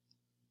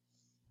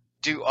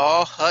Do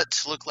all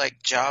Hutts look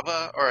like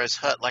Java, or is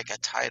Hut like a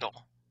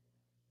title,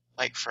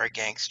 like for a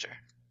gangster?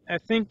 I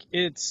think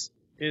it's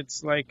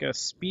like a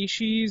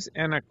species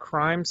and a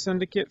crime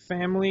syndicate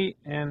family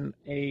and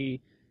a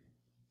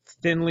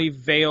thinly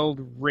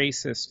veiled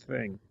racist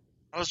thing.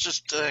 I was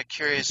just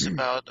curious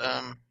about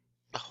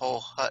the whole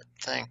Hut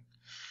thing,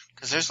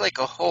 because there's like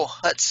a whole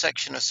Hut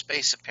section of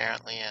space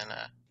apparently in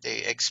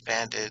the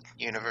expanded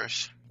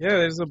universe. Yeah,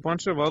 there's a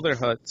bunch of other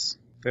huts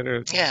that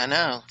are Yeah, I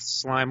know,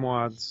 slime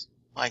wads.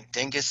 like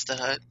Dingus the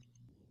Hut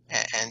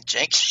and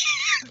Janky,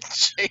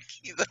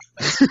 Janky the.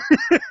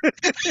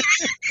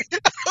 I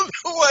don't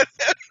know why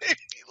that made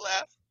me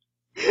laugh.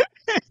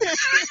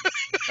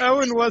 That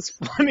one was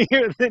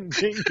funnier than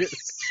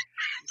Dingus.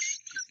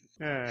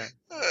 Uh,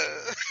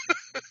 Uh,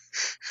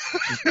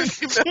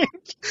 have you met,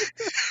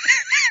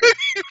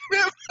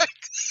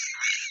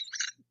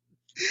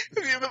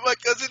 have you met my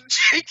cousin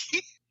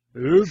Jakey?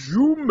 Have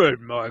you met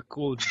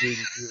Michael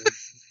Dingus?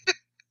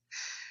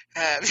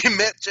 Have you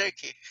met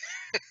Jakey?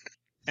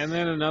 And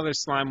then another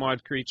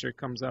slimewad creature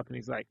comes up and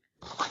he's like,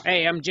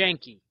 "Hey, I'm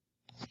Janky."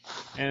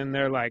 And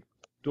they're like,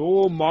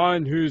 "Don't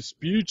mind his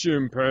speech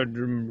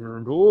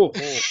impediment." Oh.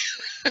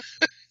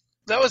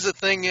 That was a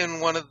thing in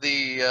one of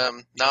the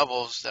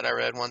novels that I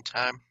read one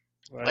time.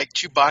 What? Like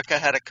Chewbacca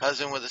had a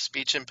cousin with a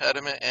speech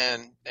impediment,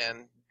 and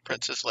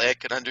Princess Leia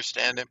could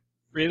understand him.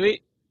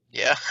 Really?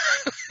 Yeah.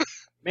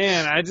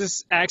 Man, I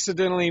just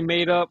accidentally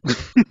made up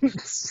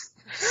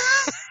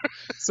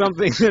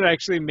something that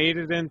actually made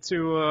it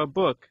into a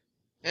book.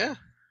 Yeah.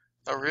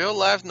 A real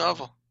live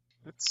novel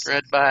That's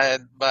read by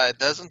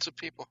dozens of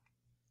people.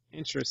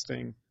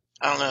 interesting.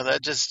 I don't know.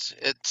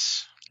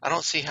 I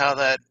don't see how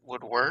that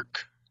would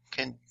work.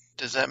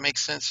 Does that make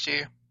sense to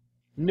you?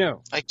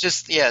 No. Like,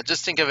 just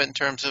think of it in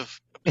terms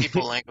of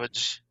people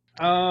language.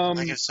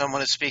 Like if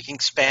someone is speaking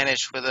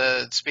Spanish with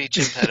a speech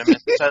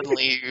impediment,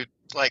 suddenly you're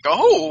like,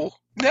 oh,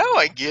 now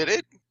I get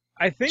it.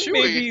 I think Chewie.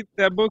 maybe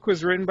that book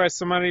was written by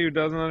somebody who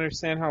doesn't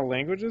understand how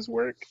languages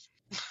work.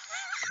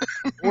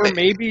 Or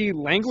maybe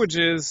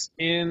languages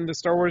in the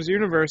Star Wars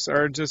universe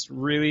are just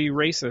really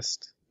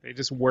racist. They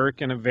just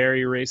work in a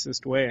very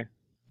racist way.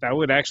 That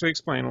would actually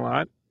explain a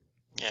lot.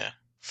 Yeah.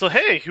 So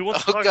hey, who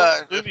wants to Oh, talk God.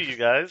 about this movie, you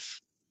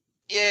guys?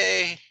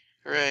 Yay.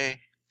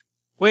 Hooray.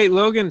 Wait,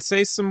 Logan,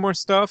 say some more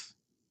stuff.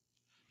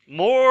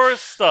 More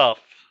stuff.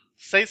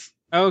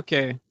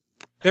 Okay.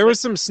 There was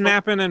some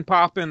snapping and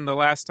popping the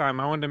last time.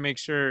 I wanted to make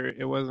sure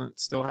it wasn't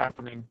still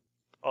happening.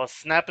 Oh,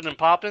 snapping and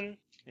popping?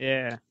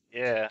 Yeah.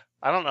 Yeah.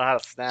 I don't know how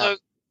to snap. Look,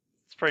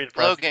 It's pretty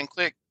depressing. Logan,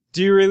 quick.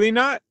 Do you really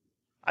not?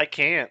 I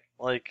can't.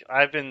 Like,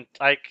 I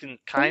can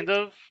kind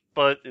of,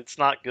 but it's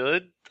not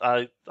good.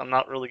 I'm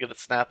not really good at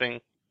snapping.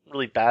 I'm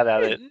really bad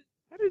at it.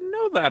 I didn't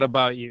know that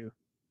about you.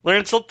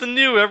 Learn something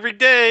new every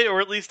day, or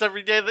at least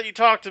every day that you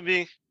talk to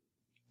me.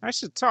 I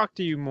should talk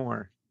to you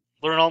more.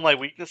 Learn all my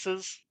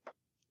weaknesses.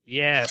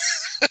 Yes.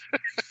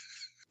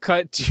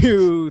 Cut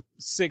to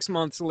 6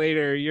 months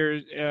later, you're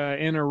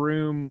in a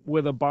room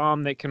with a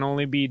bomb that can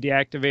only be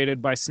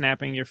deactivated by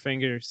snapping your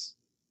fingers.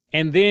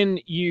 And then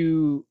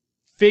you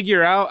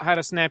figure out how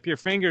to snap your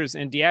fingers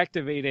and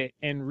deactivate it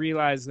and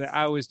realize that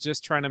I was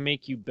just trying to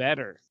make you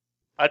better.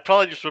 I'd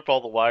probably just rip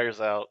all the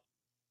wires out.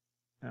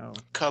 Oh.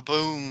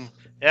 Kaboom.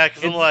 Yeah,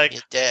 because I'm like,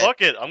 You're dead.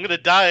 fuck it, I'm gonna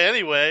die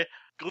anyway.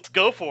 Let's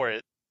go for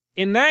it.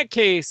 In that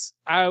case,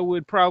 I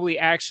would probably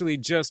actually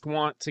just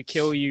want to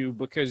kill you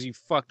because you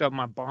fucked up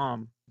my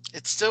bomb.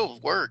 It still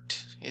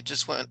worked. It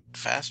just went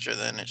faster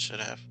than it should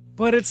have.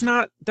 But it's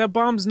not, that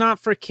bomb's not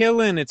for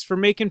killing, it's for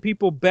making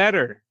people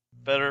better.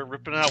 Better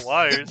ripping out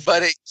wires.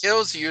 But it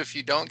kills you if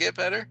you don't get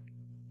better?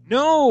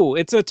 No,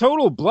 it's a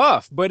total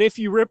bluff, but if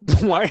you rip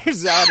the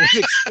wires out, it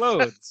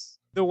explodes.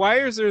 The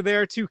wires are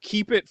there to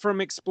keep it from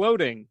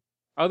exploding.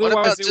 Otherwise,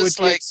 about it would just,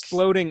 be like-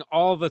 exploding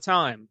all the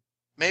time.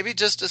 Maybe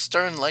just a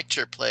stern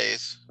lecture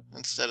plays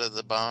instead of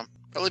the bomb.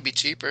 Probably be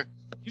cheaper.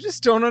 You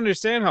just don't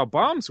understand how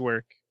bombs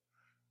work.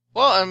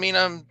 Well, I mean,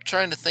 I'm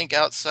trying to think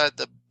outside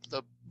the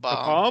The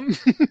bomb. bomb?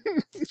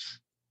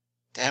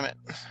 Damn it.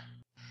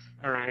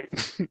 All right.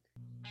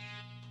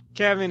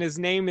 Kevin, his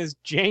name is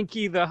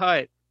Janky the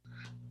Hut.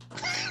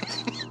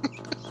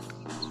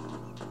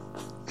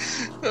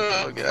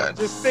 Oh, God.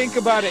 Just think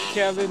about it,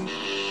 Kevin.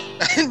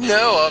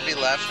 No, I'll be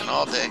laughing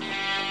all day.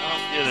 I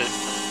don't get it.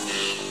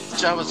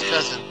 Jabba's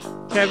cousin.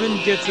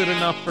 Kevin gets it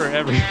enough for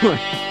everyone.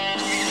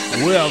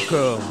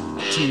 Welcome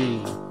to...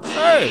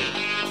 Hey,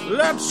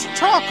 let's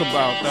talk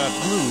about that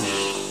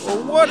movie,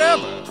 or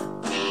whatever.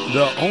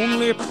 The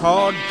only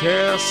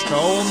podcast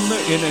on the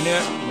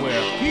internet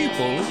where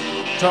people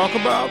talk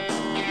about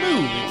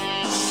movies.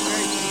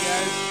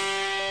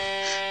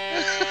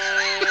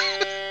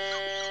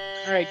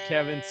 All right,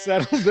 Kevin,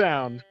 settle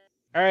down.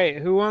 All right,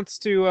 who wants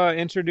to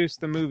introduce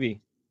the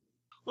movie?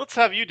 Let's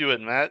have you do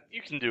it, Matt.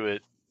 You can do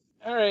it.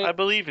 All right, I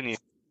believe in you.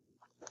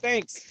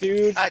 thanks,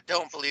 dude. I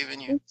don't believe in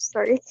you. Oops,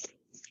 sorry.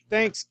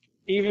 Thanks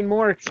even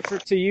more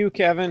to you,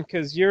 Kevin,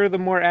 because you're the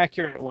more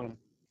accurate one.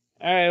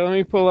 All right, let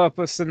me pull up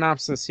a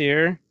synopsis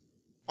here.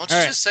 Why don't you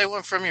All right. just say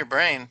one from your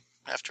brain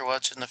after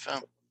watching the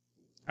film?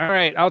 All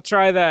right, I'll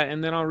try that,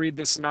 and then I'll read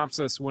the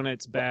synopsis when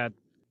it's bad.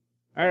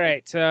 All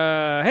right.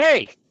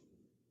 Hey,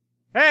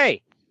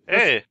 hey,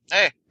 Hey,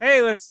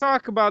 hey, let's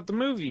talk about the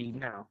movie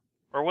now,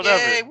 or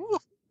whatever. Yay! Woo.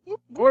 Whoop,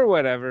 whoop. or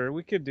whatever.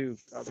 We could do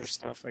other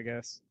stuff, I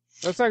guess.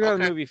 Let's talk about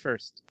the Okay. movie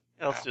first.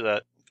 Yeah, let's do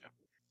that.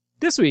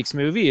 This week's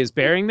movie is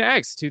Bearing the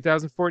X,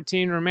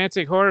 2014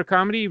 romantic horror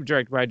comedy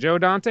directed by Joe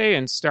Dante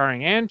and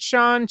starring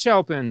Sean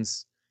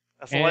Chelpins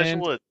That's Elijah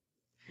And- Wood.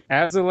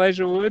 as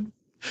Elijah Wood.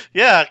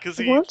 Yeah, because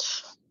he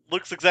What?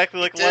 looks exactly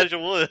like did. Elijah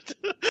Wood.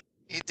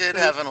 He did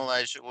have an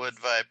Elijah Wood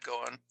vibe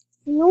going.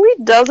 No, he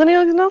doesn't. He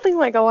looks nothing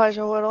like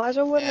Elijah Wood.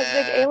 Elijah Wood has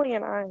big Yeah.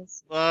 alien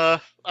eyes.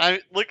 I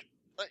look.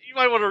 You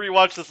might want to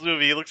rewatch this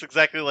movie. He looks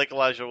exactly like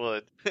Elijah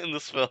Wood in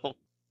this film.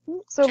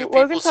 So Two people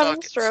Logan's having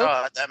a stroke.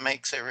 saw it. That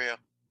makes it real.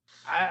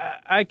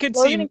 I could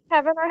Logan see. and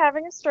Kevin are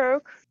having a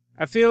stroke.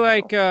 I feel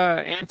like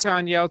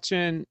Anton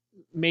Yelchin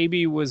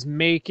maybe was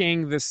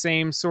making the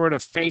same sort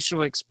of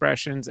facial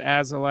expressions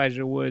as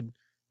Elijah Wood,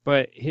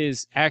 but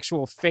his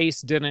actual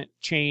face didn't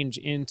change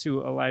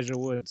into Elijah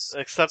Wood's.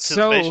 Except his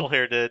So- facial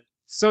hair did.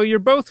 So you're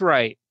both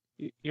right.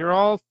 You're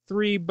all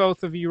three,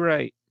 both of you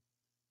right.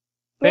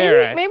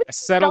 There, Maybe I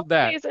settled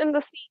Dante that. is in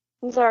the seat.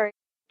 I'm sorry.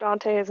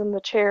 Dante is in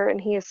the chair and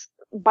he is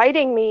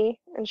biting me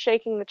and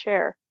shaking the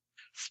chair.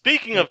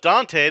 Speaking of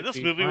Dante, this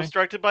Be movie was fine.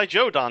 directed by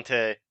Joe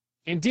Dante.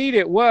 Indeed,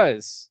 it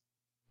was.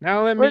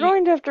 Now let me. We're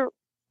going to have to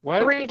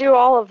What? redo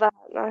all of that,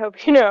 and I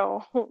hope you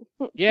know.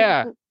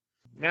 Yeah.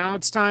 Now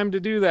it's time to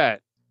do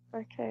that.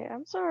 Okay,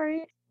 I'm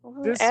sorry. I'll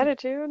have This- an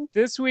attitude.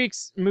 This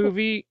week's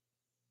movie.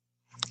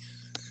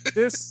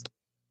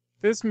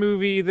 This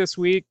movie this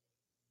week,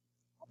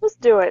 Just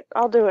do it.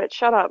 I'll do it.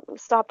 Shut up.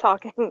 Stop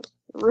talking.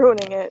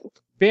 Ruining it.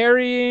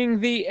 Burying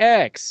the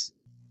X.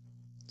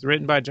 It's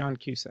written by John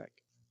Cusack.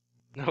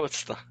 No,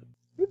 it's not.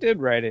 Who did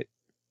write it?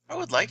 I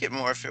would like it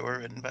more if it were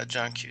written by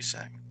John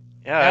Cusack.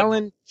 Yeah,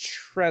 Alan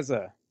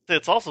Trezza.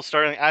 it's also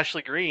starring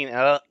Ashley Greene,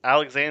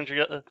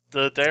 Alexandria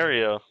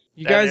Daddario.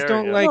 You guys Daddario.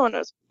 don't No like. one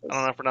knows. I don't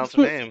know how to pronounce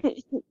her name.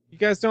 You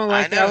guys don't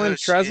like I know Alan who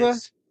she Trezza?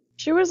 is.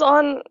 She was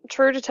on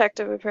True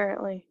Detective,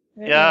 apparently. I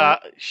didn't know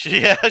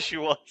Yeah, that. she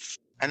was.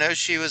 I know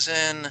she was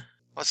in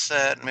what's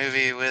that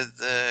movie with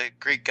the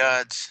Greek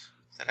gods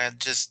that I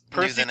just knew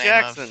Percy the name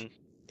Jackson. of.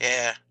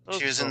 Yeah, Those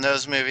she was in films.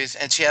 those movies,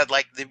 and she had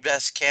like the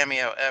best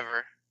cameo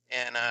ever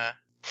in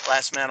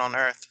Last Man on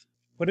Earth.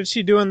 What did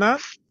she do in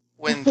that?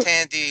 When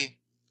Tandy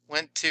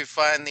went to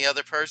find the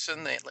other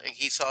person,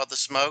 he saw the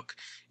smoke,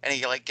 and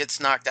he like gets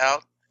knocked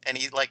out, and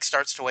he like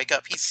starts to wake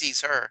up. He sees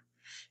her,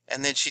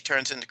 and then she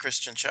turns into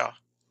Christian Shaw.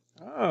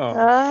 Oh,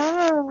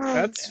 Ah.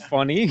 that's Yeah.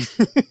 funny.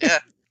 Yeah.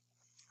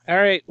 All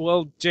right.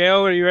 Well,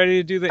 Jaelle, are you ready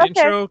to do the Okay.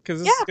 intro? Because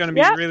this is Yeah, going to be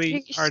yeah.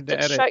 really You hard to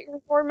should edit. Shut your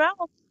poor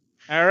mouth.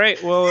 All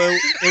right. Well,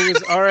 it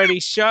was already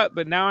shut,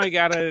 but now I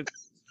gotta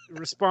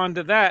respond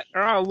to that,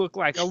 or I'll look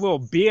like a little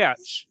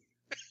bitch.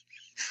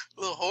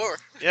 Little whore.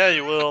 Yeah,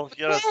 you will.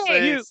 You gotta Hey,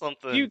 say you-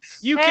 something.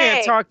 You Hey.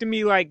 can't talk to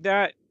me like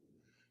that.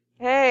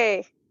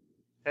 Hey.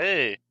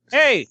 Hey,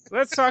 Hey,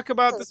 let's talk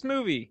about this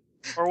movie.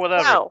 or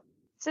whatever. Now,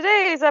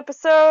 today's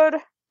episode,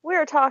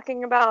 we're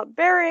talking about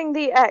Burying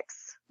the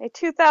X, a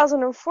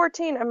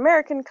 2014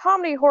 American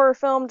comedy horror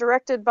film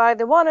directed by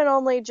the one and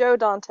only Joe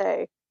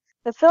Dante.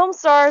 The film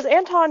stars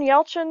Anton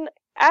Yelchin,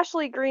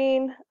 Ashley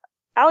Greene,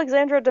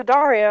 Alexandra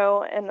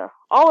Daddario, and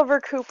Oliver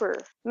Cooper.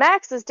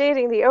 Max is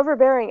dating the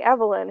overbearing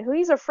Evelyn, who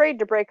he's afraid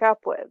to break up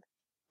with.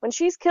 When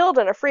she's killed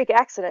in a freak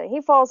accident,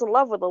 he falls in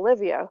love with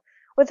Olivia,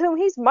 with whom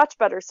he's much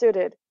better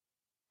suited.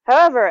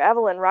 However,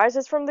 Evelyn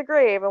rises from the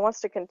grave and wants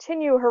to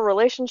continue her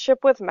relationship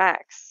with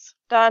Max.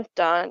 Dun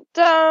dun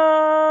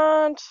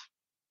dun!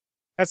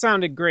 That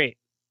sounded great.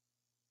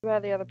 Too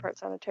bad the other part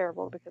sounded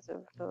terrible because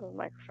of the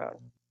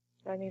microphone.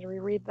 Do I need to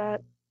reread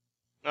that?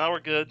 Now we're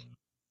good.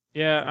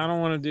 Yeah, I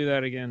don't want to do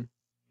that again.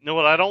 You know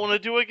what I don't want to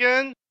do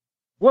again?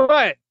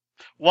 What?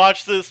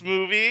 Watch this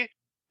movie.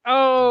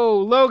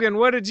 Oh, Logan,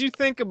 what did you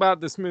think about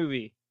this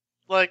movie?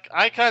 Like,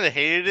 I kind of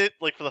hated it,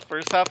 like, for the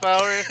first half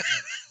hour.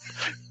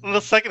 And the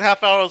second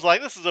half hour, I was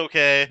like, this is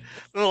okay.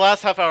 Then the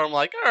last half hour, I'm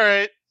like,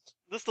 alright,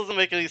 this doesn't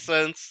make any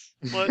sense.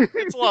 But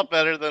it's a lot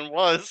better than it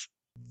was.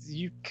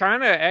 You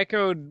kind of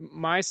echoed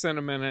my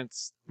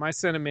sentiments,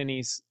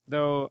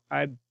 though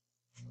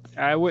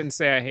I wouldn't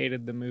say I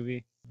hated the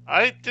movie.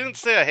 I didn't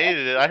say I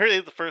hated it. I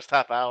hated the first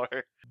half hour.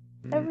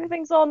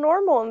 Everything's all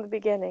normal in the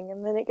beginning,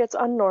 and then it gets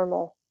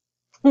unnormal.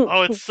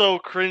 Oh, it's so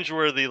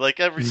cringeworthy, like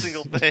every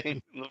single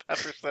thing in the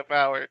first half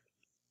hour.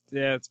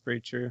 Yeah, it's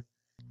pretty true.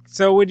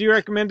 So, would you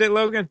recommend it,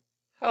 Logan?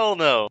 Hell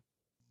no.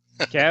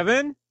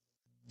 Kevin?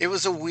 It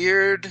was a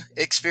weird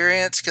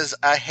experience because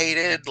I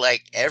hated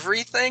like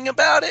everything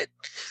about it,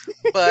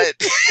 but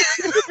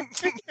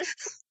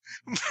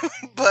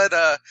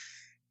but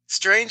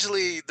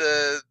strangely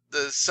the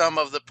sum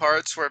of the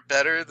parts were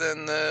better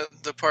than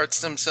the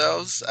parts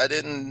themselves. I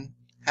didn't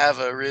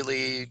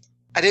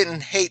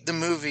hate the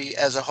movie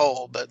as a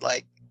whole, but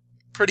like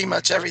pretty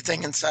much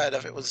everything inside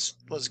of it was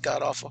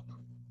god awful.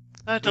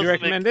 That Do you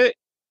doesn't recommend it?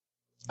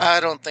 I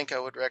don't think I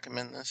would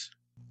recommend this.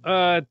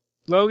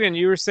 Logan,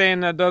 you were saying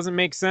that doesn't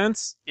make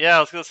sense? Yeah, I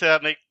was gonna say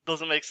that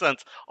doesn't make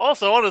sense.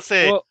 Also, I want to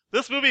say Well,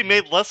 this movie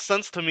made less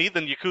sense to me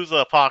than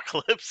Yakuza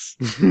Apocalypse.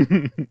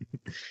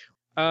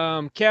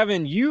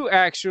 Kevin, you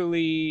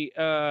actually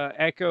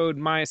echoed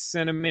my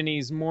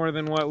sentiments more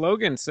than what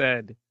Logan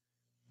said.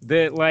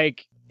 That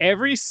like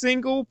every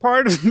single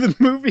part of the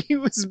movie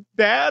was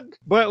bad,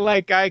 but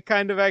like I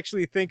kind of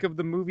actually think of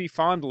the movie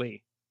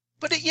fondly.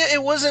 But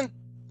it wasn't.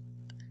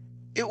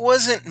 It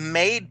wasn't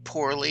made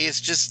poorly.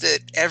 It's just that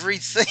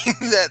everything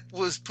that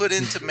was put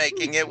into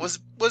making it was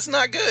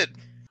not good.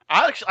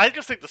 I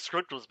just think the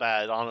script was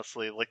bad,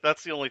 honestly. Like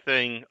that's the only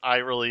thing I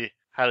really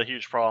had a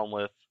huge problem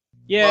with.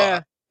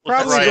 Yeah,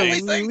 Well,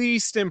 probably the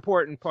least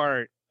important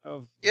part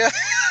of the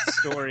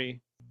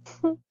story.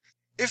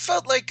 It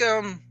felt like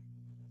a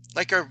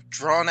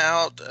drawn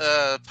out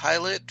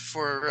pilot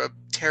for a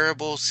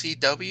terrible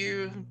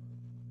CW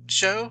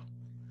show.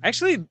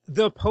 Actually,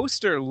 the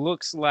poster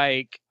looks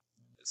like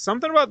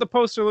something about the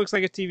poster looks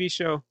like a TV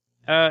show.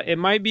 It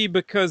might be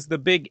because the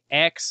big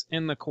X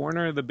in the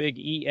corner, the big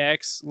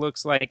EX,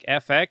 looks like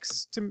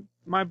FX to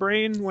my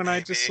brain when I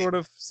just sort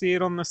of see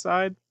it on the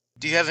side.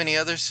 Do you have any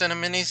other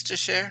sentiments to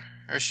share,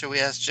 or should we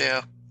ask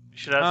Jaelle?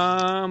 Should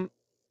ask.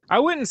 I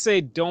wouldn't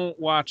say don't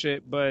watch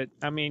it, but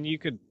I mean you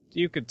could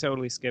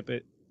totally skip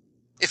it.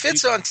 If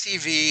it's on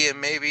TV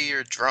and maybe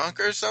you're drunk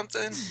or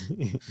something.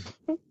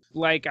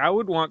 Like, I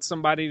would want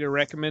somebody to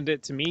recommend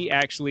it to me,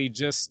 actually,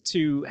 just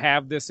to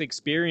have this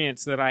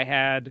experience that I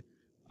had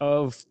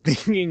of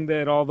thinking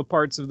that all the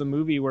parts of the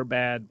movie were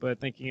bad, but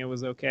thinking it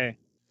was okay.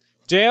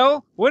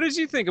 Jaelle, what did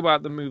you think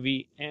about the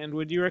movie, and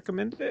would you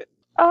recommend it?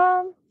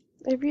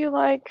 If you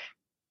like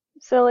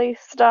silly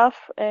stuff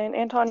and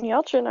Anton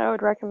Yelchin, I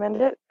would recommend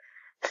it.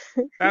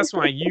 That's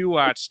why you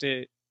watched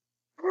it.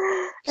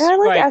 And I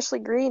like Ashley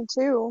Greene,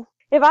 too.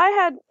 If I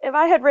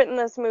had written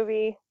this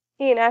movie,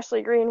 he and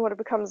Ashley Greene would have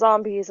become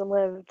zombies and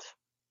lived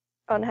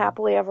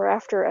unhappily ever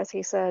after, as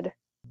he said.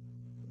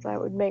 That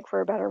would make for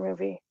a better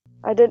movie.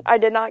 I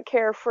did not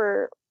care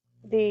for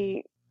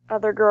the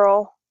other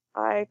girl.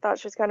 I thought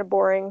she was kind of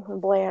boring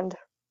and bland.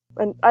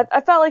 And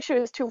I felt like she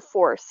was too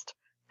forced.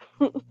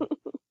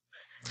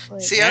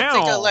 See, I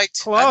think I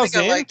liked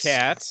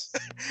cats.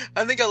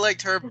 I think I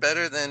liked her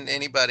better than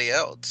anybody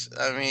else.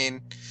 I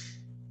mean,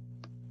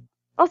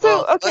 also,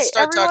 well, okay, let's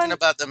start talking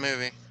about the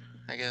movie,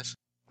 I guess.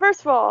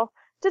 First of all,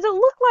 did it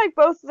look like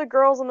both of the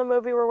girls in the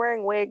movie were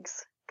wearing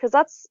wigs? Because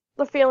that's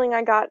the feeling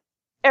I got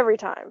every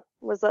time,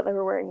 was that they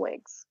were wearing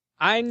wigs.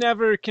 I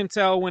never can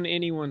tell when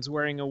anyone's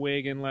wearing a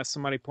wig unless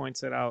somebody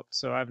points it out,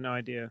 so I have no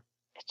idea.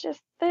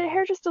 Their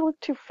hair just didn't look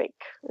too fake.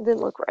 It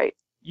didn't look right.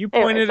 You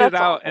pointed it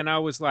out, and I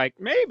was like,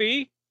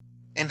 maybe.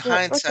 In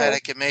hindsight, I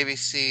could maybe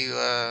see,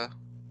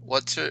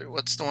 what's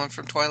the one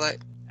from Twilight?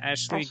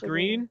 Ashley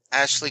Greene?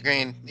 Ashley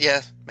Greene.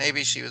 Yeah,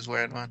 maybe she was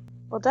wearing one.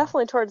 Well,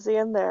 definitely towards the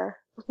end there.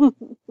 Well,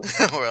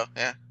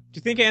 yeah. Do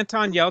you think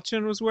Anton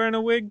Yelchin was wearing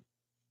a wig?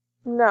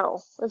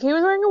 No. If he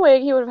was wearing a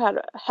wig, he would have had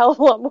a hell of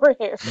a lot more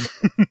hair.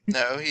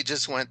 No, he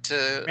just went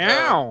to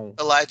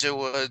Elijah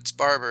Wood's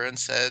barber and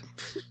said,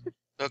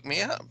 hook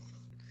me up.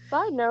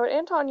 Side note,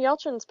 Anton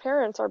Yelchin's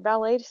parents are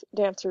ballet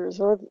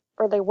dancers, or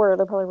they were.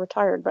 They're probably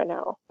retired by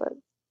now. But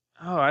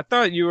oh, I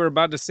thought you were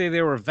about to say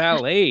they were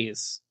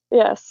valets.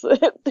 Yes,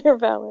 they're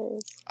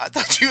valets. I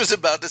thought you was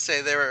about to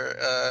say they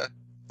were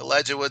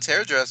Elijah Wood's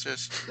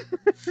hairdressers.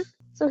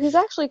 So he's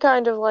actually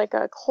kind of like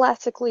a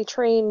classically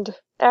trained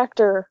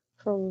actor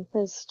from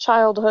his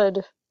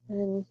childhood,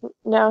 and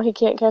now he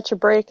can't catch a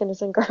break and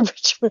is in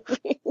garbage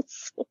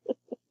movies.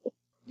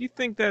 You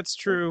think that's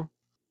true?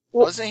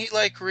 Wasn't he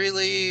like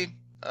really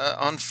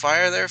on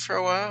fire there for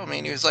a while? I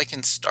mean, he was like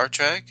in Star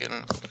Trek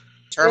and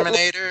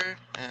Terminator,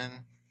 and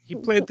he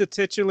played the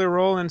titular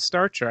role in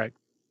Star Trek.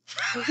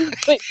 I'm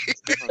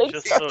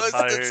just so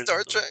tired.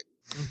 Star Trek.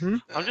 Mm-hmm.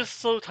 I'm just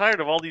so tired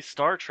of all these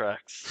Star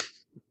Treks.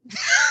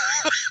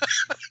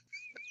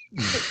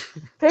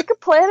 Pick a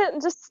planet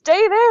and just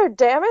stay there,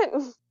 damn it.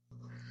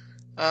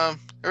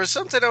 There was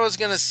something I was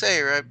gonna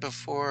say right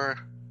before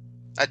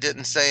I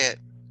didn't say it.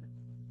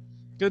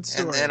 Good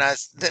story. And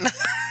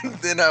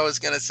then I was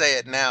gonna say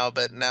it now,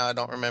 but now I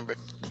don't remember.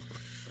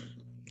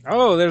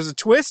 Oh, there's a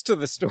twist to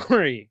the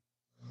story.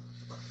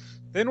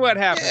 Then what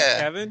happened,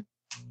 Kevin?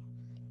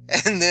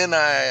 And then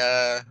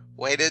I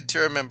waited to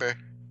remember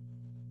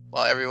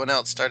while everyone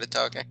else started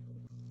talking.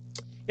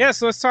 Yeah,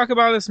 so let's talk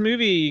about this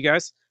movie, you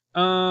guys.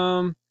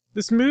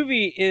 This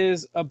movie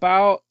is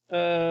about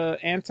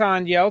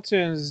Anton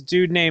Yelchin's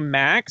dude named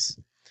Max.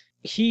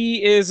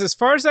 He is, as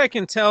far as I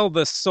can tell,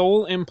 the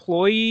sole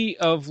employee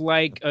of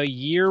like a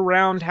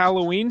year-round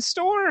Halloween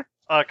store.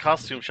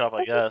 Costume shop,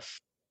 I guess.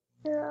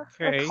 Yeah,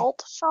 okay. A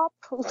cult shop.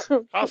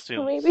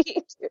 Costume,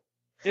 maybe.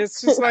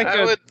 It's just like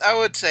I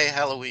would say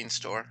Halloween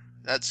store.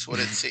 That's what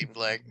it seemed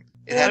like.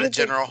 It had a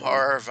general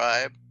horror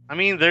vibe. I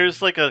mean,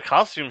 there's like a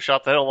costume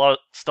shop that had a lot of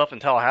stuff in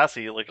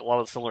Tallahassee, like a lot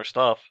of similar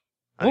stuff.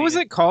 What was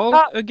it called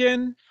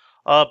again?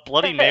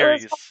 Bloody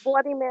Mary's. It was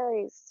Bloody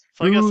Mary's.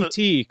 So I guess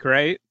boutique,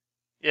 right?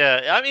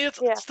 Yeah, I mean, it's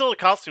still a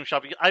costume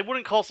shop. I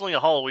wouldn't call something a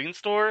Halloween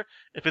store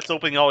if it's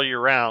opening all year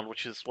round,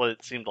 which is what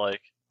it seemed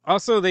like.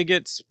 Also, they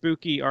get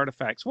spooky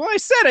artifacts. Well, I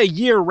said a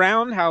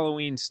year-round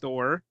Halloween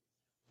store.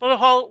 But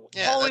Halloween's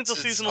that's a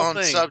its seasonal own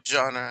thing.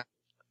 subgenre.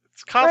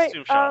 It's a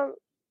costume shop.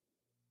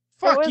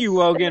 Fuck you,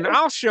 Logan.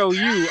 I'll show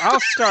you. I'll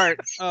start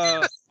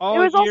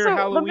all-year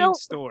Halloween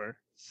store.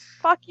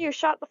 Fuck you,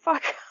 shut the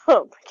fuck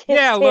up. I can't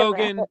stand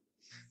Logan. that.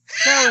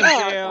 Tell him,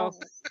 Jaelle.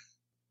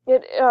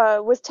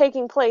 It was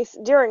taking place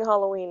during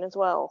Halloween as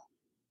well.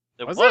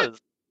 It was.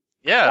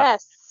 Yeah.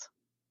 Yes.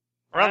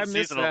 Around the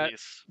season, at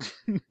least.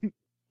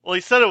 Well,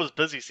 he said it was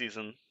busy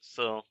season,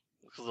 so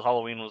because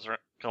Halloween was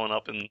going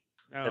up and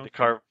had to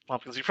carve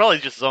pumpkins. You probably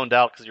just zoned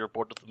out because you were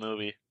bored with the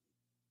movie.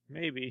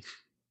 Maybe.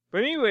 But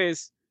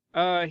anyways,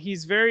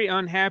 he's very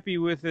unhappy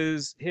with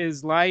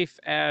his life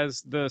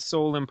as the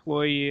sole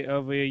employee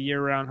of a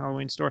year-round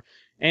Halloween store.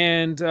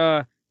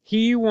 And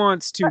he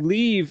wants to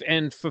leave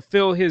and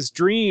fulfill his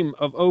dream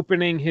of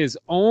opening his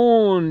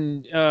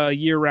own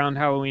year-round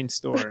Halloween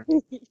store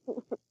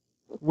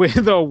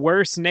with a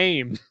worse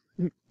name.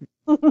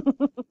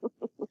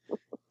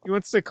 He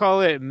wants to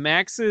call it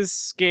Max's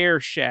Scare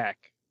Shack.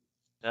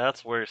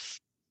 That's worse.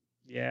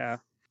 Yeah.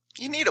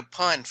 You need a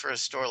pun for a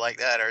store like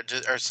that,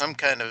 or some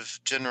kind of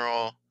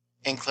general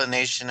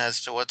inclination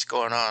as to what's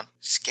going on.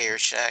 Scare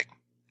Shack.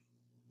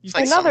 It's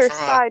like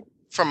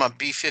from a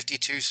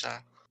B-52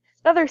 song.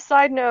 Another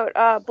side note,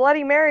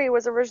 Bloody Mary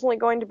was originally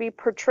going to be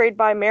portrayed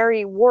by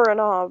Mary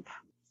Woronov.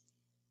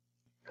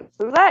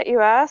 Who's that, you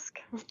ask?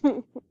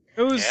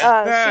 Who's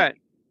that?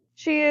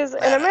 She is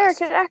an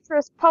American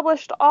actress,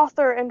 published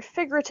author, and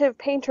figurative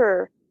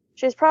painter.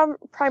 She's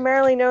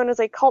primarily known as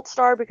a cult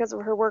star because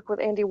of her work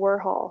with Andy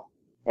Warhol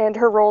and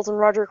her roles in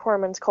Roger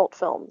Corman's cult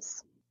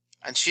films.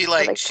 And she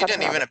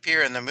didn't even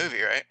appear in the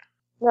movie, right?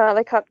 No,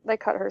 they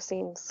cut her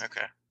scenes.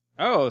 Okay.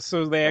 Oh,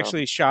 so they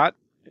actually shot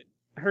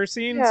her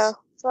scenes? Yeah,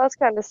 so that's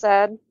kind of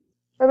sad.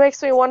 It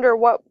makes me wonder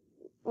what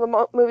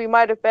the movie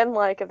might have been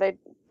like if they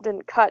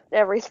didn't cut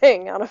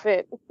everything out of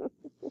it.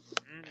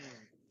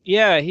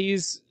 Yeah,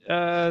 he's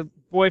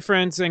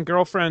boyfriends and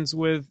girlfriends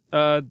with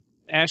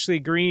Ashley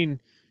Greene,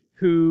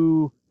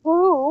 who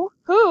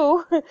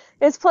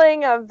is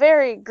playing a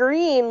very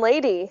green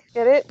lady.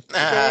 Get it?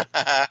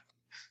 I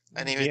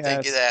didn't even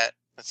think of that.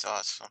 That's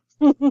awesome.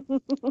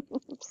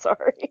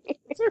 Sorry.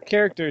 What's her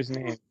character's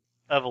name?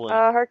 Evelyn.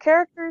 Her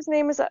character's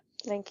name is...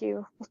 Thank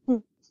you.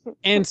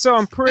 And so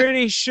I'm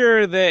pretty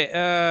sure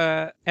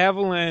that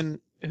Evelyn,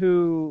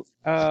 who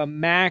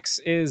Max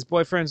is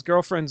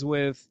girlfriends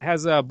with,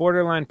 has a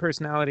borderline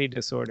personality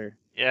disorder.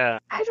 Yeah.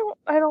 I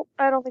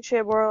don't think she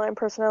had borderline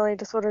personality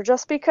disorder.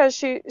 Just because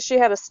she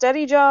had a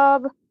steady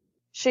job,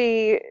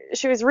 she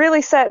was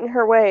really set in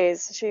her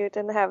ways. She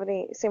didn't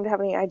seem to have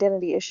any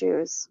identity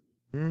issues.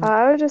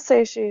 I would just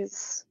say she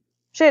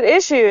had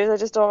issues. I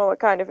just don't know what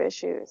kind of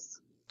issues.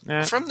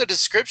 From the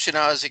description,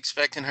 I was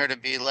expecting her to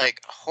be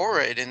like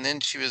horrid, and then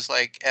she was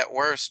like at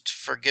worst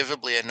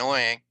forgivably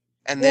annoying.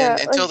 And then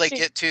until they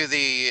get to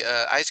the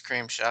ice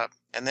cream shop,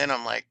 and then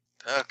I'm like,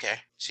 okay,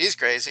 she's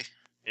crazy.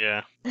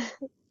 Yeah.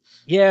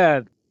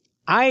 Yeah,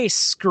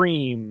 ice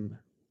cream.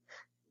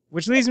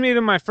 Which leads me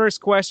to my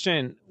first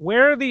question.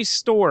 Where are these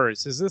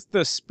stores? Is this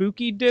the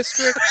spooky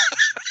district?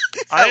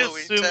 I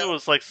assume it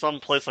was like some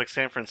place like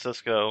San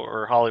Francisco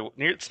or Hollywood.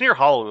 It's near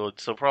Hollywood,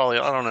 so probably,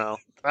 I don't know.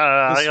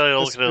 I gotta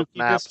look at the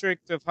map.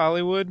 District of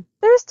Hollywood?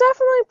 There's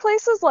definitely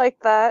places like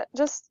that.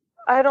 Just,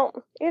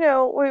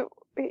 we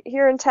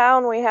here in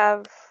town we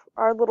have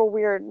our little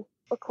weird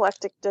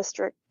eclectic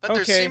district. But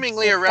they're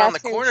seemingly around the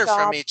corner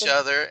from each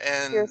other,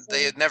 and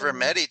they had never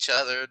met each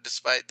other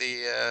despite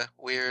the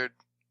weird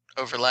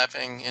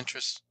overlapping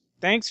interests.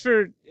 Thanks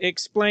for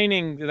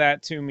explaining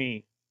that to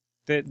me,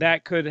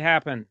 that could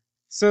happen.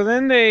 So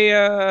then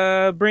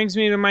they brings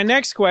me to my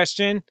next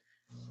question.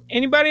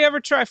 Anybody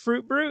ever try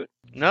Fruit Brute?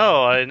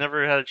 No, I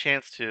never had a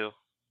chance to.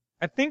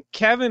 I think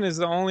Kevin is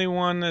the only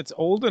one that's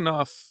old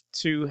enough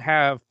to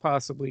have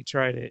possibly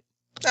tried it.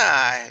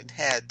 I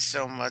had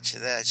so much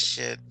of that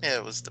shit.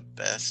 It was the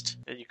best.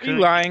 Yeah, you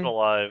couldn't keep it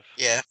alive.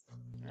 Yeah.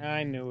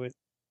 I knew it.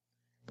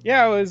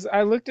 Yeah,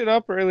 I looked it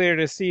up earlier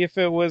to see if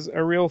it was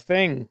a real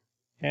thing.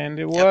 And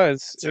it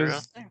was. It's a real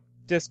thing.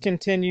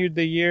 Discontinued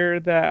the year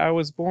that I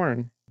was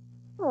born.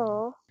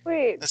 Oh,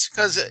 wait. That's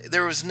because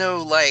there was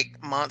no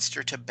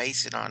monster to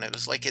base it on. It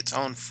was like its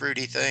own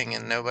fruity thing,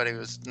 and nobody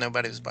was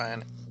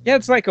buying it. Yeah,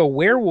 it's like a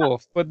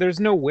werewolf, but there's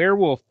no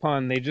werewolf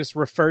pun. They just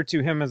refer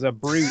to him as a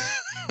brute.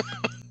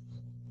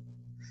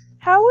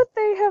 How would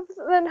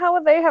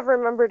they have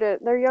remembered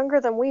it? They're younger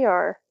than we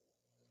are.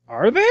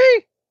 Are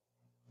they?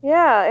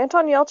 Yeah,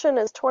 Anton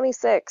Yelchin is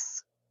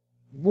 26.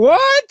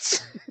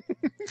 What?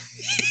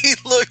 He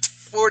looked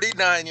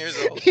 49 years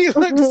old. He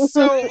looks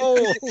so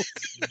old.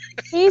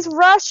 He's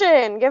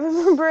Russian. Give him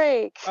a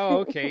break. Oh,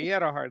 okay. He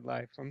had a hard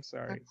life. I'm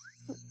sorry.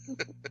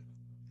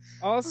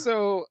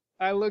 Also,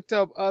 I looked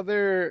up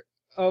other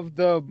of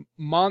the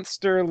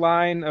monster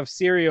line of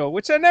cereal,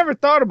 which I never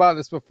thought about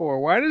this before.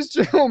 Why does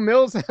General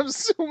Mills have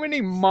so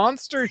many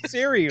monster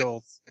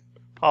cereals?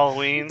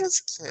 Halloween.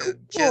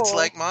 Kids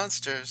like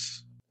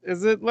monsters.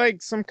 Is it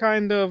like some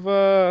kind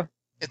of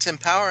It's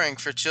empowering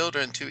for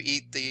children to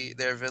eat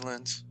their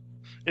villains.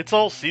 It's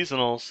all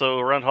seasonal, so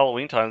around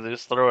Halloween time they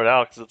just throw it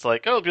out because it's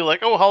like, oh, it'll be like,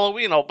 oh,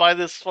 Halloween, I'll buy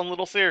this fun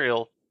little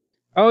cereal.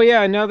 Oh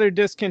yeah, another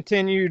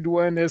discontinued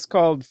one is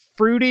called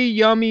Fruity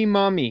Yummy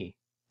Mummy.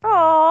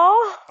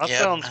 Aww. That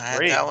Yep, sounds I had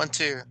great. that one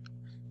too.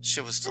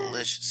 Shit was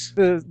delicious.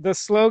 The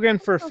slogan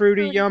for Oh,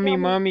 Fruity Fruity Yummy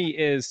Yummy. Mummy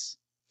is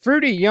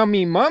Fruity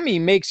Yummy Mummy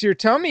makes your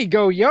tummy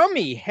go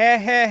yummy. Ha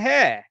ha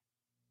ha.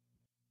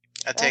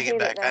 I take it hate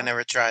back. it I now.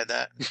 never tried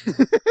that.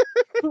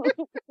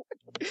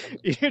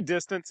 You're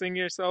distancing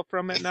yourself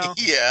from it now?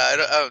 Yeah,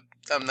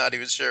 I'm not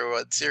even sure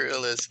what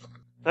cereal is.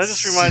 That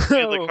just reminds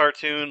me of the So-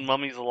 cartoon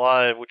Mummies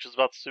Alive, which is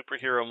about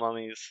superhero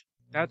mummies.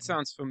 That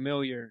sounds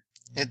familiar.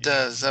 It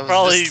does. I was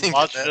Probably just thinking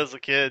watched it that. as a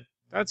kid.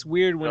 That's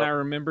weird when Yep. I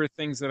remember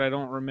things that I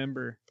don't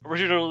remember.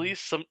 Original release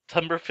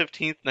September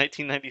 15th,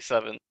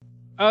 1997.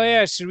 Oh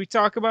yeah, should we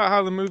talk about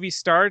how the movie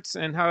starts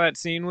and how that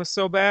scene was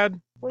so bad?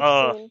 Which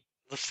Uh, scene?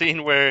 The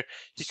scene where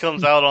he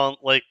comes out on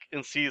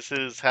and sees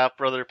his half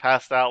brother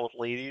passed out with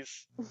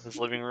ladies in his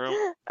living room.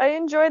 I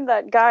enjoyed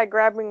that guy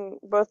grabbing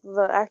both of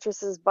the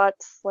actresses'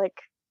 butts, like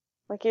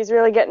he's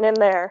really getting in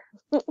there.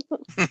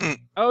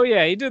 Oh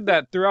yeah, he did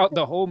that throughout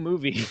the whole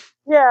movie.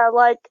 Yeah,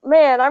 like,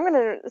 man, I'm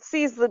gonna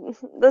seize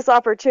this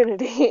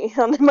opportunity.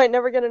 I might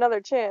never get another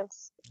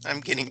chance.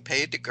 I'm getting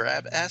paid to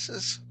grab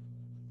asses?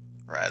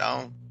 Right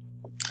on.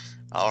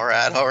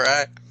 Alright,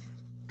 alright.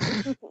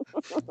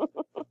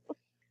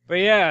 But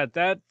yeah,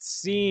 that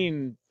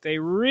scene, they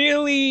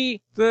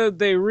really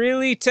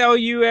tell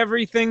you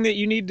everything that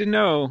you need to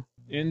know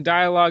in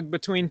dialogue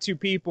between two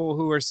people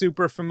who are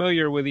super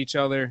familiar with each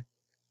other.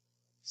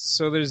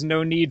 So there's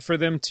no need for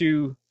them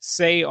to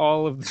say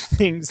all of the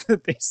things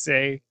that they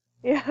say.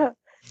 Yeah,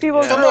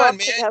 people Come grew on, up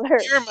man. together.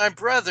 You're my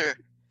brother.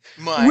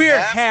 My We're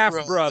half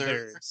half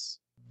brothers.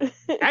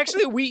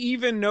 Actually, we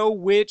even know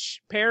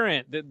which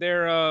parent that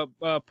they're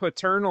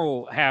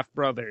paternal half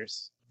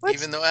brothers. Which,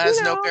 Even though it has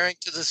you no know, bearing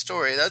to the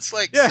story. That's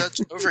like Yeah. such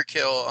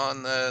overkill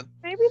on the.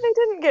 maybe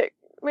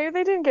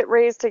they didn't get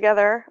raised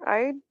together.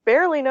 I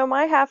barely know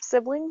my half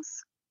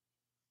siblings.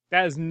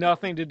 That has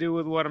nothing to do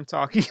with what I'm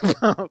talking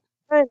about.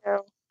 I know.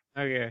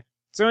 Okay.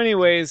 So,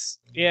 anyways,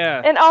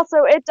 yeah. And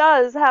also, it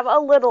does have a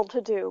little to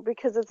do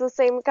because it's the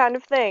same kind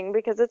of thing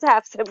because it's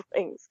half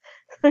siblings.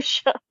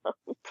 Shut up.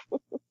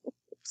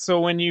 So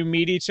when you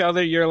meet each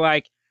other, you're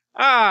like,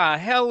 ah,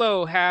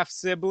 hello, half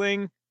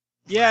sibling.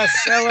 Yes,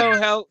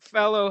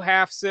 fellow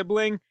half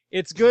sibling.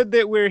 It's good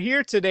that we're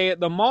here today at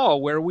the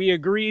mall where we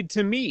agreed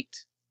to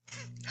meet.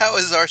 How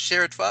is our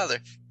shared father?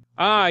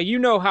 Ah, you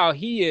know how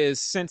he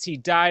is since he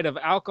died of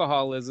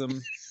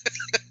alcoholism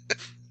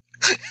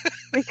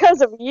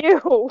Because of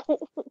you.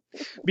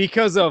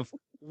 because of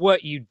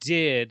what you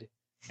did.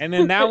 And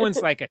then that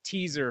one's like a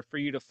teaser for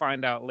you to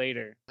find out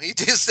later. He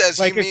just says,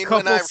 Like you a mean couple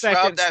when I robbed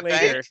seconds that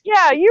later. bank?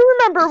 Yeah, you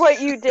remember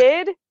what you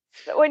did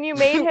when you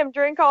made him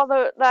drink all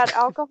that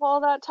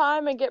alcohol that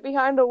time and get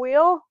behind the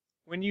wheel?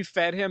 When you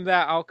fed him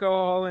that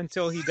alcohol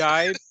until he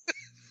died.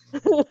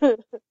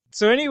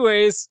 So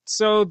anyways,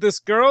 so this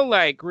girl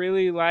like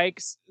really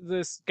likes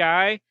this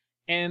guy,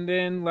 and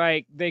then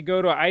like they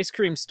go to an ice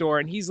cream store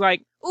and he's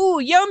like, ooh,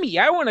 yummy,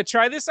 I want to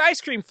try this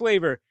ice cream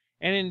flavor.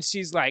 And then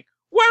she's like,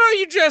 why don't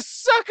you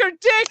just suck her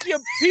dick, you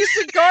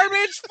piece of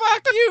garbage?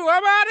 Fuck you,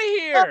 I'm out of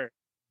here.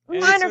 And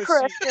Minor so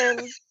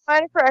correction.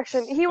 Minor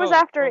correction. He was Oh,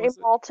 after what a was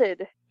it?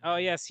 malted. Oh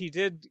yes, he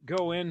did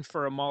go in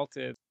for a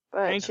malted.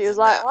 But Thank she you. was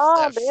like, that,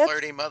 oh, that bitch.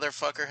 flirty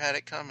motherfucker had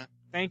it coming.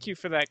 Thank you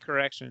for that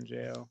correction,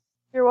 Jaelle.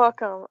 You're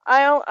welcome.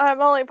 I'm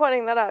only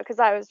pointing that out because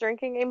I was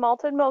drinking a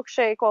malted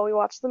milkshake while we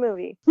watched the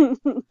movie.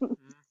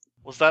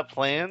 Was that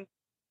planned?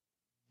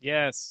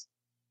 Yes.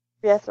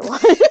 Yes, it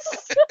was.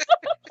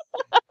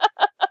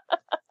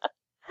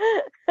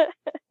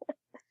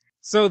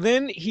 So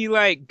then he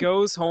like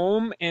goes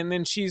home and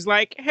then she's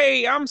like,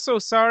 hey, I'm so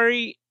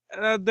sorry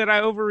that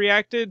I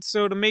overreacted.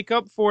 So to make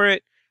up for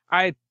it,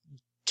 I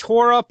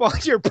tore up all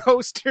your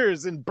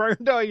posters and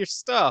burned all your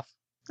stuff.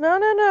 No,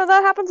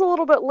 that happens a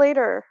little bit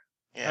later.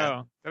 Yeah.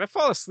 Oh, did I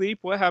fall asleep?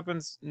 What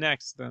happens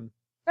next then?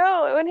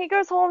 No, when he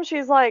goes home,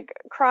 she's like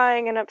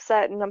crying and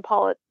upset and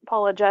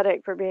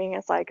apologetic for being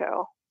a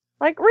psycho.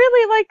 Like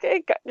really,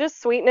 like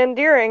just sweet and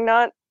endearing,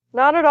 not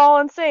at all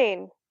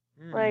insane.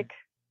 Like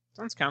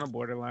Sounds kind of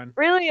borderline.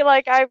 really,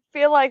 like I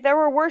feel like there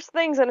were worse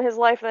things in his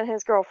life than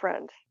his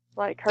girlfriend.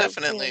 Like her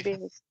Definitely.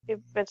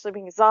 eventually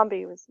being a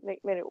zombie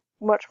made it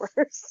much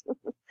worse.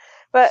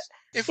 But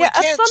If yeah,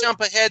 we can't jump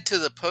ahead to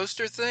the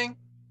poster thing,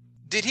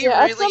 did he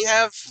really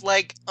have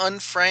like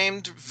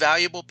unframed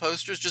valuable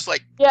posters just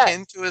like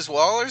pinned to his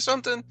wall or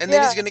something? And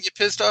then he's gonna get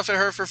pissed off at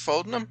her for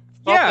folding them?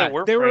 Yeah,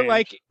 they were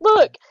like,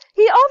 look,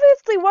 he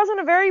obviously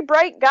wasn't a very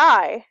bright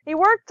guy. He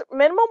worked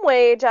minimum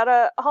wage at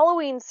a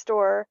Halloween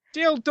store.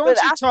 Jill, don't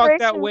you talk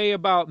that way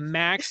about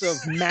Max of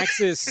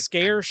Max's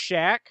Scare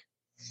Shack?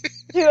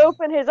 To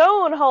open his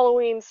own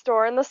Halloween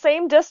store in the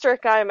same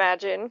district, I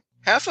imagine.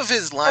 Half of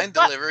his line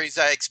deliveries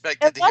I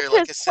expected to hear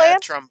like a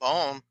sad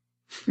trombone.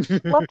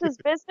 Left his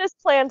business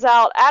plans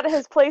out at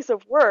his place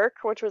of work,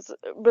 which was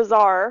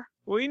bizarre.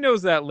 Well, he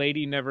knows that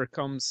lady never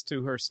comes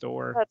to her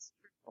store.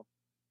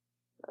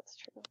 That's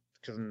true.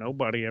 because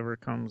nobody ever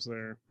comes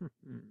there.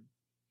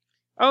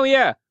 Oh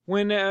yeah,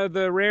 when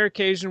the rare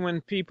occasion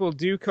when people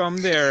do come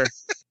there,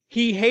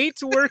 he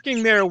hates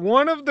working there.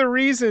 One of the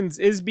reasons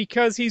is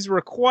because he's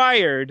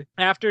required,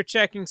 after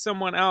checking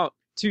someone out,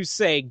 to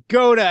say,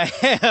 "Go to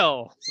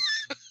hell."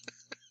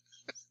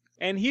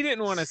 And he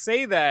didn't want to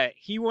say that.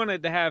 He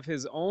wanted to have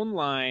his own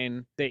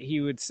line that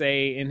he would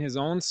say in his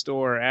own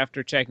store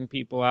after checking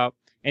people out.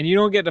 And you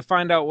don't get to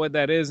find out what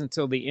that is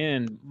until the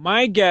end.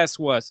 My guess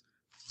was,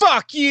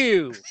 "Fuck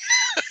you!"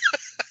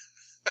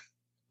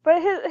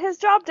 But his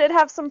job did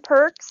have some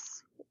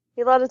perks.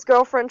 He let his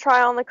girlfriend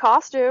try on the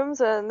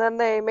costumes, and then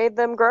they made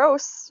them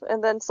gross,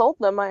 and then sold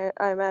them, I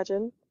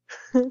imagine.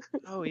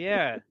 Oh,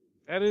 yeah.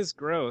 That is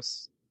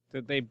gross,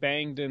 that they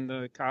banged in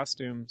the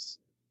costumes.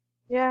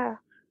 Yeah.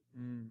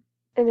 Mm.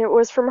 And it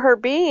was from her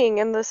being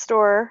in the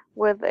store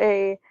with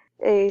a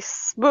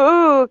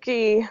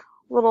spooky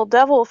little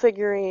devil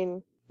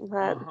figurine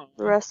that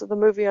the rest of the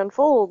movie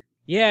unfolds.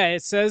 Yeah,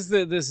 it says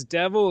that this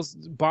devil's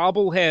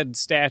bobblehead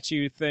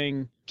statue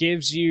thing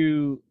gives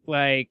you,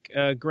 like,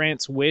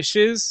 grants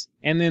wishes,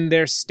 and then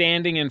they're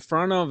standing in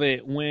front of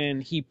it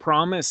when he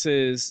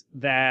promises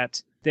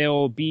that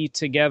they'll be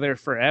together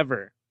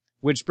forever.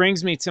 Which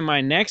brings me to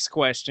my next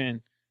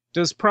question.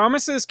 Does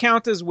promises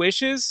count as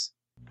wishes?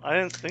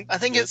 I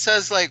think it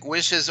says, like,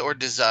 wishes or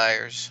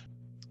desires.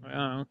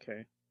 Oh,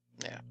 okay.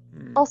 Yeah.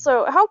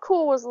 Also, how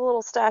cool was the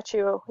little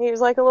statue? He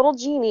was like a little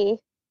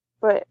genie,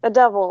 but a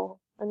devil.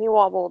 And he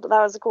wobbled.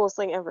 That was the coolest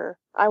thing ever.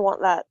 I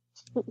want that.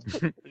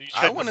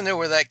 I want to know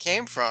where that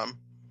came from.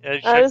 Yeah,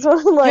 I just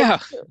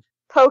want to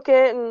poke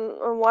it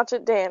and watch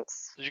it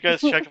dance. Did you guys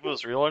check if it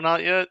was real or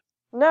not yet?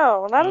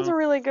 No, that is a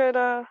really good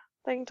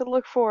thing to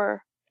look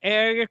for.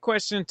 Hey, I got a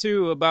question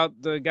too about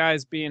the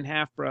guys being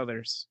half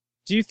brothers.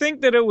 Do you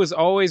think that it was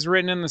always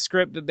written in the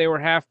script that they were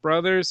half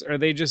brothers, or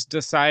they just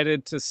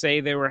decided to say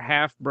they were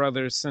half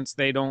brothers since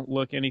they don't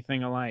look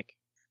anything alike?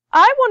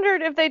 I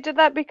wondered if they did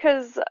that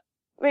because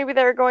maybe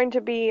they were going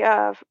to be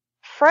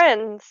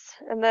friends,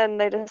 and then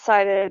they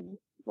decided,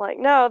 like,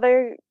 no,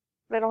 they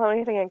don't have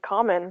anything in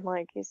common.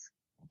 Like, his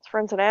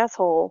friend's an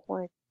asshole.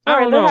 Like, I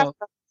don't know.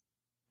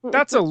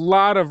 That's a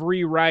lot of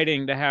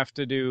rewriting to have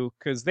to do,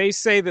 because they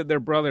say that they're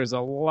brothers a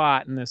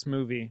lot in this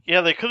movie.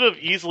 Yeah, they could have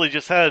easily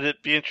just had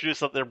it be introduced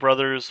that they're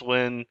brothers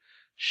when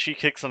she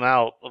kicks him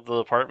out of the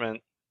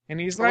apartment. And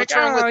he's like,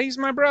 "Oh, he's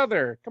my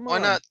brother. Come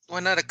on." Why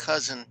not a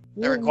cousin?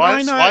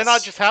 Why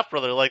not just half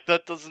brother? Like,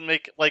 that doesn't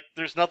make, like,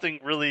 there's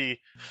nothing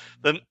really.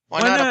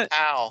 Why not a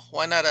pal?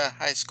 Why not a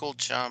high school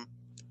chum?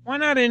 Why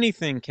not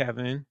anything,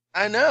 Kevin?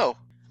 I know.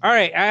 All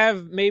right, I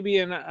have maybe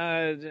an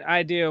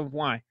idea of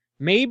why.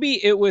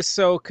 Maybe it was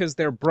so because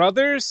they're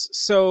brothers,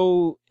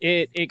 so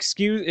you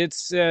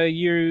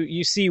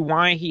see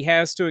why he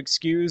has to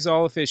excuse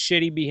all of his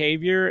shitty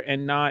behavior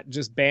and not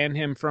just ban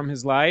him from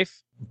his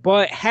life.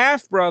 But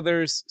half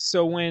brothers,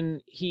 so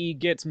when he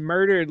gets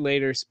murdered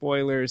later,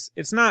 spoilers,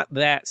 it's not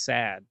that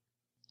sad.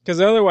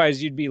 Because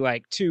otherwise you'd be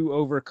like too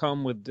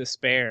overcome with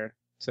despair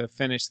to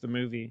finish the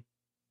movie.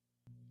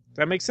 Does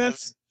that make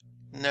sense?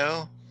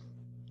 No.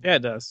 Yeah,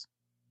 it does.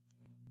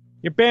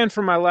 You're banned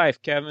from my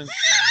life, Kevin.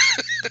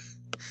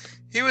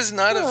 He was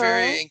not a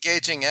very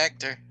engaging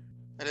actor.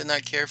 I did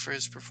not care for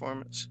his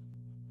performance.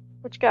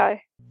 Which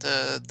guy?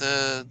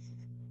 The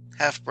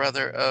half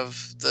brother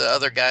of the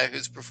other guy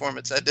whose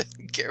performance I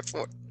didn't care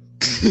for.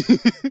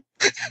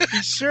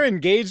 He sure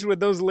engaged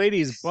with those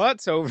ladies'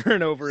 butts over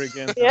and over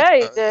again. Yeah,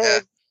 he did. Yeah.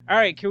 All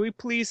right, can we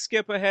please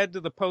skip ahead to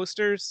the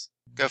posters?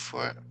 Go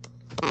for it.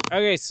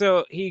 Okay,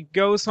 so he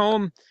goes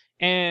home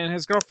and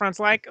his girlfriend's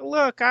like,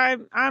 "Look, I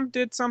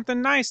did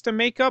something nice to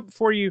make up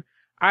for you.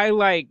 I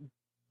like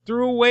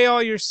threw away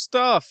all your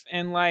stuff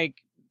and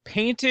like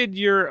painted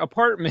your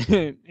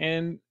apartment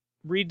and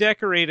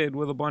redecorated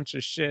with a bunch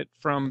of shit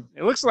from,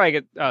 it looks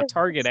like a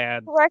Target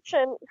ad."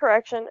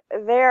 Correction.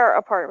 Their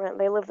apartment.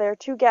 They live there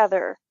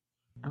together.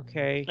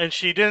 Okay. And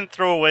she didn't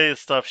throw away his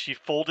stuff. She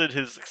folded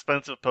his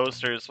expensive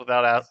posters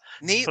without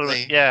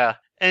neatly. Yeah.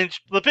 And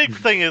the big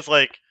thing is,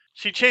 like,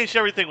 she changed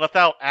everything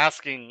without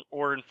asking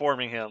or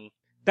informing him.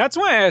 That's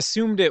why I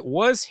assumed it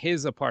was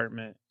his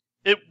apartment.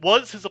 It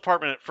was his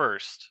apartment at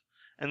first,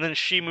 and then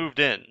she moved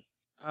in.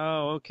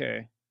 Oh,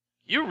 okay.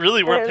 You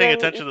really weren't paying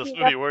attention to this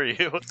movie, were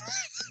you?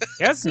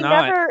 Guess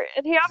not.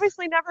 He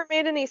obviously never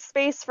made any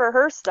space for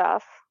her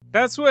stuff.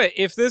 That's what,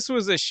 if this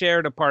was a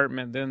shared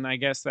apartment, then I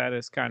guess that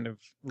is kind of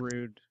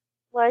rude.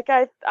 Like,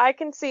 I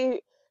can see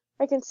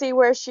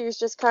where she's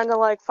just kind of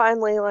like,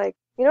 finally, like,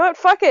 you know what,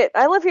 fuck it,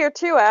 I live here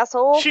too,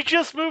 asshole. She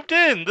just moved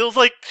in. It was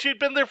like, she'd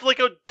been there for like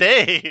a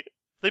day.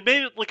 They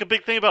made it like a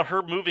big thing about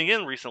her moving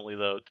in recently,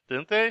 though,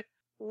 didn't they?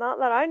 Not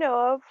that I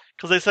know of.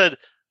 Because they said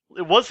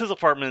it was his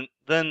apartment,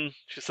 then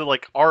she said,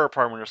 like, our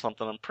apartment or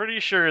something. I'm pretty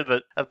sure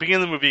that at the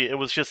beginning of the movie, it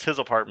was just his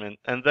apartment,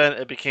 and then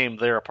it became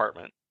their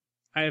apartment.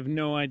 I have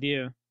no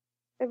idea.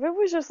 If it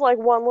was just like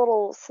one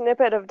little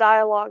snippet of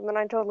dialogue, then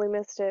I totally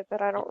missed it,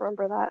 but I don't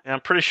remember that. Yeah,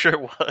 I'm pretty sure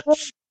it was.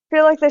 I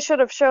feel like they should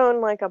have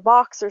shown like a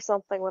box or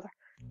something with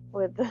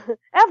with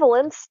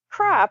Evelyn's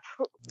crap.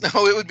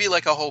 No, it would be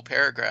like a whole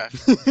paragraph.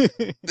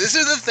 These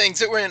are the things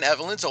that were in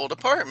Evelyn's old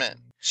apartment.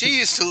 She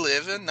used to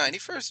live in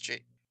 91st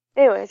Street.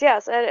 Anyways,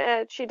 yes,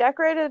 and she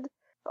decorated,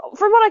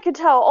 from what I could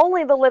tell,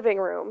 only the living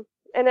room.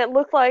 And it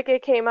looked like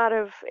it came out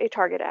of a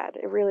Target ad.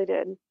 It really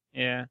did.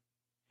 Yeah.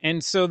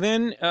 And so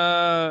then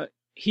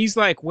he's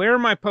like, where are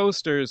my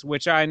posters?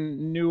 Which I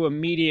knew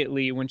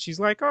immediately when she's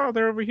like, oh,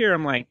 they're over here.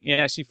 I'm like,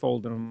 yeah, she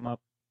folded them up.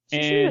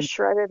 She should have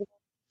shredded.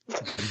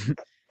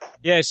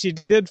 Yeah, she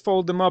did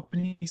fold them up.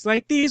 And he's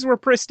like, these were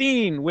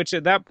pristine. Which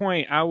at that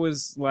point, I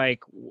was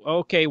like,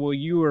 okay, well,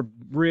 you were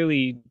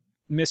really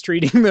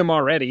mistreating them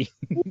already.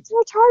 He's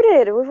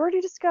retarded. We've already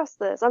discussed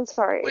this. I'm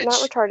sorry, Which, not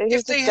retarded.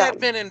 He's if they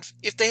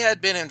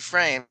had been in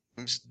frames,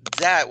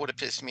 that would have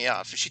pissed me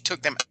off. If she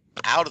took them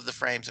out of the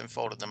frames and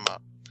folded them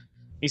up.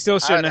 He still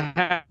shouldn't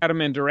have had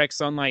them in direct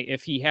sunlight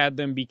if he had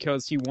them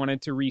because he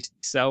wanted to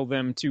resell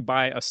them to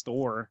buy a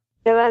store.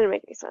 Yeah, that didn't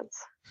make any sense.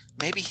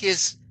 Maybe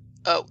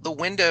the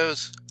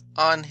windows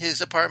on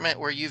his apartment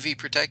were UV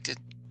protected.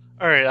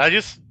 All right,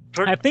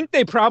 I think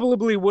they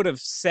probably would have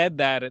said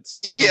that at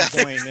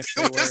some point if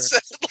they would were. have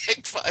said it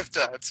like 5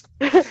 times.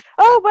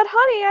 Oh, but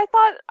honey,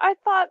 I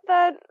thought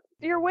that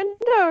your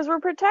windows were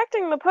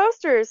protecting the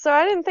posters, so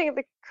I didn't think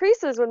the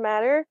creases would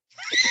matter.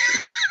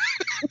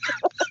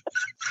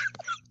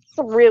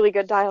 Some really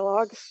good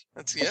dialogue.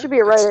 Should be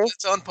a writer.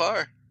 It's on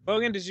par.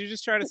 Logan, did you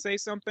just try to say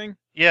something?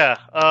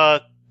 Yeah,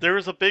 there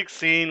was a big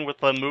scene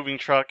with a moving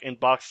truck and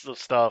boxes of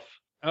stuff.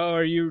 Oh,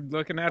 are you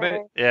looking at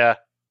it? Yeah.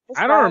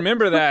 I don't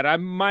remember that. I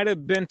might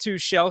have been too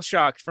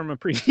shell-shocked from a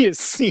previous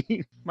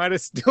scene. Might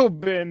have still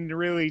been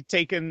really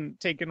taking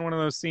one of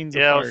those scenes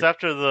apart. Yeah, it was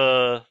after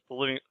the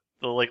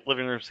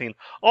living room scene.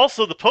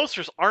 Also, the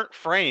posters aren't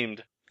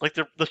framed. Like,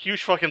 they're the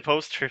huge fucking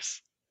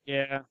posters.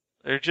 Yeah.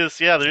 They're just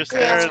there, direct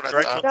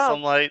to the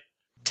sunlight.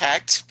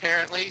 Tacked,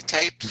 apparently,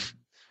 taped.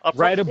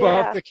 Right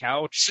above the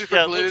couch.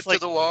 Super glued to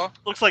the wall.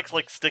 Looks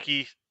like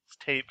sticky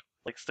tape,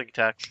 like sticky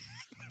tack.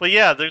 But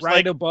yeah, there's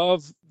right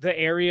above the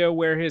area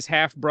where his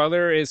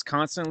half-brother is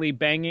constantly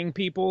banging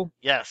people.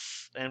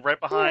 Yes, and right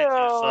behind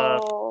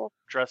his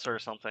dresser or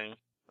something.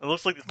 It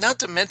looks like... Not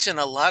to mention,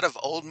 a lot of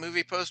old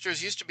movie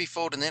posters used to be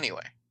folded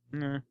anyway.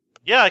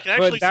 Yeah, I can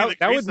actually see the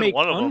crease in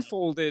one of them.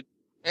 Unfolded.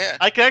 Yeah.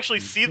 I can actually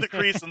see the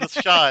crease in this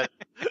shot.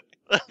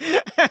 Oh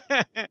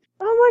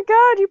my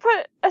god, you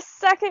put a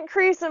second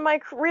crease in my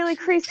really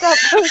creased up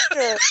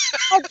poster.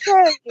 How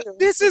dare you?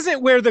 This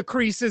isn't where the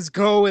creases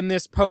go in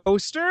this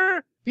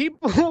poster.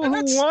 People who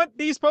want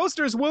these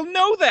posters will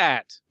know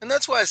that. And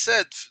that's why I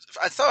said,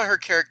 I thought her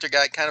character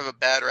got kind of a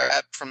bad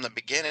rap from the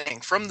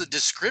beginning, from the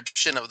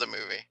description of the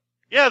movie.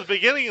 Yeah, the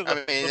beginning of the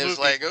movie. It was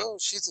like, oh,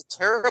 she's a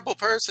terrible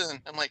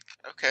person. I'm like,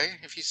 okay,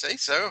 if you say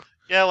so.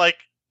 Yeah, like...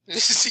 It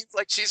seems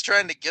like she's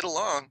trying to get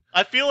along.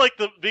 I feel like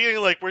the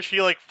beginning, like, where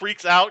she, like,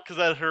 freaks out because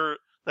that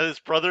his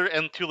brother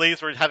and two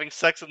ladies were having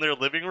sex in their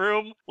living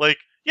room. Like,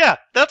 yeah,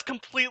 that's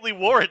completely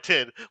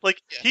warranted.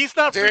 Like, he's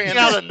not freaking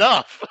out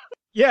enough.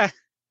 Yeah.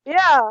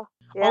 Yeah.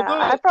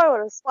 I probably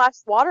would have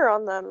splashed water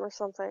on them or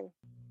something.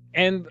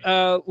 And,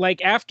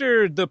 like,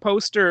 after the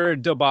poster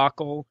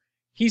debacle,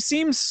 he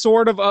seems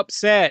sort of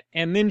upset,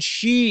 and then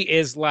she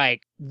is,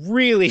 like,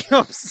 really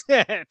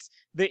upset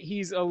that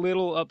he's a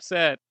little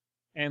upset.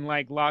 And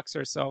like locks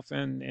herself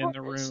in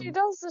the room. She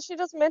does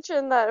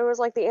mention that it was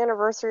like the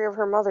anniversary of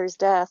her mother's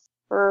death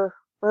or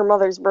her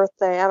mother's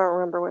birthday. I don't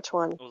remember which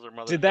one.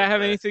 Did that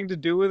have anything to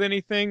do with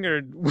anything,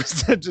 or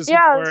was that just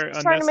more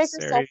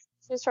unnecessary?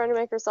 She's trying to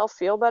make herself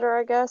feel better,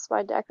 I guess,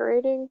 by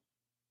decorating.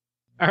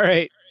 All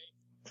right.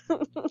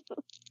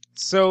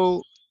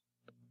 So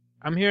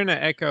I'm hearing an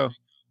echo.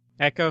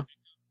 Echo.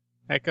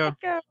 That's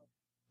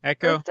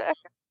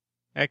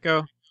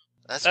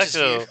just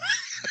you.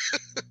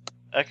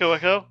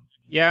 Echo.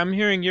 Yeah, I'm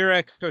hearing your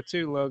echo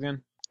too,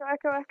 Logan.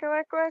 Echo.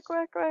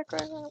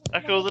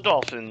 Echo the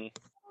Dolphin.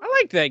 I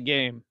like that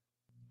game.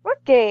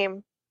 What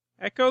game?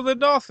 Echo the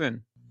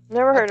Dolphin.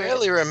 Never heard of it. I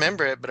barely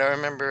remember it, but I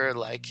remember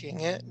liking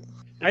it.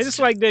 I just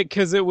liked it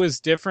because it was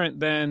different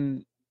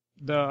than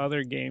the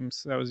other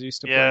games I was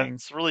used to playing. Yeah,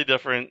 it's really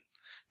different.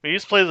 When you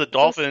just play as a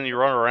dolphin and you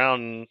run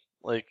around and,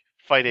 like,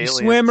 fight aliens.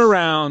 You swim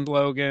around,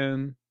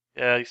 Logan.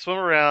 Yeah, you swim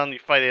around, you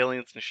fight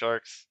aliens and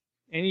sharks.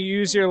 And you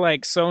use your,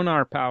 like,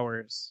 sonar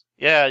powers.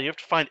 Yeah, you have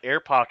to find air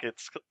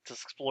pockets to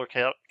explore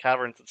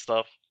caverns and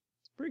stuff.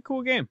 It's a pretty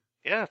cool game.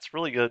 Yeah, it's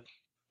really good.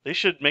 They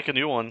should make a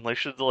new one. They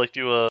should, like,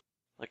 do an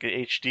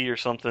HD or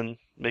something.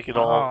 Make it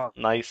all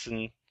nice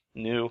and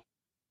new.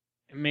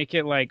 And make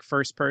it, like,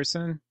 first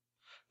person?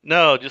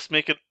 No, just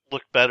make it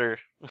look better.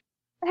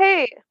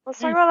 Hey, let's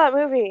talk about that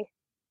movie.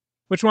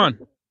 Which one?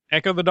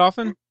 Echo the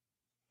Dolphin?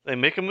 They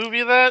make a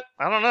movie of that?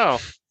 I don't know.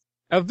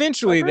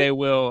 Eventually they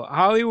will.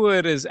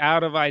 Hollywood is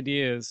out of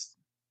ideas.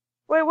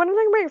 Wait, when are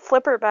they bring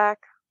Flipper back?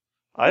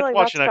 I'd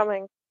watch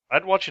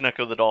an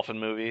Echo the Dolphin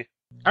movie.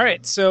 All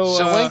right,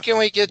 so when can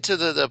we get to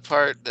the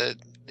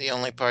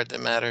only part that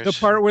matters? The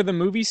part where the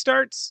movie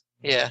starts?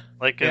 Yeah.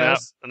 Like an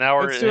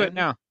hour. Let's do it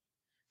now.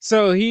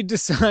 So he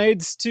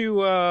decides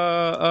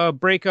to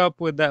break up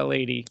with that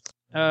lady.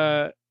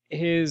 When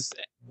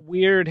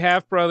weird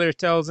half-brother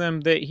tells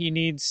him that he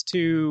needs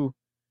to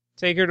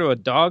take her to a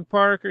dog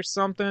park or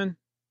something.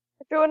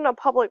 Do it in a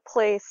public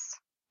place.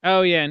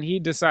 Oh, yeah, and he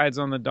decides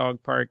on the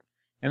dog park.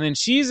 And then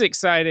she's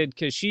excited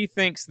because she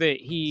thinks that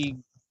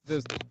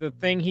the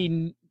thing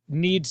he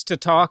needs to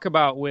talk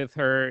about with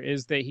her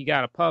is that he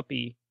got a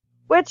puppy.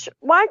 Which,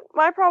 my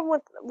problem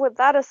with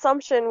that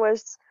assumption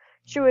was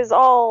she was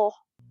all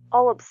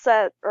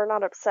upset, or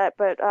not upset,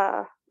 but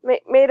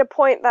made a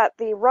point that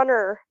the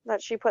runner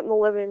that she put in the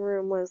living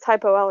room was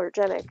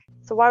hypoallergenic.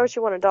 So why would she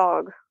want a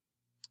dog?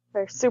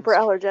 They're super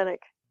allergenic.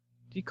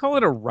 Do you call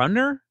it a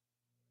runner?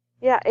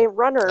 Yeah, a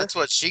runner. That's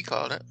what she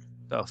called it.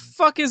 The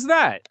fuck is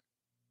that?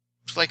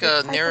 It's like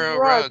a narrow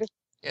rug.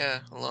 Yeah,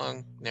 a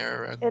long,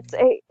 narrow rug.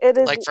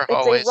 It's for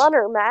hallways. a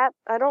runner, Matt.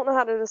 I don't know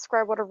how to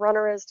describe what a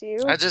runner is to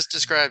you. I just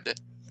described it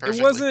perfectly.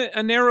 It wasn't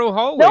a narrow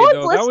hallway,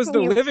 though. That was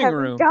the living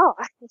room. God.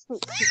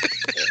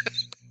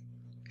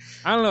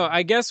 I don't know.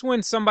 I guess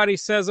when somebody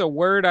says a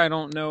word I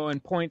don't know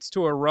and points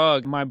to a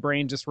rug, my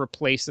brain just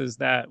replaces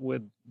that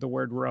with the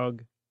word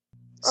rug.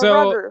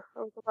 Rugger.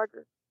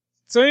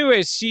 So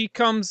anyways, she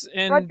comes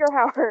and... Rutger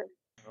Hauer.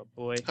 Oh,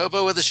 boy.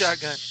 Hobo with a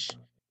shotgun.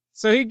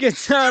 So he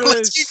gets out of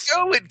Let's keep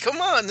going.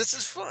 Come on. This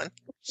is fun.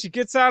 She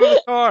gets out of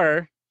the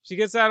car. She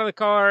gets out of the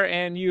car,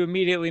 and you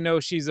immediately know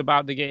she's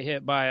about to get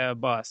hit by a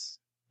bus.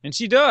 And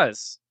she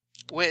does.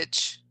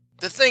 Which,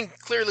 the thing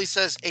clearly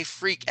says a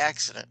freak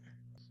accident.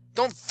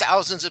 Don't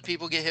thousands of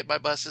people get hit by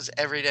buses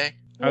every day?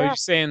 Yeah. Are you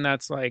saying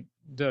that's like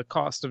the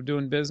cost of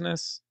doing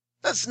business?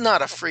 That's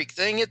not a freak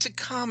thing. It's a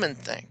common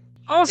thing.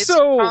 Also, it's a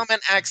common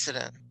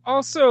accident.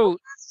 Also,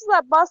 where's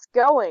that bus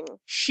going?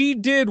 She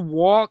did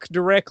walk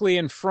directly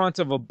in front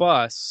of a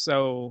bus,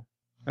 so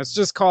that's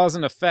just cause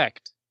and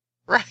effect.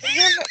 Right.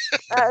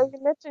 You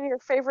mentioned your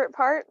favorite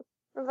part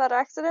of that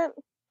accident?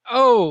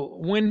 Oh,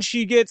 when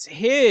she gets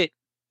hit,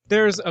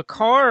 there's a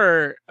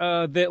car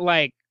that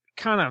like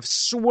kind of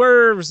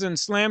swerves and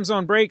slams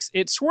on brakes.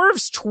 It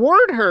swerves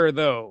toward her,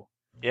 though.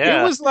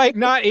 Yeah. It was like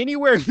not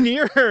anywhere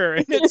near her,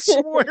 and it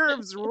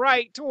swerves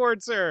right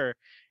towards her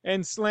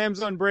and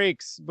slams on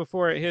brakes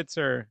before it hits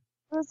her.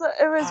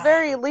 It was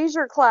very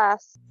leisure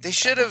class. They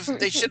should have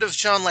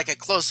shown like a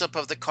close up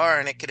of the car,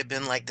 and it could have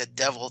been like the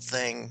devil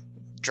thing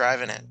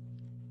driving it.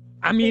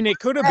 I mean, it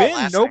could have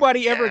been.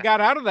 Nobody ever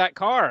got out of that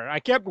car. I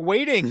kept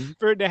waiting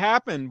for it to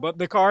happen, but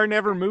the car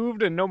never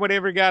moved and nobody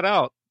ever got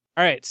out.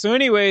 All right. So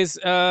anyways,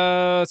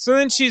 so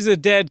then she's a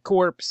dead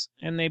corpse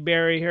and they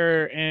bury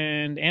her,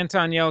 and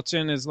Anton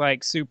Yelchin is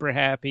like super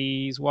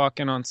happy. He's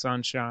walking on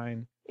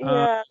sunshine.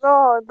 Yeah.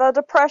 The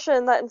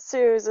depression that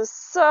ensues is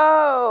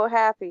so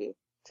happy.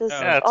 Just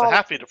it's a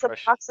happy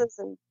depression. Boxes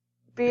and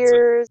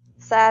beers,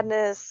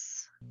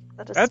 sadness.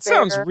 That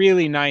sounds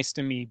really nice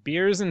to me.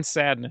 Beers and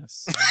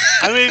sadness.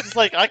 I mean, it's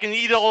like I can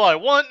eat all I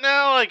want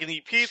now. I can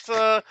eat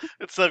pizza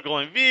instead of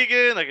going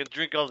vegan. I can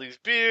drink all these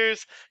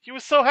beers. He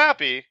was so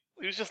happy.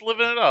 He was just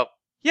living it up.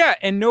 Yeah,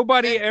 and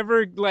nobody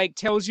ever like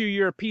tells you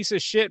you're a piece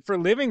of shit for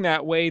living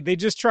that way. They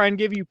just try and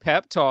give you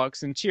pep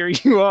talks and cheer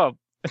you up.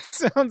 That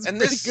sounds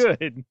pretty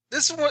good.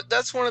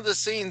 That's one of the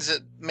scenes that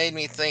made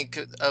me think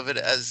of it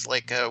as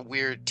like a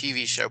weird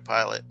TV show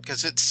pilot,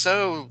 because it's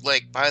so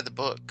like by the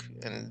book.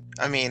 And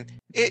I mean,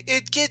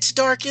 it gets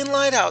dark and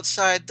light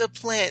outside. The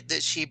plant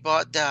that she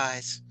bought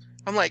dies.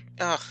 I'm like,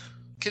 oh,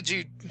 could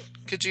you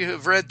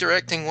have read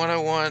Directing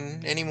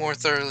 101 any more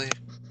thoroughly?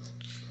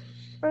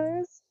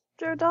 Where's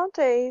Joe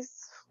Dante?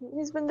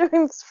 He's been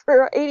doing this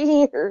for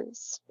 80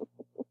 years.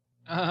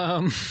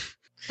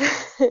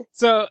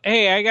 So,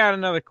 hey, I got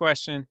another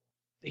question.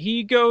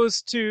 He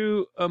goes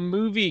to a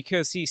movie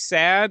because he's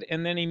sad,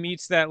 and then he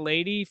meets that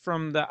lady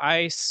from the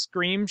ice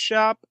cream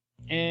shop,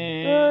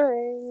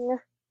 and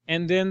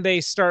then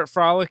they start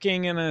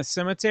frolicking in a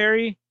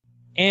cemetery,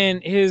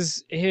 and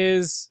his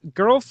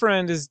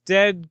girlfriend, his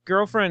dead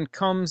girlfriend,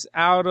 comes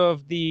out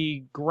of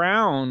the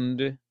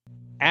ground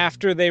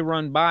after they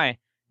run by.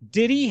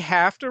 Did he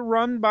have to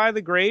run by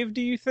the grave,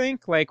 do you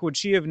think? Like, would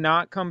she have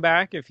not come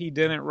back if he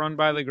didn't run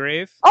by the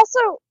grave?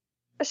 Also,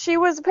 she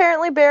was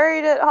apparently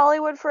buried at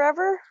Hollywood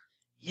Forever?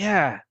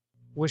 Yeah.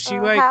 Was she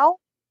how?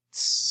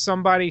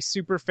 Somebody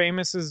super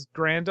famous's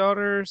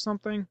granddaughter or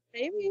something?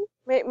 Maybe.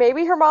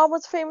 Maybe her mom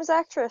was a famous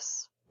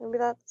actress. Maybe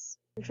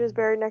she was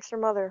buried next to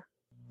her mother.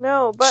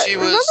 No, but she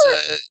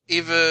was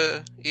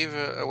Eva.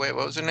 Wait,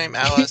 what was her name?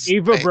 Alice.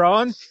 Eva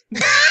Braun.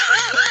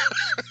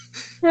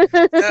 No, I'm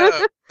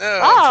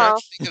trying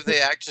to think of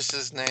the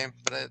actress's name,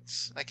 but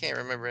I can't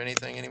remember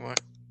anything anymore.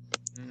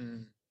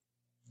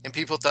 And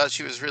people thought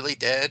she was really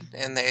dead,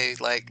 and they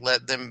like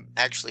let them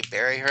actually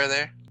bury her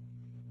there.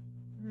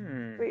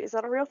 Wait, is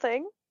that a real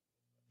thing?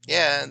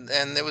 Yeah,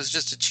 and it was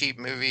just a cheap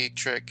movie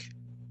trick.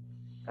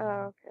 Oh,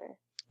 okay.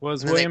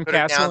 Was William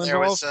Castle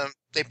involved?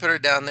 They put her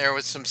down there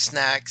with some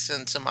snacks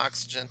and some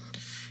oxygen,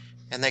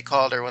 and they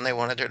called her when they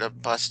wanted her to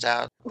bust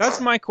out. That's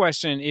my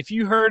question. If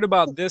you heard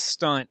about this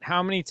stunt,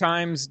 how many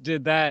times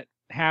did that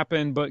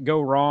happen but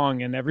go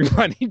wrong, and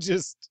everybody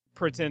just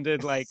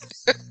pretended like,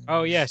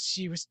 oh yeah,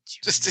 she was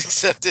just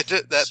accepted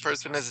that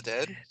person is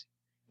dead?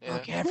 Yeah.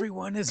 Look,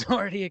 everyone has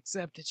already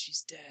accepted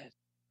she's dead.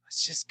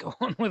 Let's just go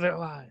on with our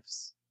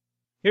lives.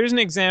 Here's an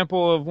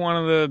example of one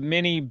of the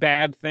many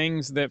bad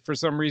things that for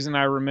some reason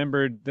I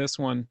remembered this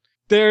one.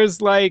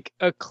 There's like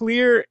a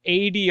clear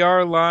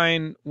ADR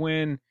line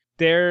when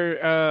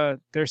they're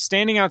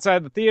standing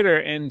outside the theater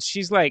and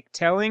she's like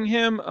telling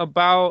him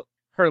about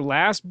her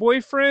last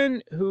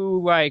boyfriend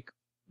who like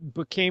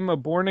became a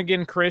born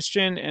again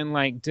Christian and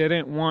like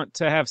didn't want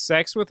to have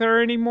sex with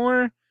her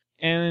anymore.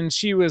 And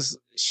she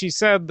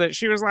said that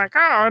she was like,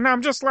 oh, and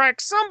I'm just like,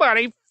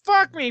 somebody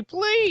fuck me,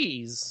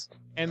 please.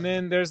 And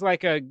then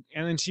and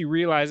then she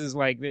realizes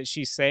like that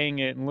she's saying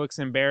it and looks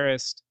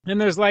embarrassed.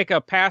 And there's like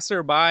a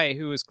passerby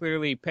who is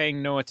clearly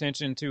paying no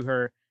attention to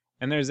her.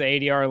 And there's an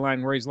ADR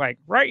line where he's like,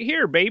 right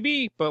here,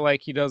 baby. But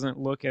like he doesn't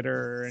look at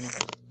her or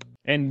anything.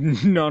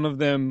 And none of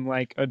them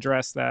like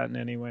address that in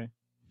any way.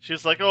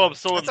 She's like, oh, I'm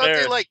so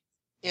embarrassed.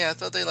 I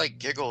thought they like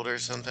giggled or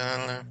something. I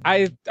don't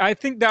know. I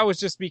think that was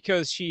just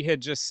because she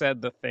had just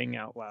said the thing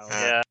out loud.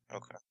 Yeah.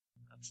 Okay.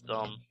 That's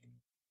dumb.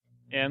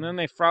 Yeah, and then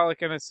they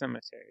frolic in a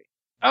cemetery.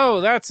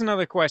 Oh, that's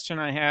another question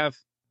I have.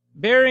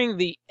 Burying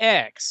the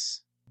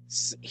ex.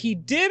 He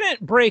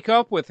didn't break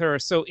up with her,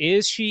 so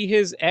is she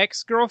his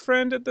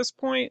ex-girlfriend at this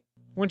point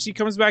when she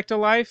comes back to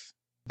life?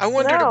 I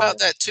wondered about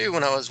that too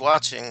when I was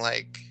watching.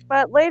 Like,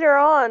 but later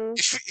on,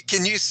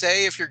 can you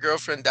say if your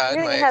girlfriend died,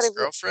 my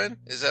ex-girlfriend?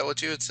 Is that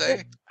what you would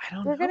say? I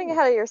don't know. You're getting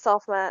ahead of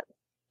yourself, Matt.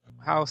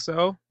 How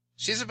so?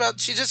 She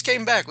just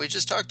came back. We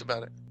just talked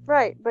about it.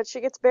 Right, but she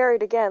gets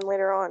buried again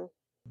later on.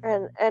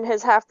 And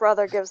his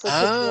half-brother gives the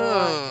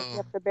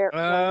line.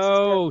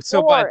 Oh,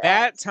 so by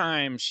that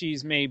time,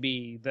 she's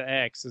maybe the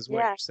ex, is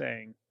what you're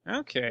saying.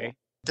 Okay. Yeah.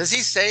 Does he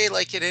say,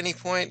 like, at any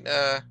point,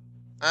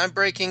 I'm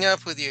breaking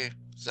up with you,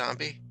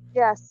 zombie?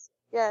 Yes.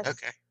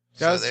 Okay.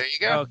 So there you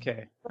go.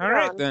 Okay. All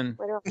right, then.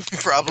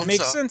 Problem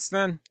makes solved. sense,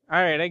 then.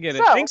 All right, I get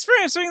it. Thanks for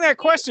answering that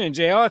question,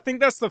 Jaelle. I think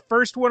that's the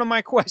first one of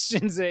my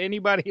questions that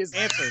anybody has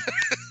answered.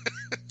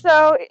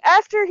 So,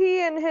 after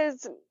he and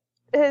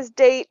his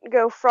date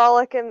go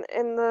frolic in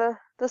the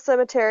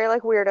cemetery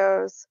like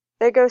weirdos,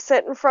 they go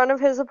sit in front of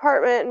his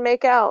apartment and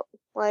make out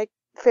like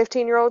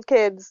 15-year-old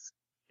kids.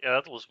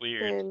 Yeah, that was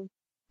weird. And,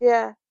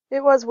 yeah,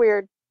 it was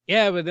weird.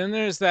 Yeah, but then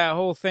there's that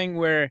whole thing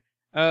where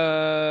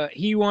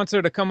he wants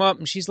her to come up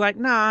and she's like,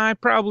 nah, I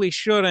probably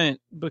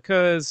shouldn't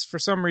because for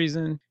some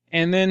reason.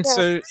 And then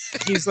so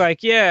he's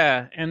like,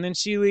 yeah. And then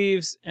she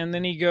leaves and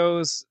then he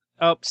goes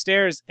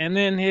upstairs and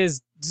then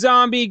his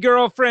zombie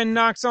girlfriend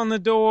knocks on the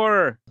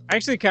door. I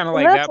actually kind of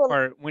like that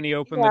part when he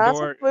opened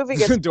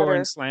the door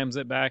and slams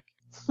it back.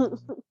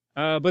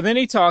 But then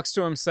he talks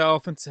to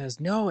himself and says,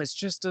 no, it's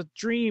just a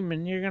dream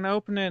and you're going to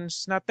open it and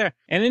she's not there.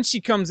 And then she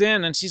comes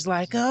in and she's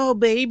like, oh,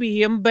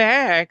 baby, I'm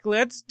back.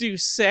 Let's do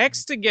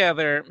sex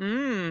together.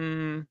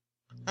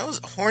 That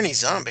was a horny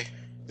zombie.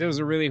 It was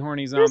a really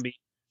horny zombie.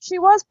 She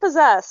was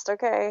possessed,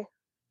 okay?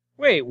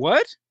 Wait,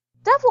 what?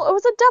 It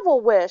was a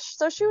devil wish,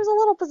 so she was a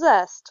little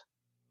possessed.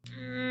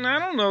 I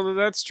don't know that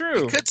that's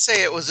true. You could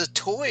say it was a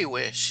toy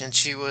wish and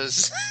she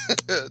was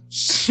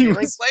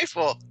feeling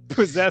playful.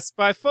 Possessed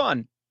by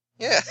fun.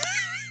 Yeah.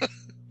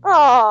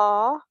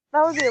 Aww,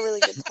 that would be a really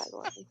good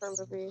tagline for a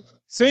movie.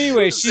 So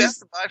anyway,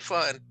 she's by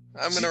fun.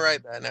 I'm gonna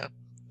write that now.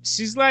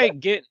 She's like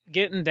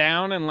getting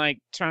down and like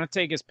trying to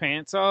take his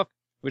pants off,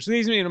 which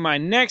leads me to my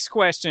next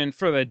question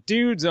for the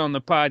dudes on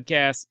the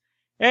podcast.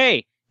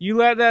 Hey, you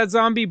let that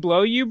zombie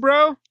blow you,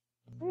 bro?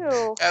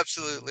 Ew.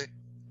 Absolutely.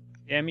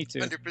 Yeah, me too.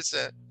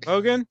 100%.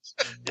 Logan?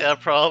 Yeah,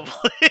 probably.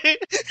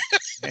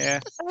 Yeah.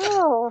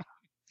 Oh.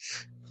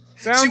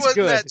 Sounds she wasn't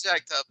good. that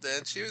jacked up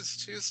then. She was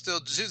just a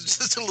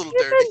little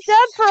dirty. She's been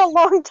dead for a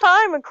long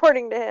time,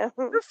 according to him.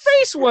 Her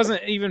face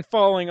wasn't even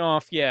falling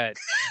off yet.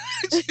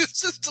 She was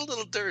just a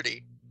little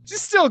dirty.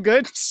 She's still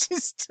good.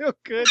 She's still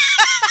good.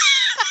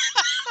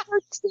 Her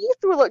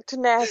teeth looked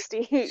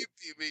nasty. You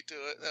beat me to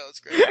it. That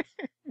was great.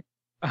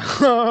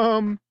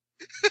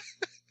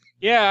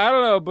 Yeah, I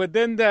don't know. But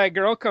then that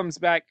girl comes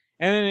back,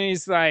 and then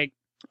he's like,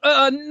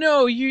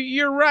 no,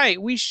 you're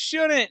right. We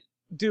shouldn't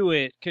do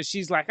it. Because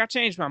she's like, I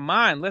changed my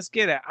mind. Let's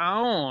get it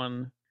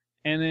on.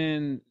 And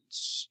then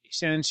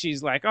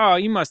she's like, oh,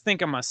 you must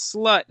think I'm a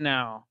slut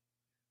now.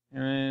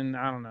 And then,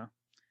 I don't know.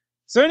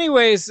 So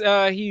anyways,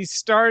 he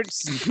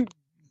starts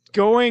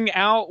going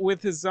out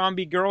with his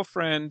zombie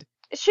girlfriend.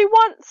 She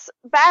wants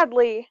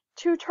badly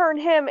to turn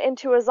him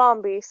into a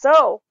zombie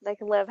so they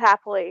can live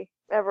happily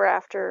ever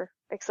after,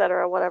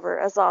 etc., whatever,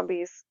 as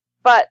zombies.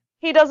 But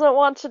he doesn't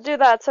want to do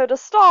that, so to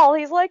stall,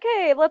 he's like,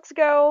 hey, let's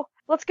go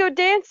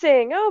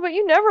dancing. Oh, but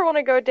you never want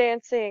to go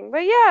dancing.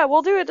 But yeah,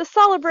 we'll do it to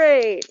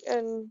celebrate.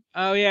 And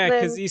oh, yeah,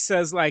 because he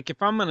says, like,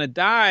 if I'm going to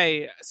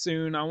die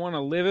soon, I want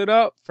to live it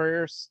up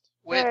first.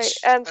 Which,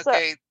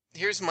 okay,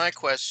 here's my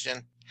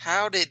question.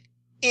 How did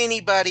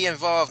anybody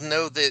involved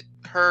know that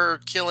her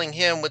killing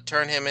him would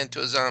turn him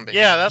into a zombie?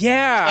 Yeah,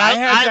 I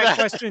had that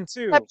question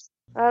too.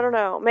 I don't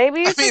know.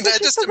 Maybe I mean, I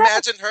just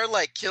imagine her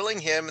like killing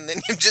him and then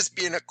him just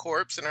being a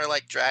corpse and her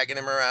like dragging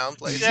him around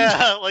places.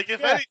 Yeah, like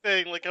if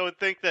anything, like I would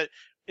think that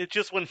it's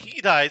just when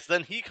he dies,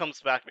 then he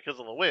comes back because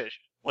of the wish.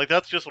 Like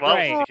that's just what I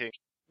was thinking.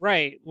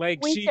 Right,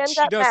 like Weekend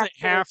she at doesn't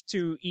Max's. have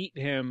to eat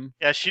him.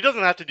 Yeah, she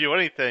doesn't have to do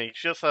anything.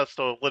 She just has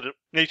to let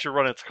nature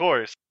run its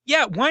course.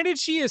 Yeah, why did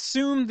she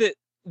assume that,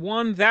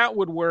 one, that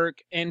would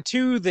work, and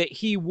two, that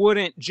he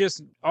wouldn't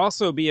just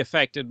also be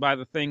affected by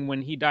the thing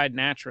when he died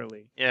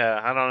naturally? Yeah,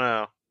 I don't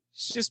know.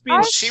 She's just Well,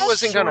 being she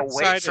wasn't going to wait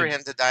for short-sighted.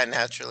 him to die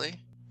naturally.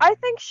 I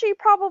think she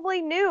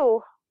probably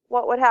knew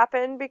what would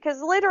happen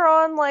because later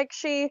on, like,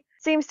 she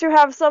seems to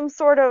have some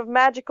sort of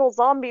magical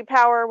zombie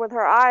power with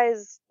her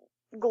eyes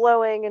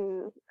glowing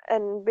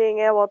and being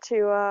able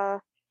to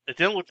It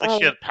didn't look like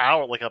she had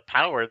power, like a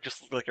power. It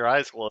just looked like her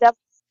eyes glowed. that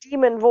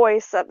demon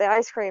voice at the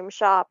ice cream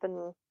shop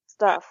and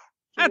stuff.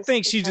 I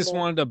think she just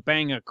wanted to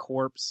bang a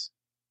corpse.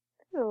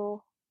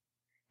 Ew.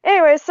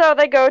 Anyway, so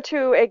they go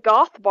to a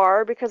goth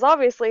bar because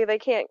obviously they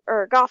can't,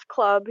 or a goth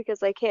club because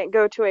they can't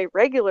go to a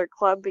regular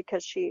club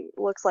because she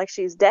looks like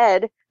she's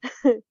dead.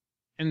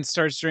 And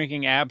starts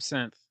drinking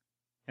absinthe.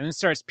 And then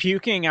starts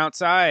puking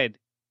outside.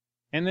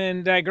 And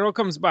then that girl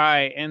comes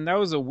by, and that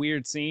was a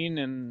weird scene,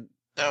 and...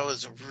 That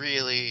was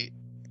really...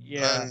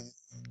 Yeah.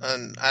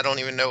 I don't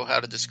even know how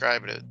to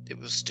describe it. It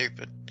was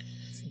stupid.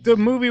 The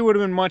movie would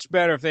have been much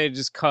better if they had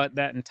just cut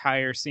that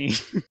entire scene.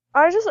 If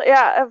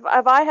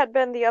I had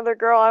been the other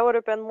girl, I would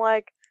have been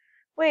like,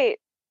 wait,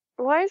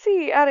 why is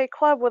he at a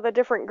club with a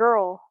different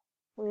girl?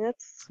 I mean,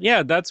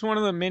 that's one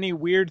of the many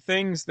weird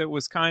things that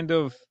was kind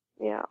of...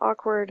 Yeah,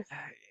 awkward.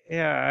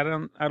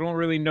 Yeah, I don't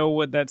really know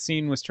what that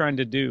scene was trying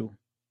to do.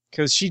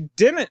 Because she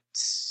didn't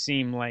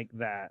seem like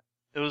that.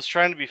 It was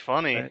trying to be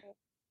funny. But...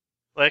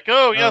 Like,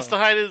 oh, he has to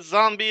hide his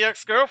zombie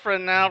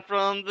ex-girlfriend now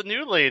from the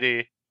new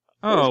lady.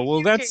 Oh,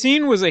 well, that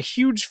scene was a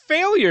huge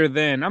failure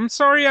then. I'm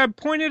sorry I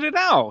pointed it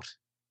out.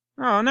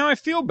 Oh, now I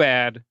feel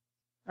bad.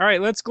 All right,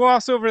 let's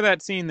gloss over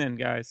that scene then,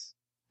 guys.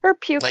 Her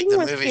puking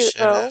was cute,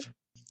 though.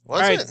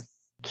 Was it?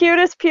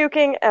 Cutest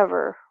puking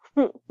ever.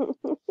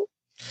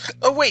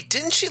 Oh, wait,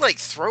 didn't she, like,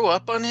 throw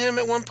up on him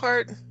at one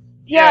part?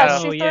 Yeah,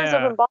 she throws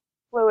up in body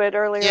fluid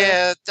earlier.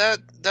 Yeah,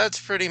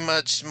 that's pretty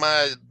much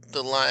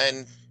the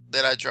line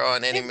that I draw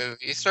in any movie.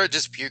 You start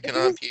just puking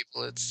on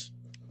people, it's...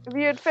 If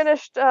you had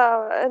finished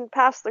and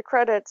passed the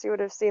credits, you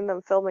would have seen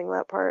them filming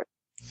that part.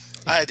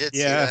 I did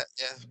see that,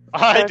 yeah.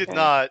 I did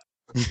not.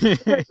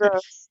 Pretty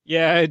gross.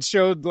 Yeah, it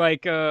showed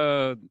like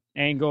a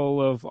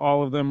angle of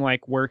all of them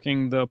like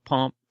working the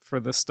pump for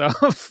the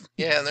stuff.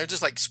 Yeah, and they're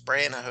just like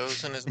spraying a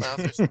hose in his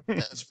mouth or something.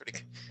 That's pretty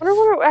good. I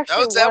wonder what it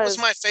actually that was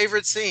my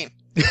favorite scene.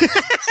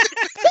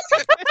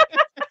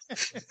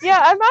 Yeah,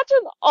 I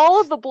imagine all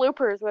of the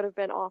bloopers would have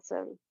been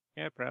awesome.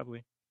 Yeah,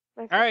 probably.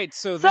 Okay. All right,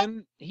 so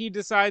then he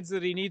decides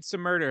that he needs to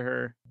murder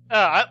her.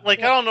 I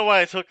don't know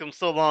why it took him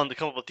so long to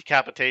come up with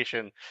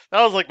decapitation.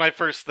 That was like my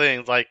first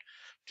thing, like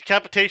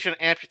decapitation,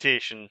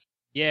 amputation.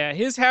 Yeah,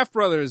 his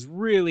half-brother is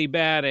really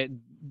bad at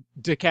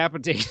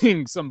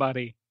decapitating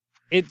somebody.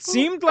 It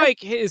seemed like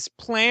his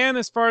plan,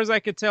 as far as I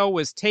could tell,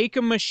 was take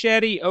a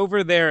machete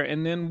over there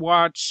and then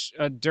watch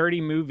a dirty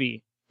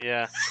movie.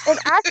 Yeah. An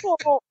actual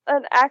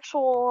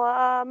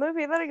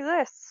movie that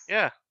exists.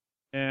 Yeah.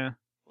 Yeah.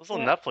 It was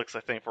on Netflix,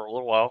 I think, for a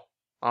little while.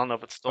 I don't know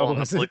if it's still on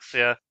Netflix,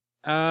 yeah.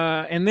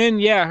 And then,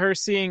 her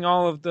seeing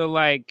all of the,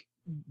 like,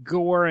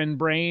 gore and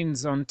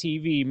brains on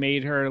TV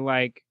made her,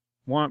 like,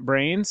 want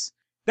brains.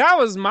 That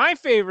was my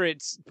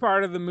favorite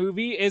part of the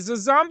movie, is a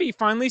zombie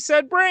finally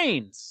said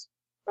brains.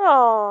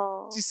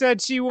 Oh. She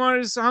said she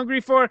was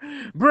hungry for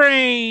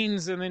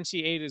brains, and then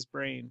she ate his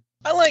brain.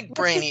 I like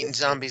brain-eating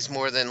zombies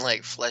more than,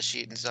 like,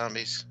 flesh-eating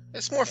zombies.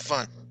 It's more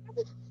fun.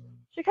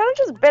 She kind of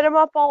just bit him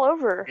up all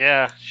over.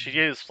 Yeah, she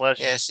ate his flesh.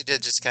 Yeah, she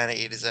did just kind of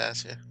eat his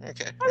ass, yeah.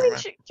 Okay. I mean,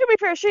 to be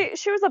fair,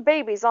 she was a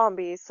baby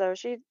zombie, so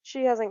she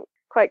hasn't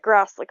quite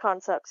grasped the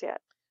concepts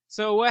yet.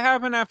 So what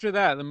happened after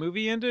that? The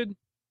movie ended?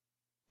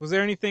 Was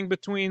there anything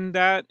between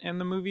that and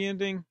the movie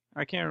ending?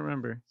 I can't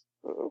remember.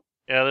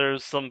 Yeah,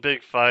 there's some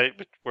big fight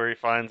where he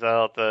finds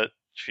out that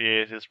she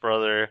ate his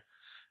brother,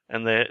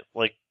 and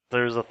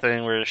there's a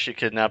thing where she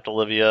kidnapped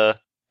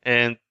Olivia,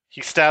 and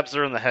he stabs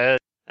her in the head,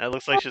 and it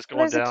looks like she's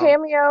going down. There's a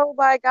cameo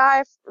by a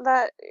guy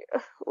that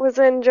was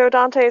in Joe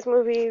Dante's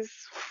movies,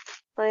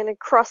 playing a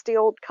crusty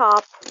old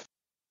cop.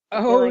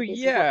 Oh,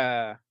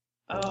 yeah.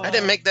 I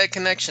didn't make that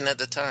connection at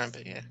the time,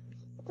 but yeah.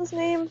 What's his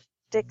name?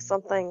 Dick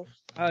something.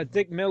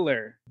 Dick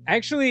Miller.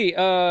 Actually,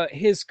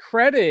 his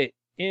credit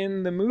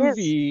in the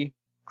movie...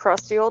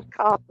 Crusty old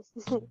cop.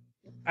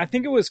 I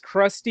think it was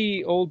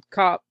Crusty Old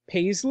Cop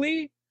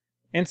Paisley,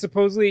 and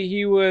supposedly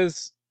he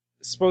was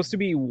supposed to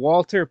be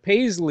Walter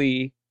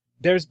Paisley.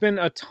 There's been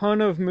a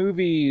ton of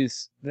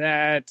movies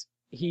that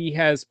he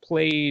has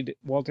played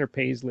Walter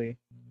Paisley.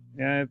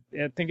 I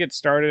think it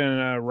started in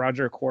a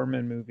Roger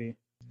Corman movie.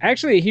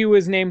 Actually, he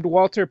was named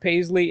Walter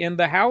Paisley in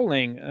The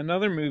Howling,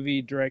 another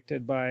movie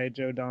directed by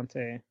Joe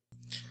Dante.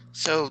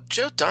 So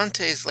Joe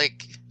Dante's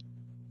like...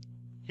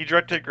 He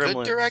directed Gremlins.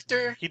 Good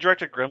director? He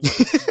directed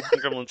Gremlins.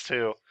 And Gremlins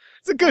 2.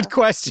 It's a good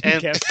question,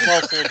 and Kevin.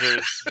 Small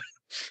Soldiers.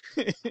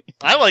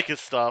 I like his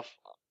stuff.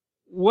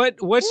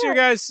 What's your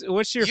You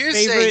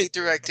say he favorite?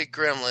 directed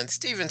Gremlins.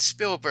 Steven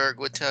Spielberg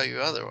would tell you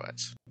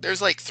otherwise.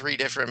 There's like 3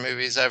 different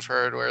movies I've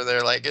heard where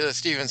they're like,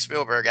 Steven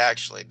Spielberg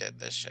actually did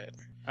this shit.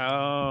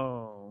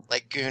 Oh,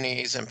 Like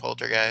Goonies and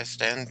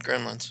Poltergeist and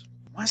Gremlins.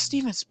 why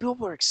Steven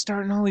Spielberg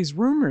starting all these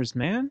rumors,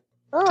 man?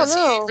 Oh Because he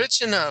ain't no.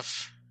 rich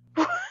enough.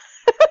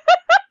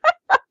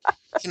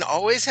 Can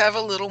always have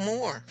a little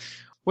more.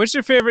 What's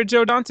your favorite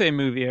Joe Dante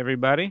movie,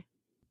 everybody?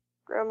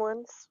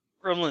 Gremlins.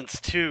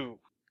 Gremlins 2.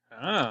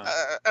 Oh,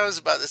 I was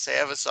about to say I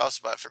have a soft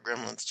spot for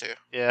Gremlins too.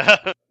 Yeah.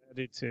 I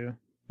do too.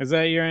 Is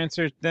that your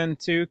answer then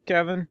too,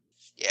 Kevin?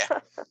 Yeah.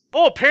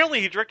 Oh,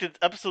 apparently he directed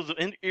episodes of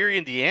Erie,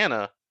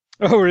 Indiana.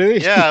 Oh, really?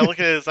 Yeah, look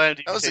at his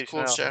IMDb That was a page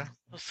cool now. show. It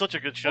was such a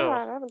good Yeah, show.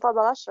 I haven't thought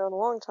about that show in a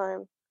long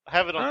time. I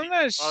have it on I'm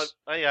not sh-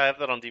 yeah, I have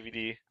that on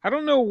DVD. I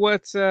don't know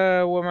what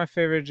my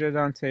favorite Joe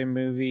Dante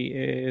movie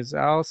is.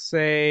 I'll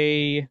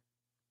say,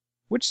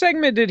 which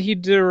segment did he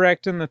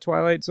direct in the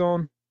Twilight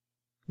Zone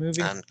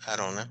movie? I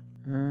don't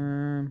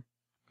know.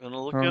 Gonna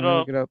look hold it on, let me up.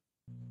 look it up.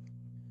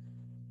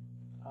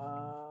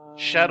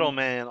 Shadow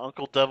Man,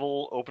 Uncle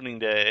Devil opening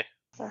day.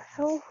 The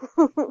hell?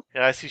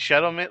 Yeah, I see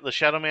Shadow Man, the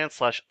Shadow Man /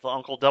 the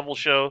Uncle Devil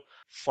show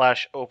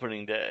 /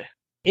 opening day.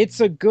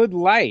 It's a Good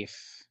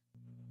Life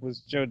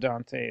was Joe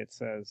Dante, it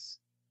says.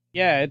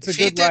 Yeah, it's a If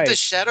he Good did Life. the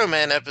Shadow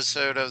Man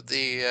episode of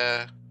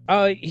the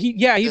he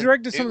the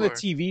directed some of the newer-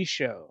 TV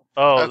show.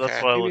 Oh, Okay.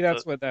 that's what I Maybe looked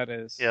that's at. what that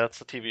is. Yeah, it's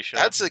the TV show.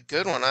 That's a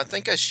good one. I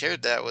think I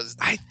shared that with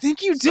I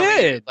think you some of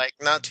did. like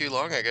not too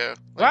long ago.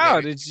 Like Wow,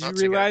 maybe did you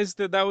months ago. realize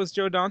that was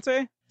Joe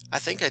Dante? I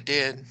think I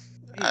did.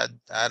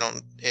 I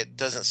don't. It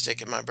doesn't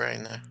stick in my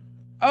brain though.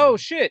 Oh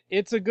shit,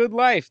 It's a Good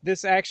Life.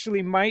 This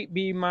actually might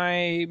be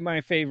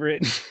my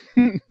favorite.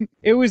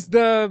 It was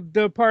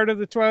the part of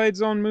the Twilight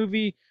Zone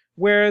movie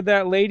where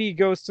that lady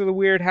goes to the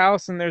weird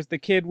house and there's the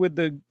kid with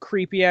the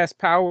creepy ass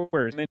powers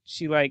and then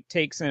she like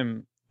takes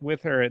him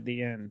with her at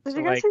the end. Did to,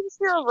 you guys like, just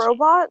hear a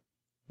robot?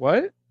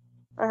 what?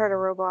 I heard a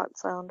robot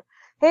sound.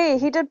 Hey,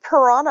 he did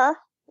Piranha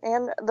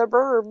and The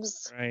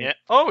Burbs. Right. Yeah.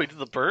 Oh, he did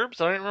the Burbs?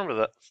 I don't remember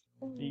that.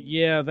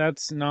 Yeah,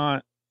 that's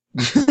not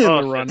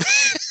Oh, the run.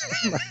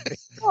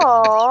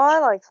 Oh, I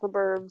liked The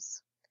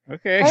Burbs.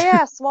 Okay. Oh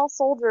yeah, Small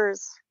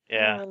Soldiers.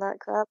 Yeah. Oh, that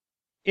crap.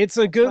 It's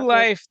a Good not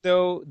Life,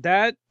 though.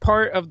 That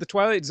part of the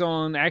Twilight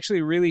Zone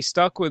actually really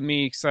stuck with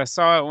me because I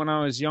saw it when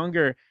I was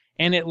younger,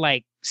 and it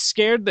like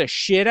scared the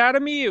shit out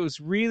of me. It was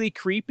really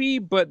creepy,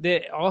 but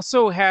it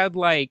also had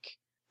like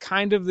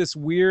kind of this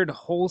weird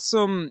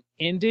wholesome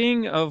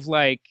ending of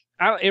like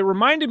it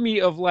reminded me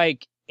of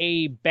like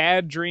a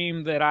bad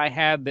dream that I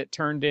had that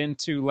turned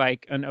into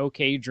like an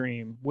okay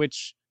dream,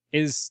 which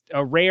is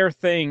a rare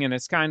thing, and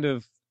it's kind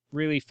of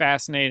really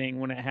fascinating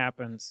when it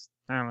happens.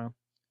 I don't know.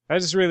 That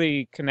just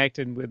really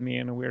connected with me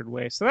in a weird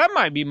way. So that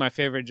might be my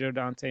favorite Joe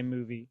Dante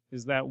movie,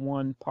 is that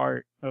one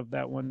part of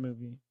that one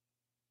movie.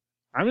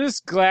 I'm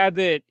just glad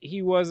that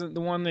he wasn't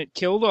the one that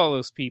killed all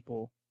those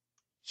people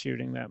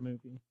shooting that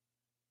movie.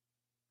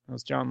 That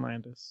was John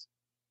Landis.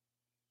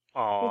 He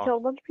Aw.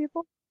 killed a bunch of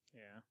people?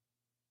 Yeah.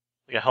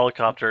 Like a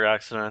helicopter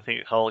accident. I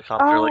think a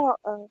helicopter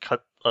Oh,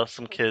 cut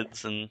some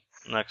kids and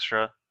an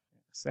extra.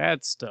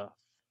 Sad stuff.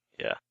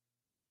 Yeah.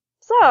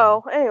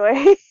 so,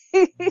 anyway.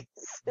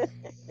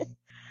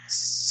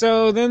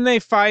 So then they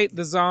fight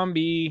the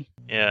zombie,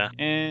 Yeah.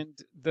 and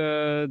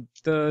the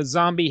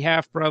zombie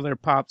half brother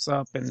pops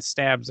up and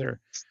stabs her.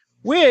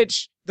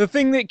 Which the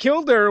thing that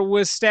killed her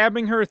was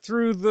stabbing her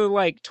through the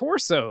like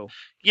torso.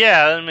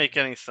 Yeah, that didn't make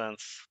any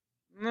sense.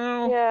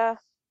 No. Yeah.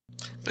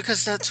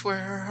 Because that's where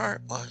her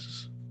heart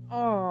was.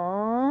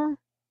 Aww.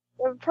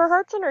 If her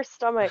heart's in her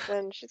stomach,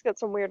 then she's got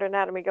some weird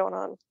anatomy going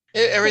on.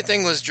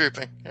 Everything was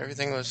drooping.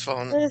 Everything was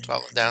falling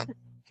down.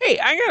 Hey,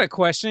 I got a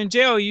question.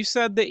 Jaelle, you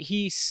said that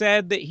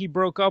he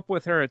broke up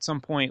with her at some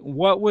point.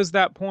 What was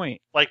that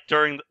point? Like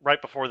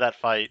right before that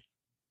fight.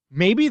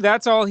 Maybe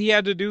that's all he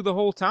had to do the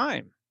whole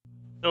time.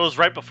 It was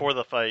right before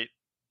the fight.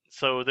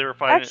 So they were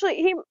fighting.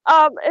 Actually,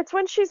 it's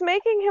when she's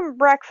making him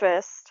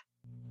breakfast.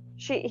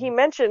 He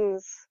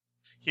mentions,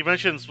 He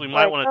mentions we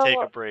might like, want to take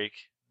oh, a break.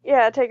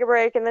 yeah, take a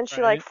break, and then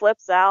she like Right.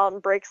 flips out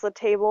and breaks the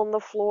table and the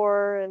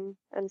floor and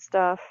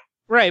stuff.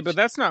 Right, but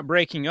that's not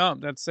breaking up.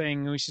 That's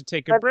saying we should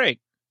take a But break.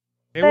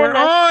 They then were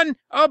that's- on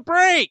a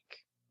break.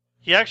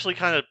 He actually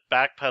kind of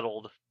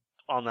backpedaled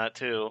on that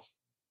too.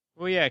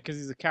 Well, yeah, because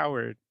he's a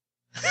coward.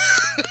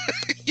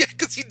 Yeah,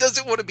 because he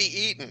doesn't want to be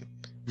eaten.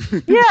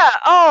 Yeah,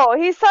 oh,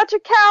 he's such a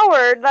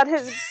coward that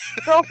his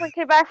girlfriend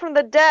came back from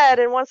the dead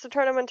and wants to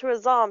turn him into a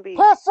zombie.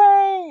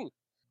 Puffy!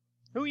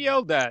 Who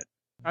yelled that?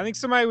 I think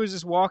somebody was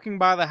just walking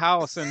by the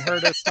house and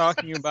heard us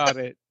talking about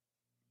it.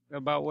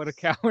 About what a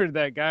coward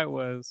that guy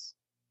was.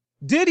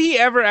 Did he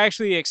ever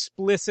actually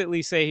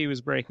explicitly say he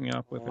was breaking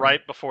up with her?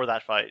 Right before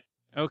that fight.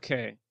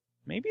 Okay.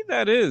 Maybe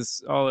that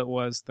is all it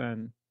was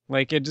then.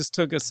 Like, it just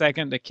took a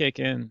second to kick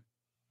in.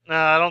 No,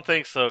 I don't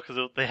think so, because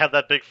they had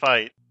that big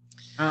fight.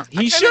 He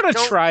kinda should have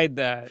don't- tried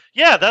that.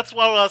 Yeah, that's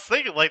what I was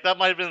thinking. Like, that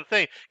might have been the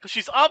thing. Because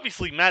she's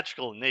obviously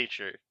magical in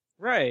nature.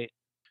 Right.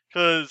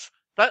 Because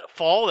that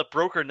fall that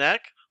broke her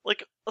neck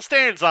like a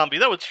standard zombie,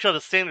 that would shut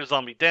a standard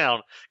zombie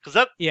down. Because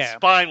that Yeah.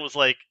 spine was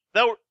like,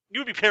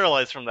 you'd be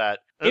paralyzed from that.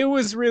 It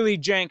was really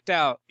janked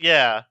out.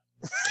 Yeah.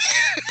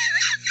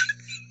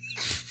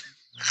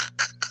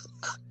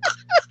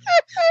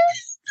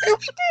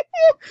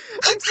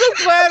 I'm so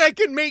glad I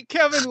can make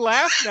Kevin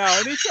laugh now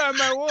anytime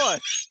I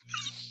want.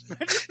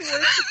 I just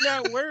worked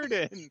that word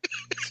in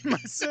my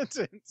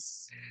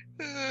sentence.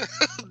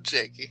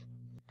 Jakey.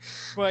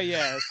 But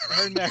yes,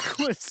 her neck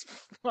was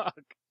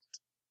fucked.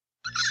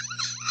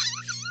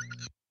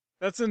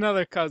 That's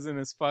another cousin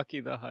is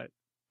Fucky the Hut.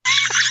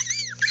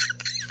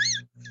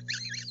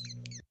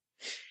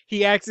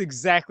 He acts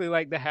exactly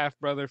like the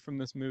half-brother from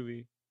this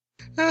movie.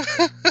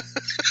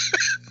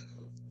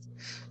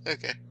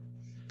 Okay.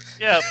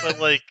 Yeah, but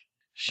like,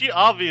 she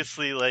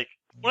obviously, like,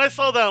 when I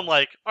saw that, I'm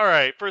like,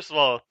 alright, first of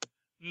all,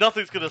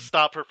 nothing's gonna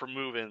stop her from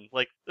moving.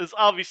 Like, it's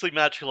obviously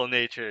magical in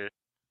nature.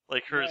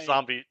 Like, her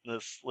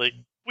zombie-ness. Like,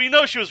 we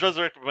know she was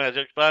resurrected by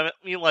magic, but I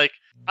mean, like,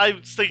 I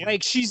was thinking...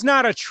 Like, she's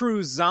not a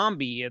true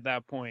zombie at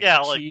that point. Yeah,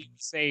 like...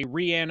 She's a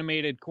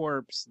reanimated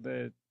corpse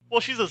that...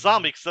 Well, she's a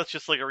zombie because that's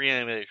just like a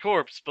reanimated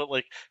corpse, but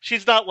like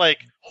she's not like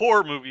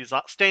horror movies,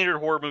 standard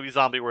horror movie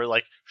zombie where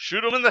like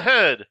shoot him in the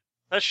head.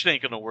 That shit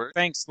ain't gonna work.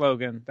 Thanks,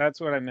 Logan.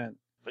 That's what I meant.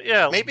 But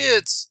yeah, maybe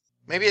it's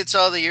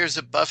all the years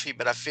of Buffy,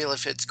 but I feel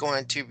if it's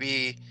going to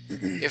be,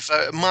 if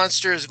a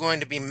monster is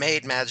going to be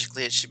made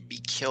magically, it should be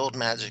killed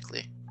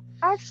magically.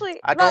 Actually,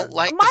 I don't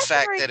like the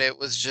fact that it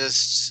was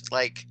just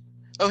like,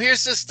 oh,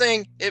 here's this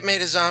thing, it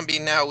made a zombie.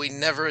 Now we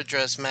never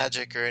address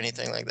magic or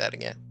anything like that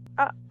again.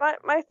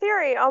 My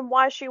theory on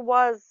why she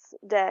was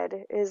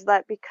dead is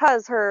that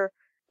because her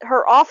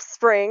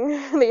offspring,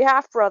 the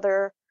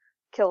half-brother,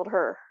 killed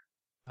her.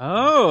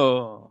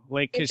 Oh,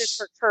 like it's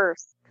her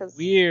curse.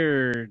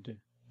 Weird.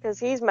 Because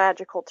he's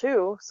magical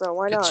too, so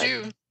why not?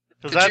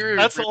 Because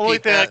that's the only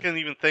thing I can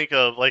even think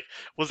of. Like,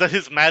 was that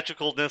his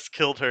magicalness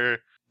killed her?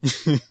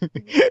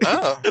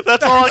 Oh,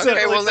 that's all.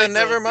 Okay, well then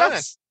never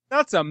mind.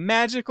 That's a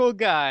magical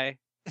guy.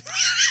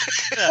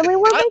 Yeah. I mean,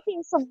 we're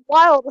making some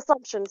wild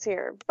assumptions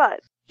here,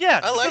 but.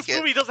 Yeah, I like this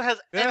movie doesn't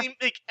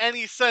make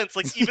any sense,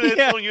 like, even in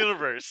its own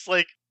universe.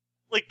 Like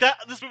that,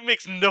 this movie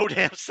makes no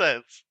damn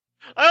sense.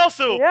 I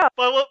also,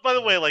 by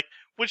the way, like,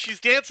 when she's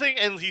dancing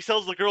and he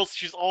tells the girls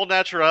she's all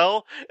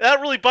natural,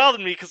 that really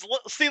bothered me, because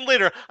scene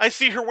later, I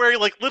see her wearing,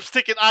 like,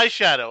 lipstick and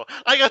eyeshadow.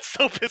 I got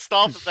so pissed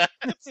off at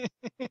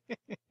that.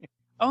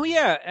 Oh,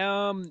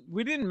 yeah,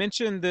 we didn't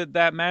mention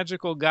that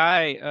magical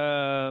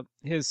guy,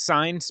 his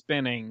sign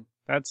spinning.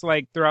 That's,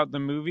 like, throughout the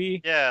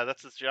movie. Yeah,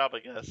 that's his job, I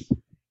guess.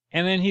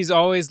 And then he's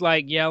always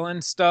like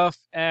yelling stuff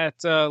at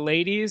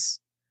ladies.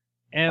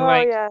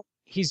 And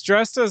he's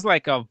dressed as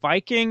like a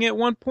Viking at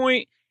one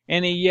point,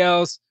 and he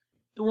yells,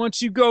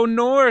 "Once you go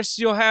Norse,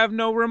 you'll have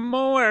no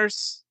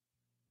remorse."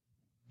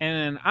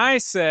 And then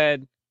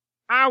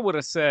I would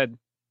have said,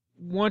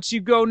 "Once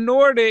you go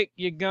Nordic,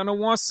 you're gonna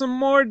want some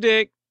more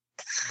dick."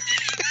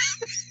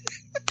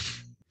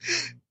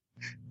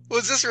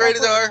 Was this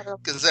rated R?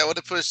 Because that would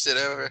have pushed it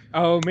over.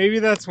 Oh, maybe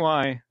that's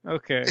why.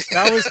 Okay.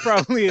 That was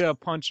probably a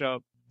punch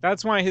up.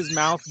 That's why his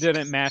mouth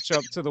didn't match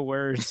up to the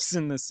words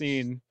in the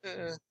scene.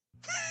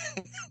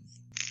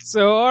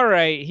 So,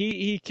 alright,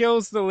 he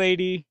kills the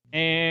lady,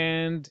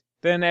 and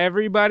then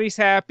everybody's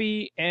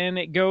happy, and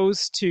it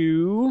goes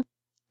to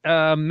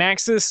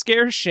Max's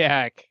Scare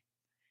Shack.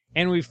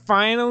 And we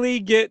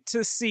finally get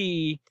to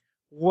see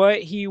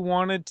what he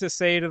wanted to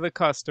say to the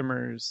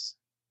customers.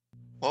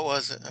 What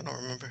was it? I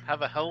don't remember.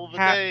 Have a hell of a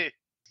day.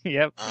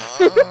 Yep.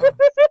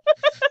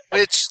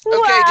 Which,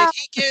 okay,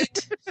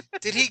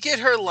 did he get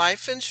her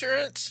life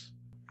insurance?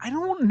 I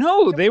don't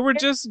know. They were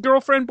just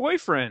girlfriend,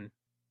 boyfriend.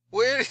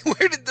 Where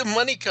did the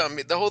money come?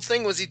 The whole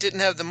thing was he didn't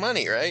have the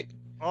money, right?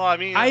 Well, I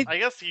mean, I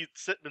guess he'd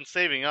been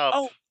saving up.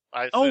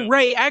 Oh,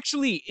 right.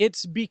 Actually,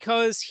 it's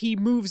because he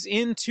moves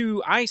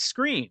into ice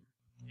cream.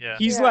 Yeah.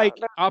 He's like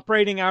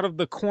operating out of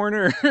the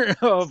corner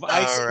of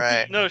ice cream.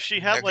 Right. No,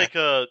 she had like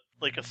a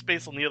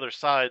space on the other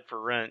side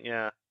for rent.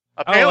 Yeah.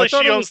 Apparently,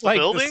 she owns the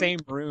building. The same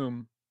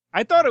room.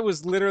 I thought it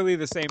was literally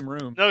the same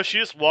room. No, she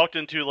just walked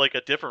into like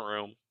a different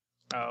room.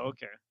 Oh,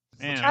 okay.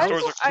 Man, I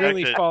was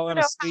really falling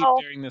asleep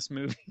during this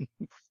movie.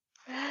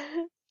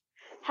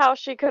 How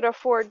she could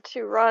afford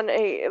to run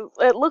it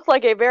looked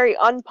like a very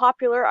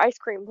unpopular ice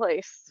cream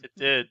place. It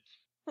did.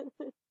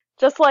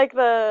 Just like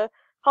the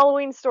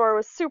Halloween store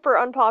was super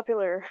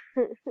unpopular.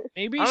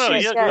 Maybe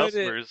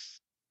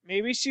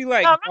she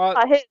like. No, I'm not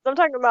about his. I'm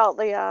talking about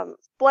the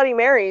Bloody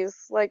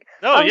Marys. Like,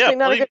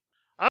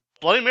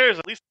 Bloody Marys.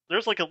 At least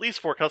there's like at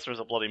least 4 customers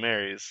of Bloody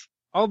Marys.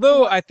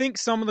 Although I think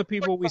some of the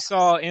people we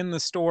saw in the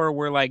store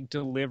were like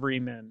delivery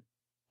men.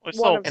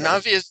 And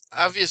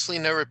obviously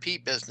no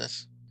repeat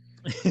business.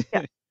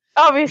 Yeah.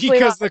 Obviously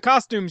because the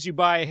costumes you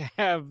buy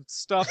have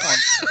stuff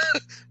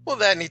on. Well,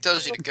 that and he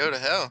tells you to go to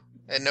hell,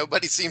 and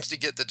nobody seems to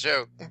get the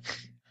joke.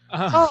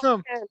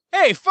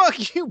 Hey,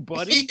 fuck you,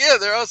 buddy. Yeah,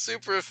 they're all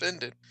super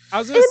offended. I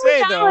was gonna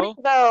say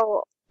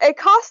though, a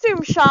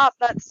costume shop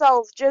that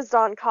sells jizzed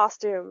on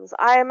costumes,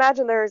 I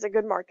imagine there is a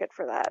good market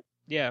for that.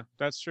 Yeah,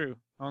 that's true.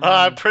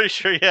 I'm pretty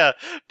sure, yeah.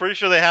 Pretty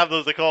sure they have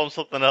those. They call them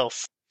something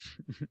else.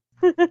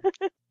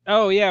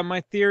 Oh, yeah,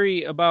 my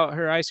theory about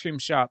her ice cream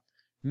shop.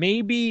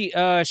 Maybe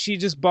she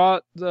just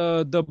bought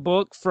the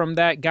book from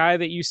that guy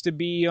that used to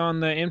be on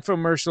the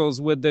infomercials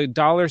with the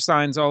dollar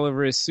signs all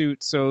over his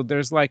suit. So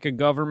there's like a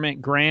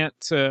government grant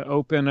to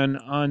open an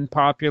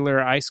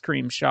unpopular ice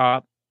cream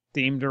shop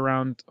themed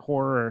around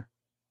horror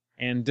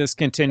and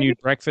discontinued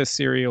breakfast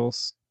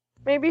cereals.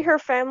 Maybe her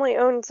family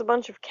owns a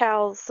bunch of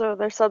cows, so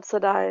they're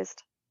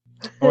subsidized.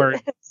 Or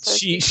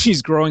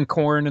she's growing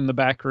corn in the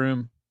back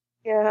room.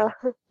 Yeah.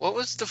 What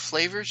was the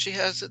flavor she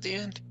has at the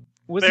end?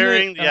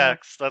 Burying the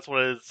axe. That's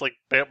what it is. Like,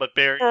 but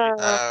burying.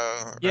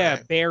 Yeah,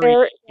 right.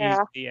 burying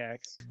the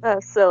axe.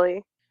 That's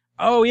silly.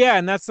 Oh yeah,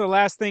 and that's the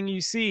last thing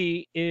you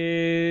see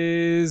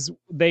is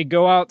they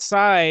go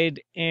outside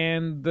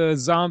and the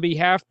zombie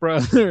half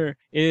brother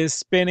is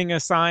spinning a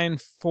sign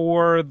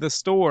for the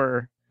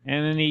store,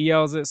 and then he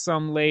yells at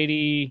some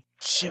lady.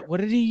 Shit,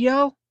 what did he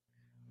yell?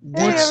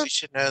 You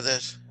should know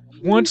this.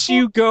 Once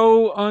you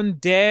go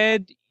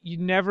undead, you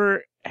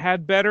never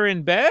had better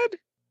in bed?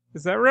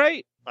 Is that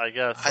right? I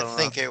guess. I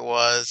think it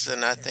was,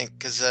 and I think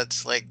because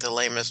that's like the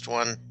lamest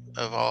one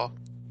of all.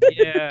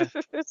 Yeah.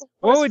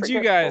 What would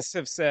you guys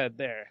have said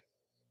there?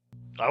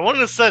 I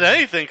wouldn't have said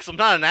anything because I'm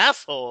not an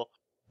asshole.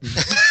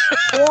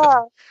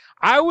 Yeah.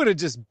 I would have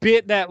just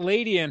bit that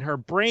lady in her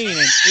brain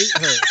and ate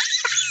her.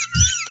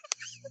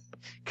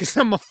 Because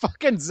I'm a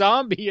fucking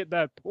zombie at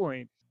that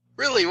point.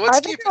 Really?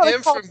 What's keeping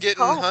him from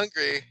getting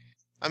hungry?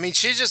 I mean,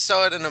 she just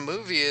saw it in a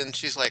movie and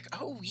she's like,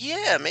 oh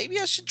yeah, maybe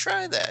I should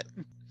try that.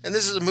 And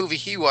this is a movie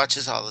he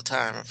watches all the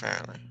time,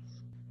 apparently.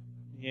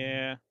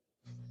 Yeah.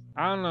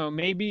 I don't know.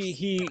 Maybe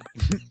he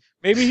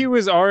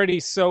was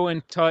already so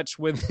in touch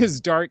with his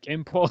dark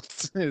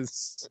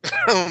impulses.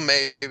 Oh,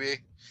 maybe.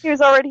 He was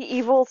already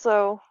evil,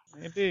 so...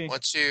 Maybe.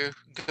 Once you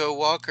go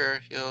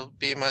walker, you'll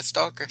be my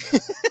stalker.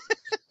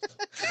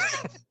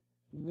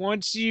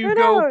 Once you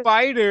go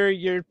fighter,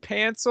 your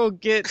pants will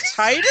get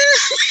tighter?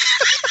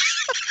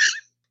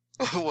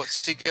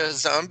 Once you go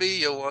zombie,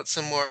 you'll want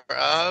some more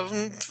of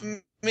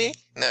me?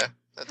 No,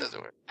 that doesn't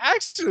work.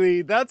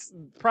 Actually, that's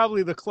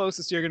probably the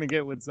closest you're going to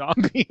get with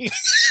zombies.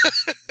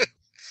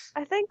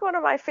 I think one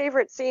of my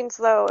favorite scenes,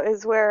 though,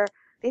 is where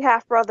the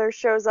half-brother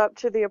shows up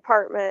to the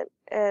apartment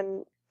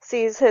and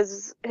sees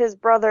his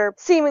brother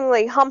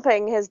seemingly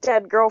humping his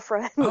dead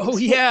girlfriend. Oh,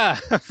 yeah.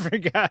 I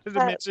forgot to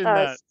mention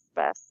that. That's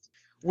best.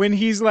 When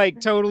he's,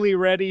 like, totally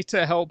ready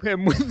to help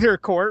him with their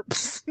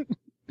corpse.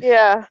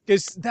 Yeah.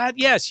 Because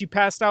she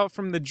passed out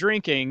from the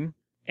drinking,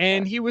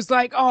 and he was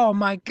like, oh,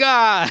 my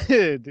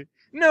God.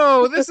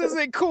 No, this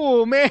isn't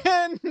cool,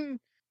 man.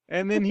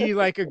 And then he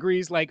like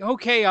agrees, like,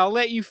 okay, I'll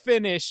let you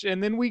finish,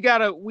 and then we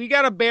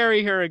gotta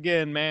bury her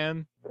again,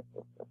 man.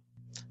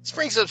 This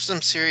brings up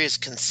some serious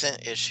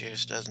consent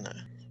issues, doesn't it?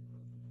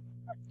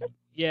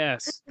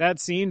 Yes, that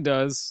scene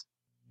does.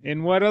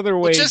 In what other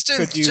way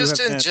could you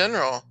just have in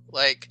general,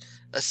 like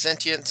a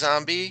sentient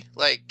zombie,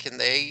 like can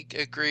they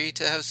agree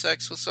to have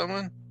sex with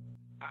someone?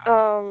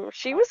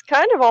 She was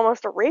kind of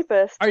almost a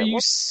rapist. Are you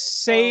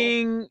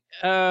saying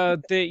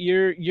that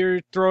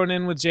you're throwing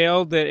in with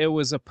Jaelle that it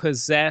was a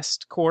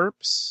possessed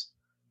corpse?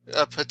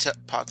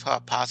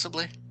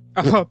 Possibly.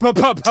 Kevin,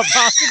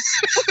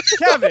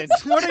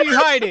 what are you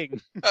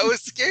hiding? I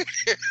was scared.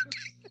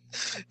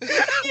 You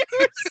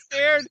were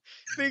scared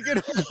thinking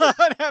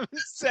about having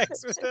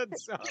sex with that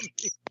zombie.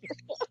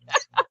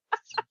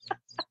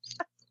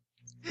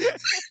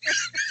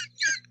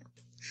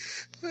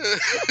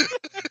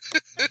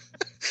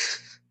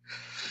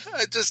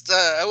 I just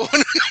I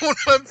want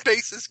my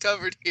bases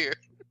covered here.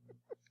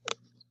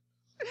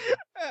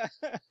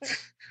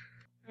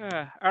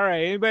 All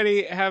right.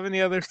 Anybody have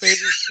any other favorite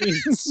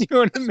scenes you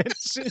want to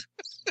mention?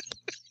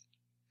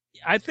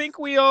 I think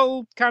we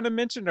all kind of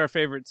mentioned our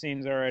favorite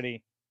scenes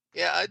already.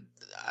 Yeah,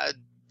 I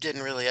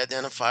didn't really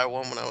identify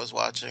one when I was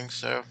watching,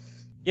 so.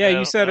 Yeah,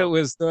 you said it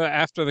was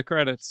after the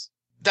credits.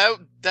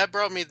 That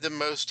brought me the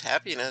most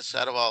happiness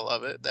out of all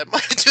of it. That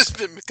might have just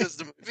been because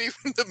the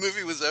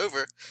movie was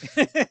over.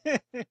 I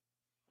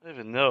don't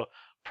even know.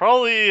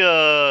 Probably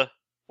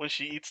when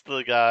she eats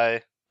the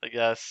guy, I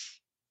guess.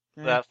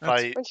 That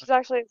fight. When she's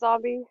actually a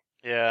zombie.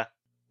 Yeah.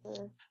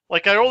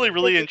 Like I only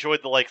really enjoyed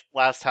the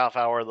last half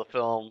hour of the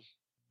film.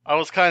 I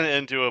was kind of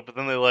into it, but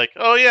then they're like,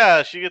 "Oh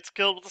yeah, she gets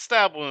killed with a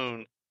stab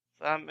wound."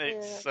 That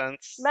makes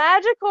sense.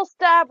 Magical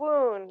stab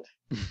wound.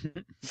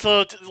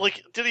 So,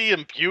 did he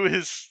imbue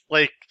his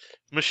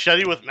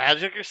machete with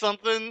magic or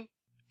something?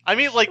 I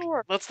mean,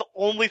 Sure. That's the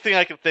only thing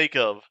I can think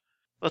of.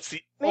 That's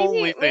the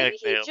only thing I can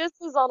think of. Maybe he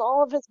jizzes on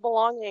all of his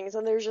belongings,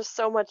 and there's just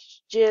so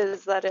much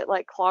jizz that it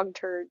clogged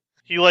her.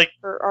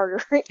 Her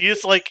artery. He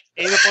just ate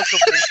a bunch of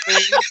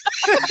wolfsbane.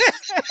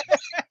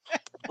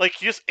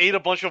 He just ate a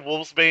bunch of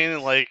wolfsbane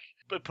and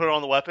put it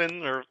on the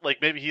weapon, or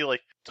maybe he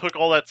took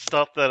all that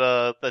stuff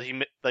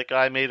that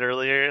guy made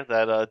earlier,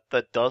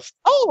 that dust.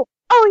 Oh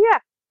yeah,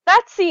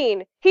 that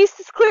scene. He's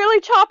clearly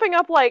chopping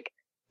up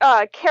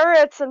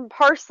carrots and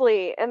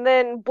parsley and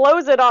then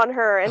blows it on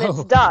her and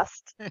it's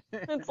dust.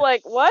 It's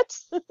like, what?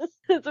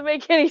 Doesn't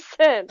make any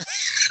sense.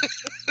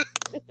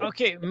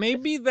 Okay,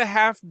 maybe the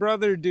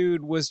half-brother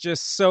dude was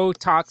just so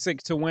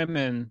toxic to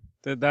women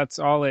that's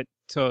all it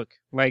took.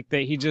 Like,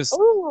 that he just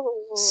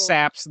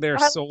saps their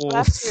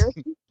souls.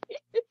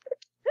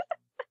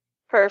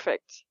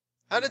 Perfect.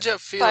 How did you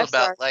feel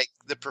about, like,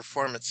 the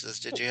performances?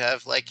 Did you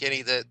have, like,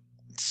 any that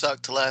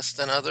sucked less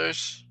than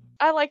others?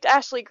 I liked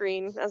Ashley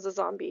Greene as a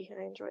zombie.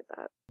 I enjoyed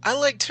that. I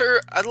liked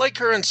her. I like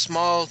her in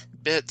small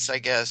bits, I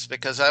guess,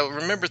 because I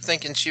remember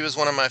thinking she was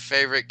one of my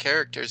favorite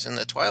characters in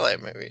the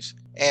Twilight movies.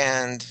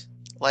 And,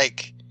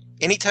 like,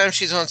 anytime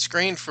she's on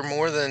screen for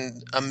more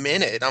than a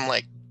minute, I'm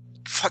like,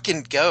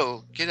 fucking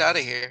go. Get out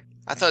of here.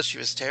 I thought she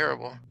was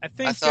terrible. I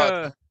think,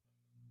 go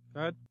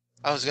ahead.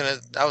 I was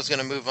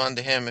gonna move on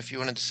to him. If you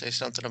wanted to say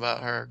something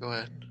about her, go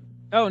ahead.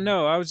 Oh,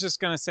 no, I was just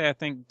gonna say I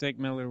think Dick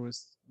Miller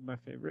was my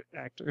favorite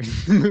actor in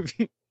the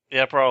movie.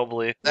 Yeah,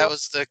 probably. That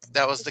was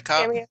the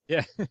cop?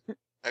 Yeah.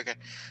 Okay.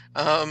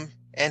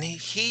 And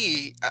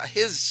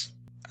his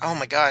oh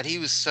my God, he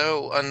was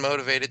so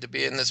unmotivated to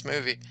be in this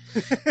movie.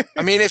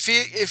 I mean, if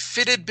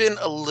it had been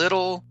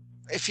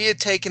if he had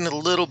taken a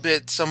little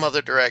bit some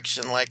other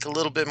direction, like a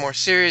little bit more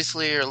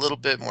seriously or a little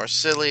bit more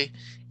silly,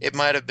 it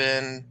might have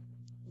been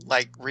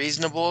like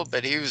reasonable,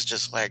 but he was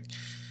just like,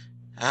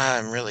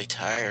 I'm really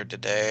tired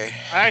today.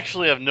 I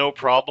actually have no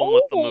problem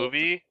with the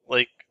movie,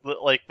 like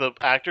the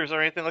actors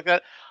or anything like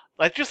that.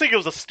 I just think it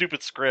was a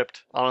stupid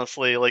script,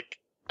 honestly. Like,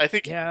 I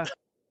think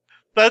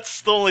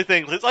that's the only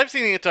thing. I've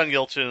seen Anton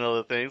Yelchin and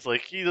other things.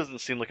 Like, he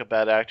doesn't seem like a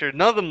bad actor.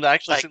 None of them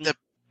actually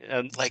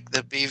like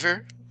the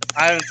beaver.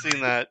 I haven't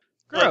seen that.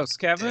 Gross,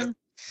 Kevin.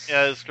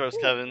 Yeah, it's gross,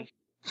 Kevin.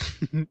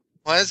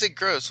 Why is it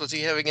gross? What's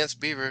he have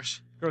against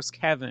beavers? Gross,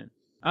 Kevin.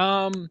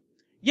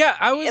 Yeah,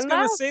 I was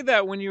going to say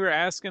that when you were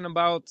asking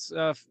about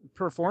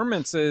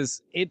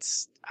performances.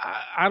 It's,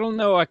 I don't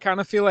know, I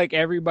kind of feel like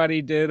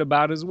everybody did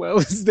about as well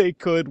as they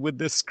could with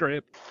this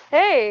script.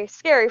 Hey,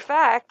 scary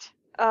fact.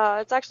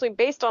 It's actually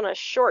based on a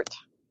short.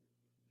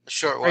 A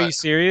short what? Are you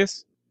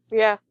serious?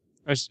 Yeah.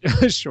 A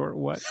short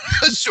what?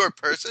 A short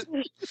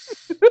person?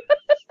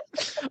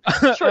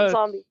 Short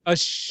zombie. A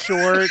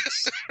short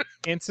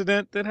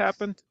incident that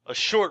happened? A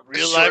short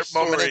real-life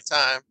moment in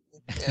time.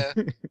 Yeah.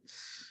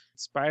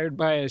 Inspired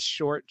by a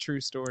short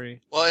true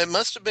story. Well, it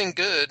must have been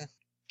good.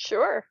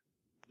 Sure.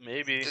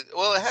 Maybe.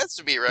 Well, it has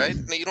to be, right?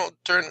 You don't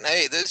turn,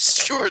 hey,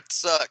 this short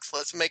sucks.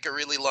 Let's make a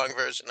really long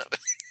version of it.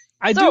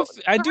 I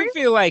do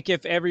feel like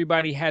if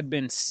everybody had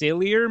been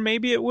sillier,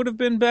 maybe it would have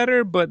been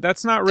better, but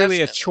that's not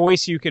really a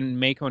choice you can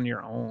make on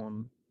your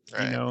own,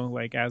 right. You know,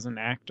 like as an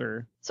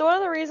actor. So one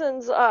of the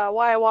reasons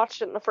why I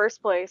watched it in the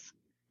first place,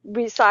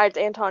 besides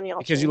Anton Yelchin.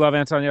 Because you love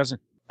Anton Yelchin.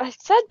 I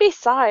said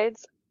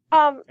besides.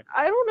 I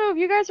don't know if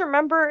you guys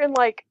remember in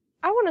like,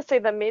 I want to say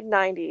the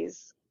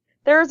mid-90s,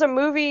 there was a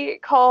movie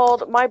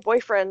called My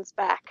Boyfriend's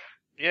Back.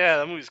 Yeah,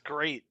 that movie's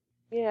great.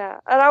 Yeah,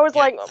 and I was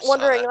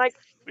wondering like,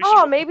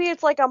 maybe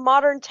it's like a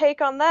modern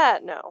take on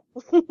that. No.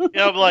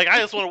 Yeah, but like I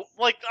just want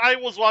to, like, I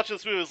was watching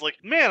this movie, I was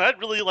like, man, I'd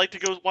really like to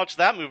go watch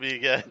that movie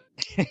again.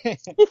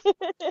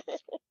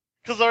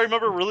 Because I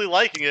remember really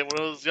liking it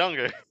when I was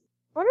younger. I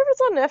wonder if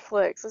it's on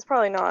Netflix. It's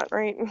probably not,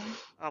 right?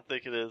 I don't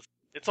think it is.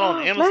 It's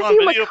on Amazon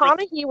Matthew Video.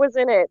 McConaughey was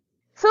in it.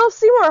 Philip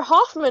Seymour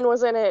Hoffman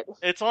was in it.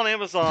 It's on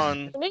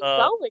Amazon. Nick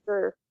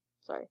Zellweger.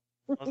 Sorry.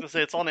 I was gonna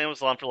say it's on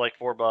Amazon for like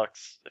 $4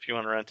 if you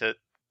want to rent it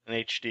in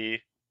HD.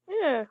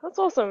 Yeah, that's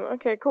awesome.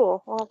 Okay,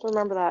 cool. I'll have to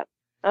remember that.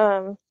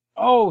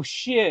 Oh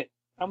shit!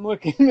 I'm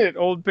looking at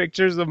old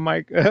pictures of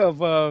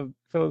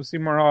Philip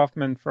Seymour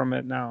Hoffman from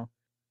it now.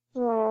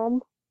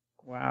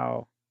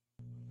 Wow.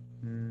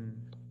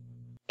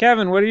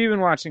 Kevin, what have you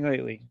been watching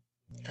lately?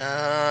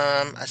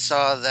 I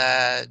saw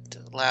that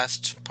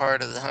last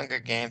part of the Hunger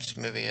Games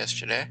movie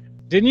yesterday.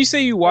 Didn't you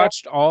say you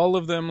watched all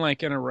of them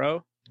like in a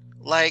row?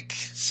 Like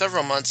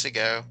several months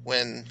ago,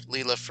 when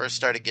Leela first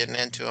started getting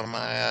into them,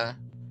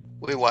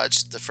 we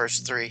watched the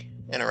first 3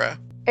 in a row.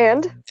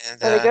 And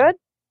are they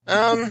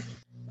good?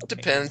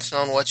 Depends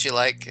on what you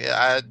like.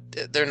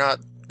 They're not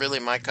really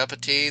my cup of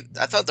tea.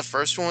 I thought the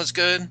first one was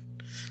good.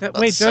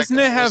 Wait, doesn't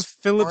it have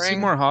Philip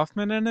Seymour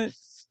Hoffman in it?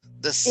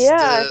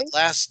 The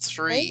last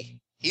 3.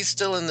 He's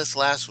still in this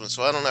last one,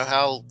 so I don't know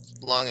how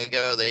long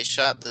ago they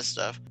shot this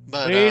stuff.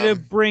 But way to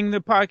bring the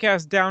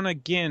podcast down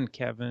again,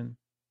 Kevin.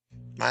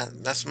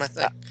 That's my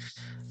thing.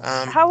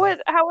 How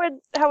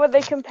would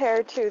they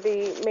compare to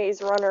the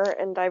Maze Runner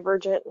and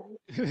Divergent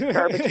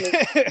garbage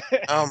movie?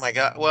 Oh my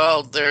God!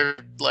 Well, they're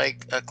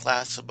like a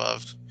class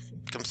above,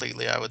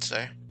 completely. I would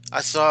say.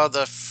 I saw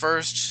the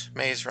first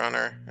Maze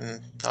Runner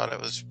and thought it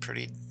was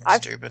pretty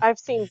stupid. I've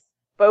seen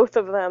both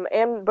of them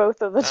and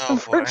both of the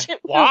Divergent movies.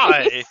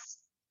 Why?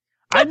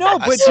 I know,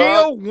 but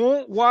Jaelle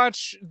won't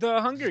watch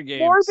the Hunger Games.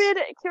 Morbid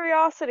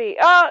curiosity.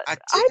 I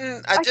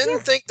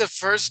didn't think the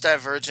first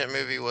Divergent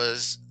movie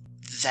was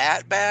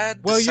that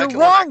bad. Well, you're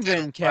wrong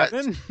then,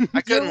 Kevin.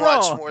 I couldn't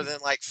watch more than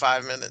like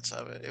 5 minutes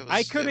of it.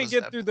 I couldn't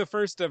get through the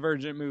first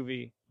Divergent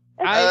movie.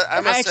 I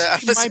must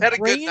have had a good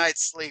brain,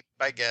 night's sleep,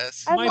 I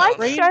guess. my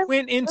brain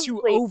went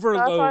into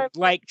overload,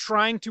 like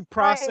trying to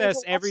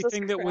process to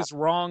everything that was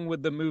wrong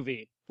with the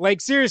movie.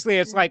 Like, seriously,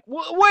 it's like,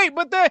 wait,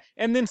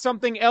 and then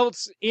something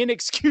else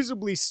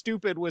inexcusably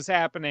stupid was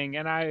happening,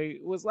 and I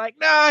was like,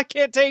 no, I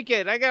can't take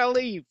it. I gotta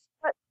leave.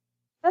 But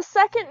the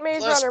second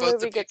Maze Plus, Runner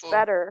movie gets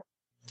better.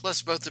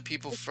 Plus, both the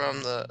people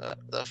from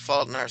the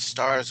Fault in Our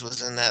Stars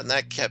was in that, and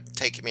that kept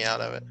taking me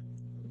out of it.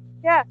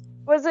 Yeah.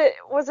 Was it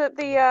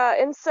the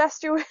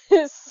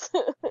incestuous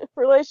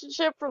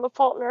relationship from The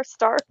Fault in Our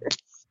Stars? Is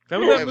that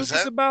what that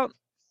movie's about?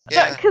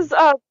 Yeah, because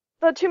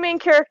the two main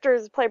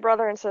characters play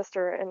brother and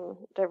sister in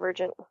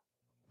Divergent.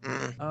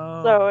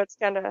 Oh. So it's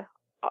kind of,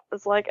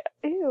 it's like,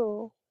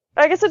 ew.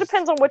 I guess it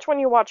depends on which one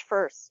you watch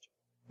first.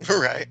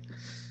 Right.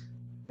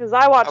 Because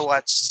I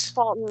watched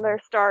Fault in Their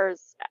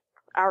Stars,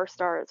 Our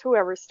Stars,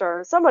 whoever's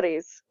stars,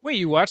 somebody's. Wait,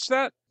 you watched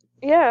that?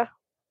 Yeah.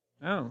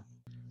 Oh.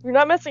 You're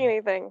not missing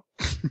anything.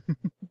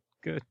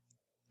 Good.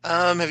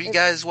 Have you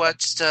guys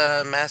watched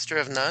Master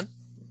of None?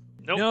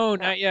 Nope. No,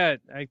 not yet.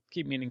 I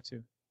keep meaning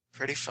to.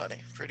 Pretty funny.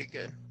 Pretty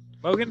good.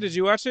 Logan, did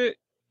you watch it?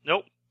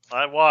 Nope. What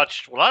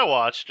I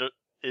watched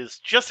is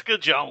Jessica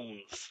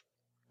Jones.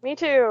 Me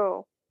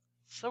too.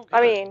 So good.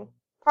 I mean,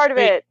 part of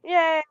it.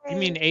 Yay! You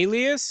mean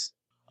Alias?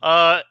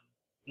 No,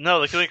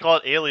 they couldn't call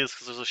it Alias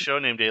because there's a show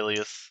named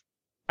Alias.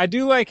 I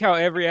do like how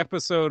every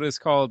episode is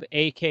called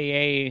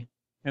AKA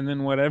and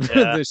then whatever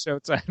the show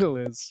title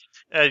is.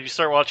 Did you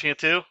start watching it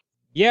too?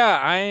 Yeah,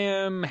 I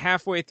am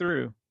halfway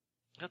through.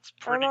 That's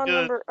pretty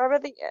good. I'm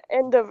at the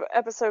end of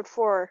episode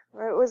 4.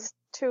 It was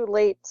too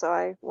late, so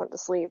I went to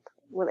sleep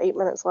with 8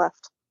 minutes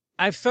left.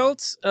 I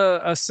felt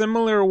a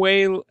similar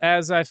way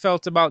as I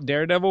felt about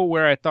Daredevil,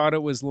 where I thought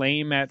it was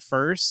lame at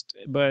first,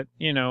 but,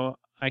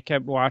 I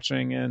kept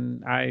watching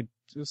and I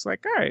was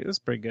like, all right, this is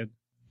pretty good.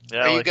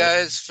 Yeah, are you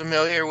guys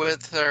familiar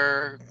with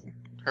her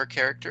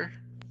character?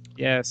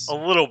 Yes. A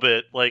little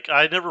bit. Like,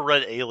 I never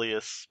read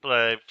Alias, but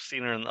I've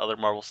seen her in other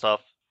Marvel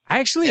stuff. I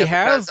actually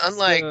have.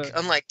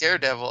 Unlike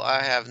Daredevil,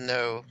 I have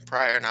no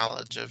prior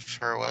knowledge of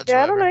her whatsoever.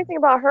 Yeah, I don't know anything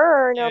about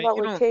her. I know about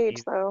Luke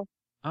Cage, though.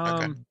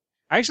 Okay.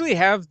 I actually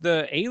have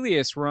the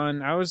Alias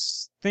run. I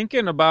was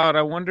thinking about,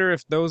 I wonder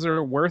if those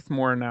are worth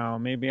more now.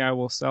 Maybe I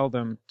will sell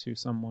them to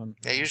someone.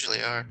 They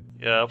usually are.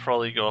 Yeah, I'll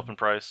probably go up in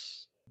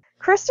price.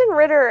 Kristen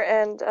Ritter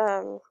and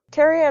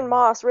Carrie Ann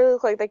Moss really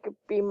look like they could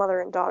be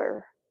mother and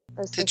daughter.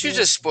 Did you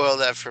just spoil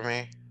that for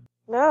me?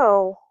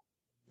 No.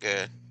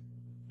 Good.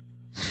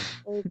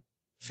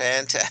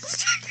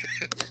 Fantastic.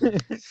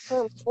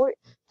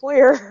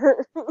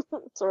 Clear,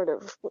 sort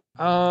of.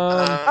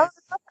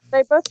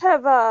 They both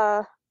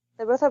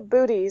have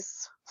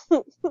booties.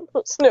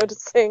 Just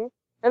noticing,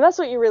 and that's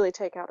what you really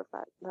take out of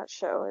that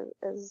show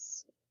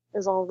is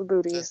all the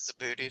booties.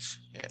 The booties,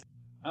 yeah.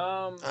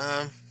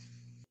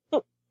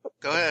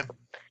 Go ahead.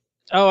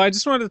 Oh, I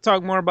just wanted to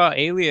talk more about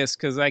Alias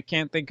because I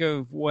can't think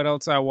of what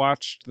else I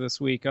watched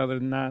this week other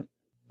than that.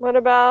 What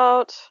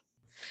about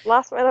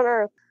Last Man on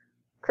Earth?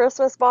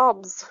 Christmas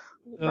Bob's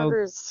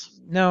Burgers.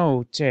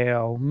 No,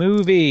 Jaelle.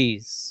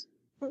 Movies.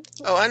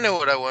 Oh, I know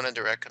what I wanted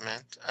to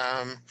recommend.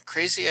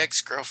 Crazy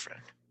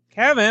Ex-Girlfriend.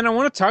 Kevin, I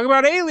want to talk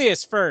about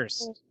Alias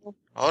first.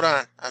 Hold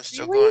on. I'm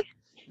still going.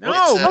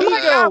 No, we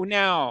go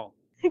now.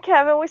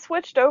 Kevin, we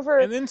switched over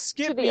and then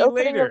skip to the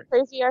opening of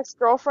Crazy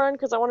Ex-Girlfriend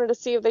because I wanted to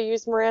see if they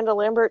used Miranda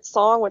Lambert's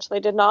song, which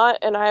they did not,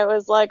 and I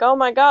was like, oh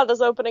my god,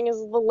 this opening is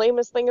the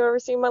lamest thing I've ever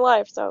seen in my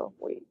life, so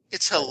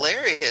It's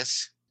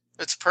hilarious.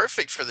 It's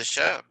perfect for the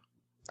show.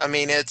 I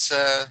mean, I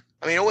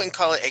wouldn't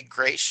call it a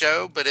great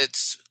show, but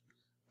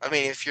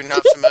if you're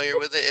not familiar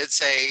with it,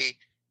 it's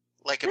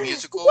like a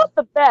musical. It's not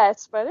the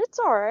best, but it's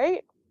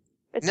alright.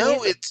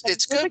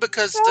 It's good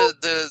because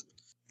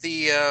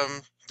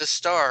the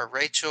star,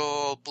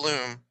 Rachel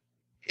Bloom,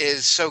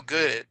 is so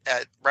good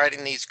at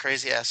writing these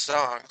crazy ass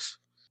songs.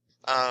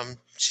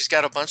 She's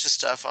got a bunch of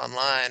stuff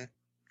online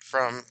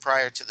from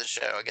prior to the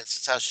show. I guess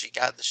that's how she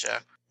got the show.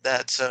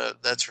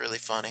 That's really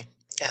funny.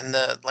 And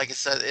like I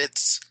said,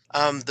 it's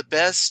the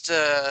best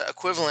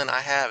equivalent I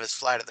have is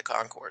Flight of the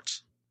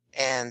Conchords,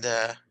 and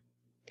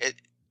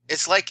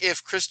it's like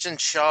if Kristen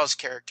Shaw's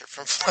character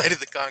from Flight of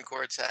the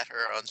Conchords had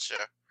her own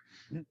show,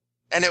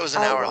 and it was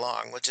an hour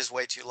long, which is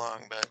way too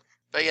long,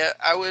 But yeah,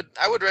 I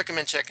would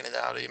recommend checking it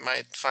out. You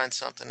might find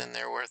something in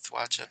there worth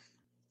watching.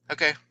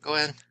 Okay, go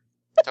ahead.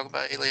 Talk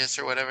about Alias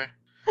or whatever.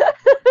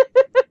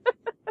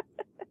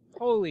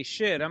 Holy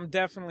shit, I'm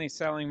definitely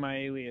selling my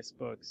Alias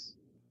books.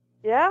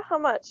 Yeah? How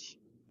much?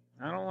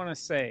 I don't want to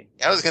say.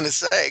 I was going to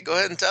say, go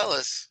ahead and tell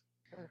us.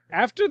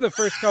 After the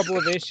first couple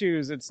of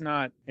issues, it's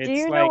not. Do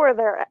you know where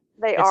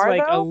they are, It's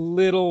like though? a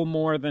little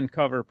more than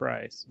cover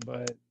price,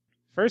 but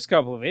first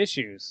couple of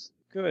issues,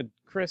 good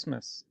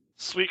Christmas.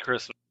 Sweet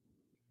Christmas.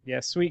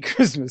 Yeah, sweet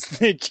Christmas.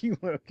 Thank you,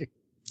 Logan.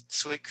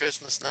 Sweet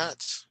Christmas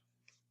nuts.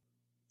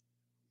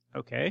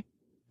 Okay.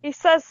 He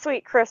says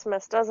sweet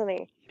Christmas, doesn't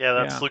he? Yeah,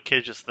 that's Luke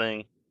Cage's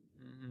thing.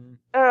 Mm-hmm.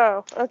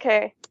 Oh,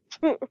 okay.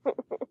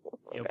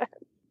 Yep.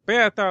 But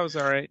yeah, I thought it was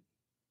alright.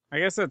 I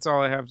guess that's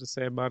all I have to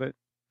say about it.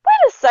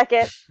 Wait a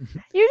second.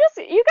 You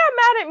got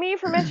mad at me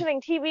for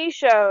mentioning TV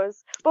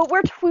shows, but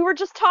we were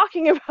just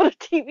talking about a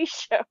TV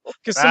show.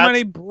 Because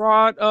somebody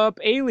brought up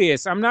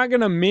Alias. I'm not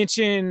gonna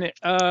mention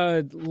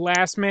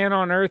Last Man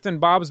on Earth and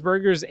Bob's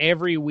Burgers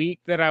every week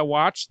that I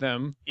watch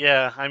them.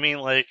 Yeah, I mean,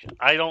 like,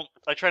 I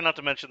try not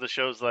to mention the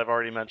shows that I've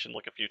already mentioned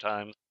like a few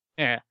times.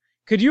 Yeah.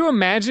 Could you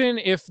imagine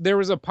if there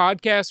was a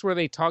podcast where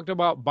they talked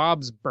about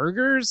Bob's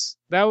Burgers?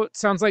 That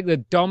sounds like the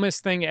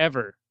dumbest thing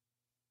ever.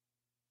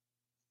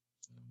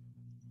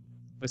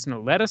 Listen to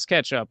Let Us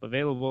Catch Up,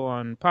 available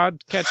on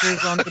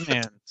podcatchers on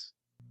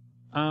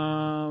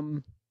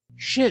demand.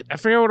 Shit, I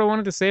forgot what I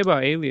wanted to say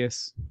about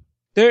Alias.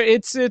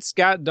 It's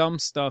got dumb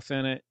stuff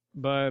in it,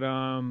 but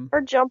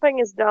Her jumping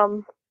is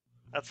dumb.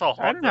 That's all.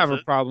 I don't have a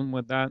problem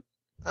with that.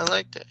 I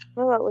liked it.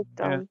 Oh, that looked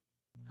dumb.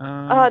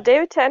 Yeah.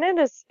 David Tennant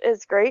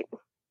is great.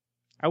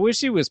 I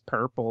wish he was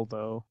purple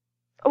though.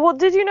 Well,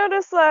 did you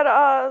notice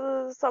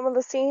that some of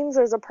the scenes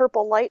there's a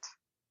purple light?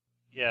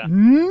 Yeah.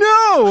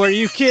 No, are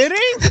you kidding?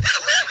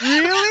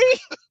 Really?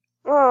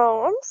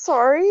 Oh, I'm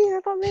sorry. I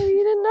thought maybe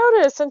you didn't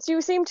notice, since you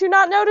seem to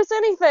not notice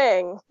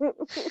anything.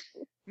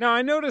 No,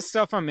 I noticed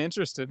stuff I'm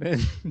interested in,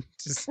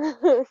 just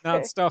Okay.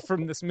 not stuff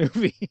from this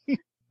movie.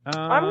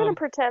 I'm gonna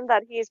pretend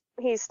that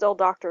he's still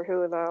Doctor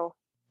Who though.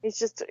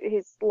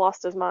 He's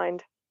lost his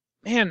mind.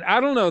 Man, I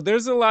don't know.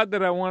 There's a lot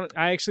that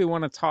I actually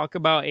want to talk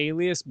about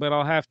Alias, but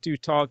I'll have to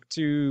talk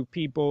to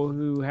people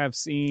who have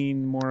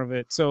seen more of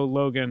it. So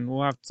Logan,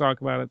 we'll have to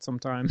talk about it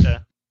sometime. Yeah.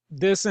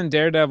 This and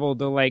Daredevil,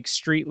 the like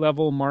street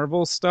level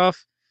Marvel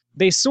stuff,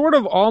 they sort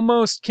of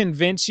almost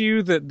convince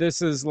you that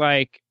this is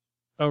like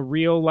a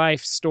real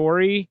life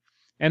story.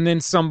 And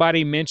then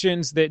somebody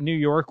mentions that New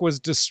York was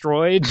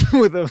destroyed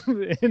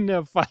in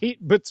a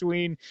fight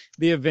between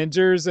the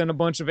Avengers and a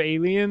bunch of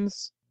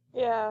aliens.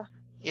 Yeah.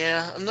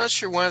 Yeah, I'm not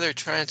sure why they're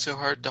trying so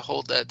hard to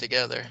hold that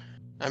together.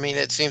 I mean,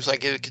 it seems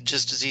like it could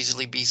just as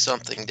easily be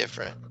something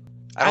different.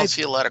 I don't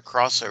see a lot of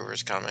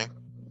crossovers coming.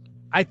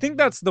 I think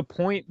that's the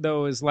point,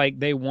 though, is like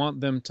they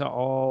want them to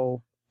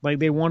all, like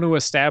they want to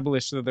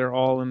establish that they're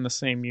all in the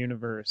same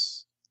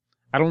universe.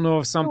 I don't know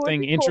if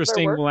something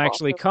interesting will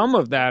actually come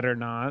of that or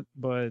not,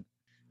 but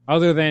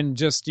other than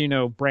just,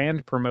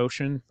 brand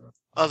promotion.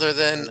 Other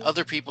than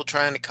other people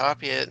trying to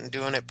copy it and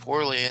doing it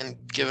poorly and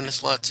giving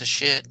us lots of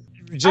shit.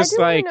 Just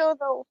I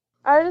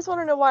just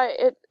want to know why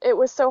it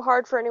was so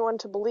hard for anyone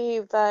to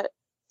believe that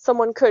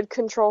someone could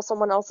control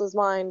someone else's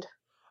mind.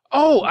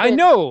 Oh, I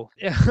know.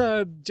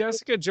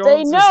 Jessica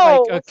Jones is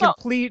like a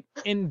complete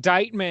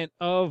indictment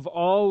of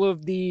all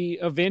of the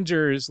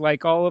Avengers,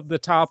 like all of the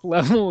top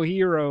level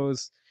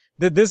heroes,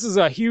 that this is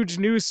a huge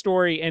news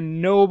story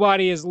and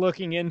nobody is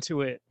looking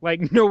into it.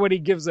 Like nobody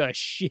gives a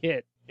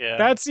shit. Yeah.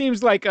 That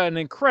seems like an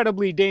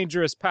incredibly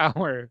dangerous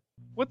power.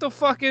 What the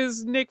fuck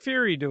is Nick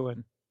Fury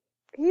doing?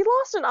 He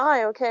lost an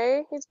eye,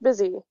 okay? He's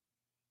busy.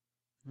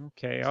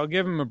 Okay, I'll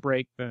give him a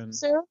break then.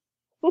 Sue?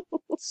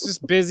 It's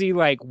just busy,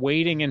 like,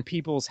 waiting in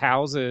people's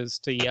houses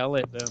to yell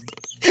at them.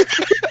 He's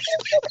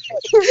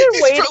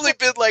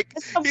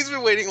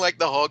been waiting like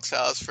the Hulk's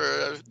house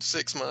for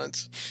 6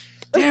 months.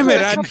 Damn it!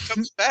 He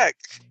comes back.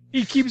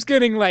 He keeps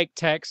getting, like,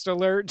 text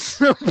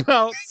alerts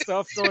about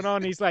stuff going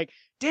on. He's like,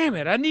 damn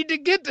it, I need to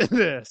get to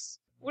this.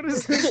 What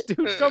is this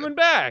dude coming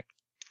back?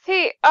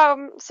 Hey,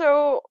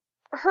 so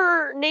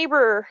her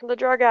neighbor, the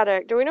drug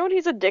addict, do we know what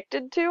he's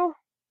addicted to?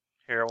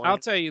 Heroin. I'll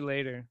tell you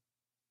later.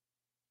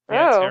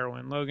 Yeah, it's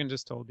heroin. Logan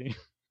just told you.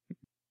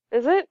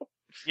 Is it?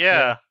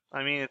 Yeah.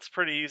 I mean, it's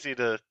pretty easy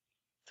to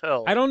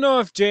tell. I don't know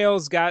if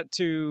Jaelle's got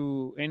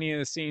to any of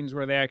the scenes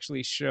where they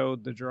actually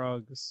showed the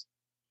drugs.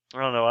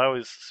 I don't know. I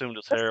always assumed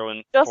it's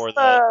heroin just for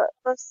that.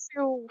 The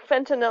Sue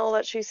fentanyl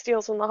that she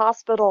steals from the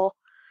hospital.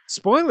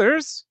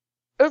 Spoilers.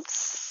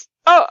 Oops.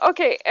 Oh,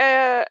 okay.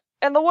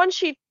 And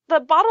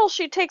the bottles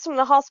she takes from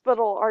the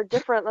hospital are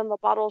different than the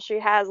bottles she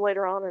has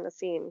later on in a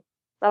scene.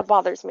 That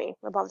bothers me.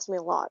 That bothers me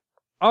a lot.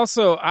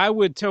 Also, I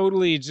would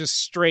totally just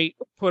straight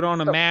put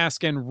on a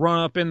mask and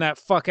run up in that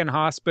fucking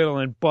hospital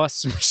and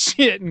bust some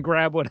shit and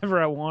grab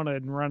whatever I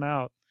wanted and run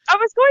out. I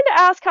was going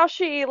to ask how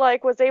she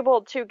was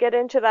able to get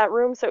into that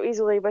room so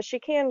easily, but she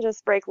can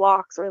just break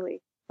locks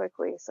really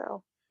quickly.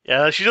 So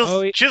yeah, she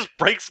just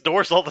breaks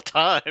doors all the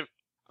time.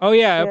 Oh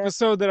yeah,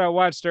 episode that I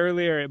watched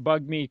earlier, it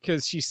bugged me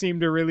because she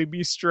seemed to really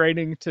be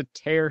straining to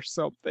tear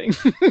something.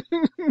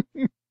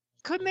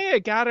 Couldn't they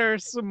have got her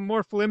some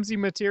more flimsy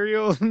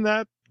material than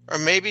that? Or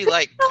maybe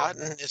like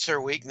cotton is her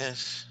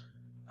weakness.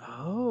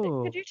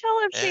 Oh. Could you tell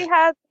if she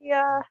had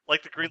the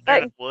like the green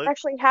Lantern wood?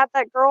 Actually had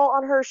that girl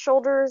on her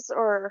shoulders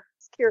or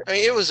I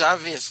mean, it was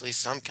obviously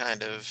some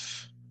kind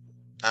of.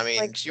 I mean,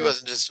 like, she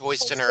wasn't just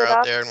hoisting her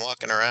out there and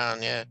walking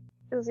around. Yeah.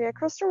 Because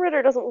Kristen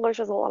Ritter doesn't look like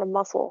she has a lot of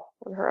muscle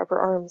in her upper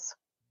arms.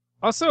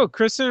 Also,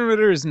 Kristen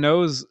Ritter's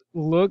nose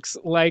looks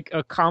like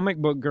a comic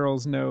book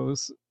girl's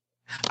nose.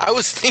 I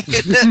was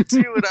thinking that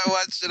too when I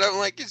watched it. I'm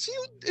like,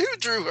 who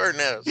drew her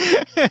nose?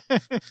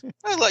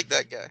 I like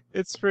that guy.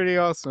 It's pretty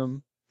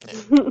awesome.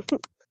 Yeah.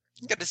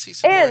 Got to see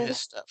some more of his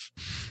stuff.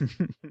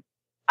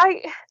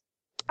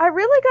 I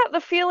really got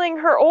the feeling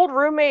her old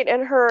roommate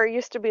and her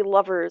used to be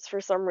lovers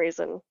for some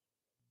reason.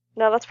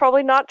 Now that's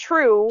probably not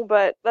true,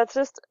 but that's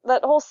just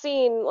that whole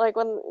scene, like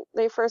when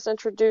they first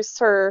introduced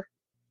her,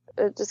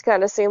 it just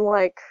kind of seemed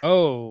like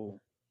Oh,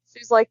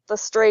 she's like the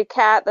stray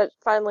cat that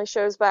finally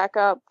shows back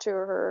up to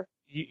her.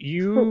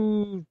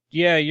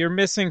 you're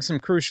missing some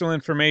crucial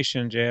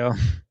information, Jaelle.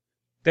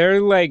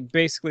 They're like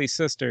basically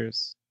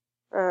sisters.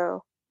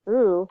 Oh,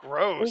 ooh,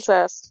 Gross.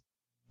 incest.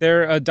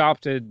 They're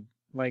adopted,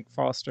 like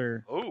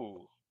foster.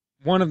 Ooh.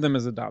 One of them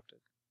is adopted.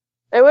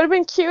 It would have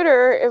been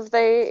cuter if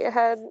they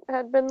had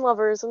been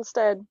lovers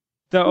instead.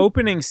 The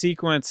opening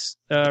sequence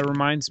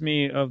reminds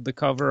me of the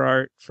cover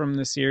art from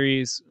the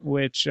series,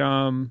 which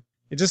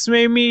it just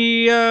made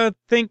me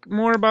think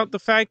more about the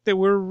fact that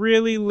we're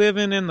really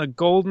living in the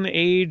golden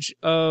age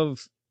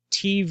of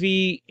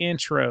TV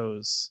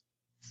intros.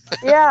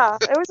 Yeah,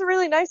 it was a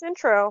really nice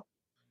intro.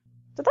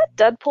 Did that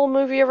Deadpool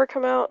movie ever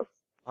come out?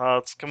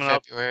 It's coming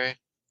out. February.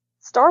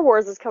 Star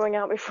Wars is coming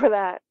out before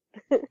that.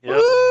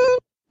 Yep.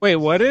 Wait,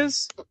 what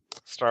is?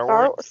 Star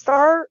Wars.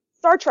 Star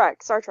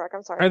Trek.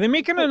 I'm sorry. Are they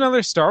making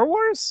another Star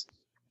Wars?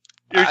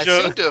 I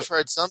seem to have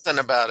heard something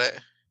about it.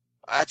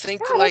 I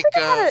think God, like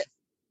I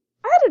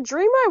had a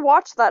dream I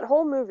watched that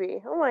whole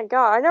movie. Oh my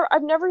god,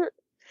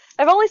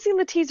 I've only seen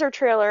the teaser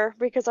trailer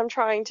because I'm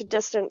trying to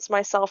distance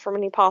myself from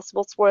any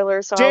possible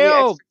spoilers. So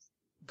Jaelle,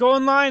 go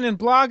online and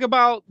blog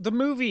about the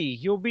movie.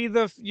 You'll get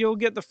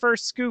the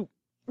first scoop.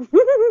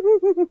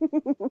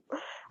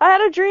 I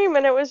had a dream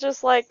and it was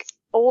just like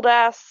old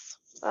ass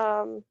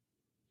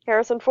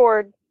Harrison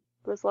Ford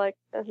was like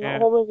in the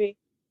whole movie.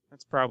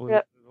 That's probably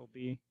Yep. what it'll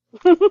be.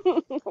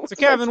 So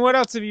Kevin, what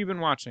else have you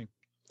been watching?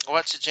 I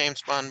watched a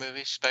James Bond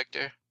movie,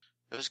 Spectre.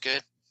 It was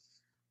good.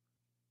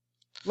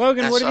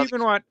 Logan, what have you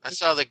been watching? I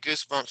saw the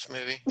Goosebumps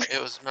movie.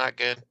 It was not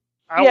good.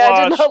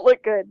 It did not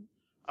look good.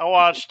 I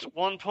watched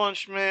One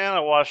Punch Man. I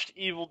watched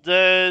Evil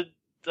Dead,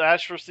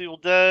 Ash vs. Evil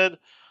Dead.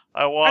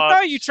 I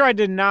thought you tried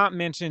to not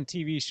mention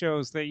TV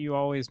shows that you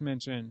always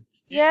mention.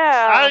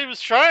 Yeah. I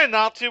was trying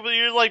not to, but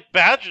you're like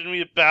badgering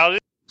me about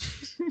it.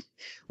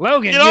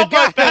 Logan, Get off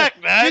my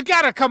back, man! You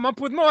gotta come up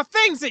with more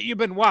things that you've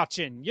been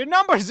watching. Your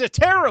numbers are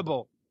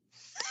terrible.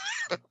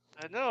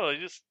 I know, you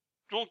just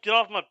don't get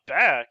off my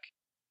back.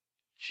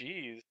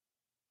 Jeez.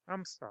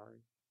 I'm sorry.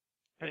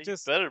 You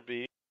better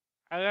be.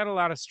 I got a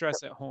lot of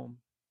stress at home.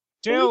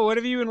 Jaelle, what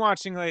have you been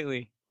watching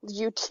lately?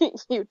 YouTube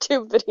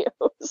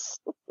videos.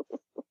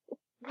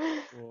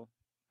 Cool.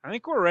 I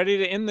think we're ready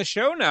to end the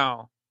show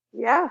now.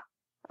 Yeah.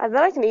 And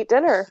then I can eat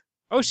dinner.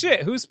 Oh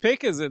shit, whose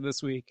pick is it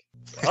this week?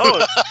 Oh,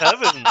 it's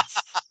Kevin's.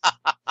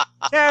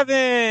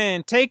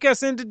 Kevin, take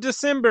us into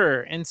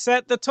December and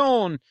set the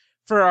tone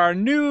for our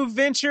new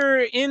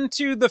venture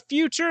into the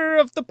future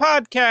of the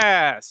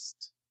podcast.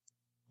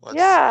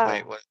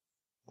 Wait,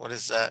 what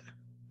is that?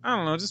 I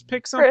don't know, just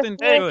pick something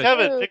Hey, good.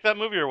 Kevin, pick that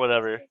movie or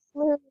whatever.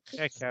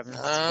 Hey, Kevin.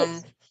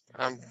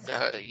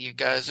 You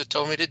guys have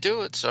told me to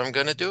do it, so I'm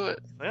gonna do it.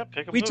 Yeah,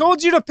 pick a We movie.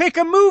 told you to pick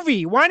a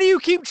movie. Why do you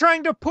keep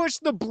trying to push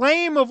the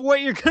blame of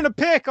what you're gonna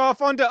pick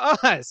off onto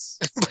us?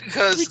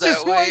 Because we that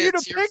just way want you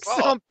it's to your pick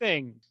fault.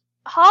 something.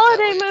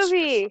 Holiday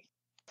movie.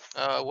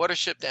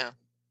 Watership Down.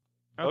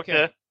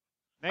 Okay.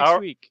 Next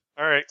week.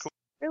 All right, cool.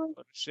 Really?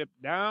 Watership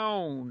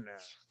Down.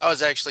 I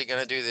was actually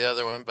gonna do the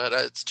other one, but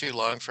it's too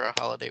long for a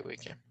holiday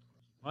weekend.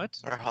 What?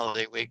 Or a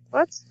holiday week.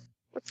 What's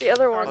the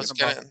other one?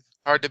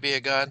 Hard to Be a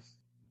God.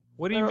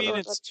 What do you mean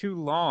it's too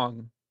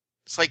long?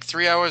 It's like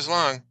 3 hours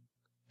long.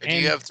 Do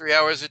you have 3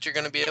 hours that you're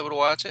going to be able to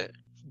watch it?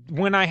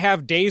 When I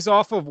have days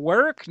off of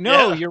work?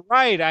 No, You're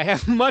right. I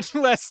have much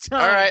less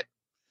time. All right.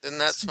 Then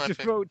that's my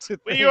pick.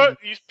 Wait, you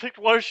picked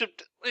Watership.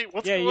 Wait,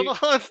 what's going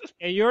on?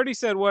 Yeah, you already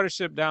said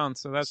Watership Down,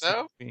 so that's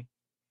the movie.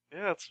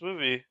 Yeah, it's a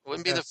movie.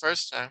 Wouldn't be the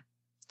first time.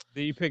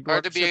 Did you pick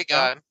Hard to Be a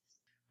God.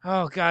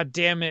 Oh, God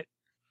damn it.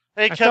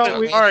 Hey, Kevin.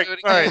 All right.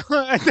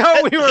 I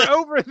thought we were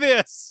over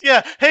this.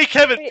 Yeah. Hey,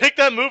 Kevin, pick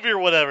that movie or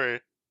whatever.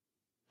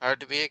 Hard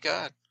to Be a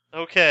God.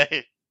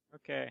 Okay.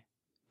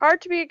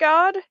 Hard to Be a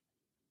God?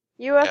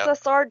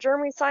 USSR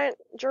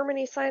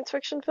Germany science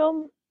fiction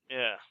film?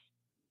 Yeah.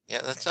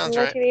 Yeah, that sounds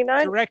 1989?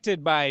 right.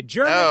 Directed by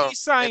Germany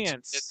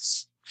Science.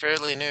 It's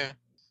fairly new.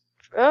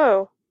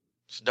 Oh.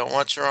 So don't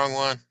watch the wrong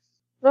one.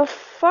 The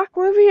fuck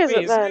movie is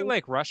it then? Isn't it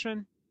like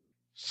Russian?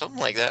 Something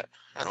like that.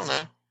 I don't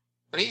know.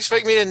 What do you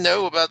expect me to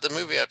know about the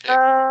movie I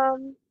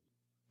picked?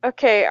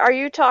 Okay, are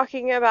you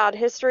talking about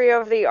History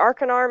of the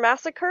Arkanar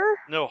Massacre?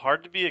 No,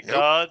 Hard to Be a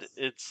God.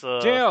 It's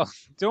Jaelle,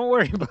 don't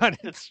worry about it.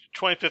 It's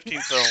 2015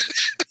 film.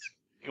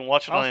 You can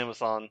watch it on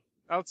Amazon.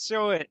 I'll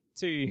show it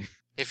to you.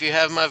 If you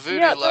have my Voodoo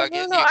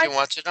login, you can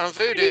watch it on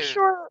Voodoo.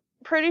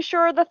 Pretty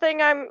sure the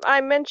thing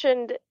I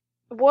mentioned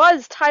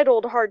was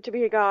titled Hard to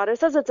Be a God. It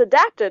says it's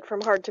adapted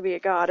from Hard to Be a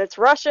God. It's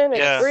Russian.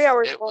 It's 3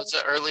 hours long. It was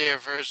an earlier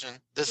version.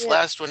 This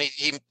last one,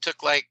 he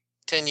took like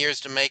 10 years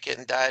to make it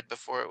and died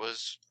before it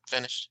was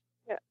finished.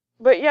 Yeah,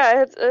 but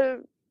yeah,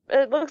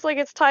 it looks like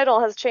its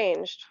title has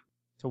changed.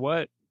 To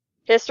what?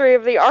 History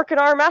of the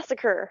Arkanar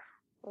Massacre.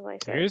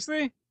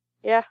 Seriously?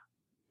 Yeah.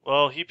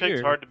 Well, he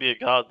picked Hard to Be a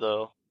God,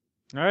 though.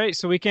 All right,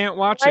 so we can't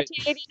watch it.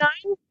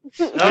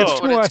 1989?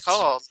 That's what it's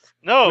called.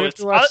 No, We have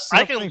to watch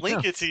I can something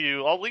link it else. to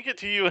you. I'll link it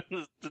to you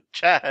in the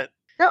chat.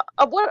 No,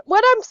 what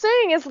I'm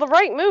saying is the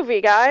right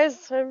movie,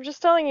 guys. I'm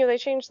just telling you they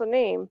changed the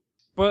name.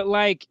 But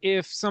like,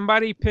 if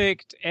somebody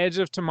picked Edge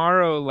of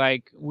Tomorrow,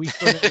 like we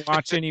couldn't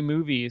watch any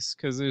movies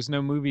because there's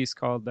no movies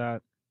called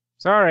that.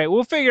 So all right,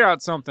 we'll figure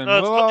out something. No,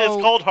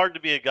 it's called Hard to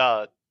Be a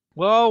God.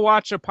 We'll all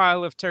watch a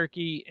pile of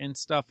turkey and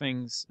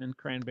stuffings and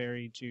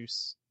cranberry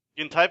juice.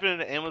 You can type it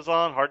into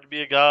Amazon. Hard to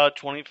Be a God,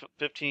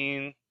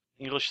 2015,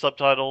 English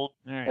subtitled. All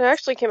right. It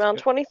actually came out in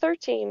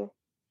 2013.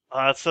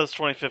 It says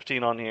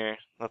 2015 on here.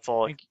 That's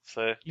all I can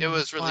say. It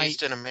was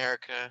released in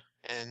America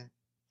in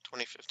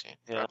 2015.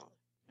 Yeah. Probably.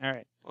 All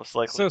right. Most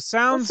likely. So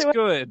sounds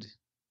good.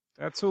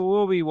 That's what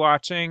we'll be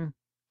watching.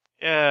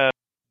 Yeah.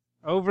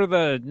 Over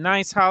the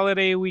nice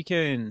holiday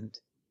weekend.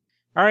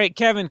 All right,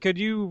 Kevin, could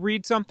you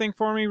read something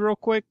for me real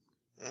quick?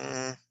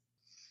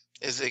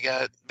 Is it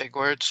got big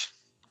words?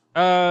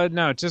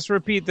 No, just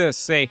repeat this.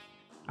 Say,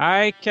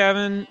 I,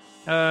 Kevin,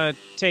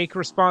 take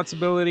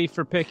responsibility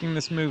for picking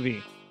this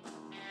movie.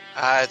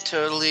 I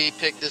totally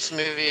picked this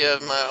movie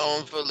of my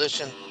own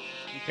volition.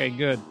 Okay,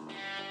 good.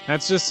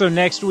 That's just so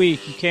next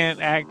week you can't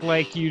act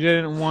like you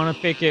didn't want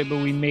to pick it, but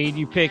we made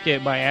you pick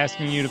it by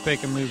asking you to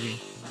pick a movie.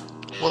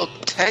 Well,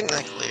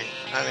 technically,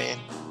 I mean...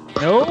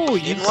 No, you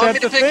didn't said want me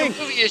the to pick thing. a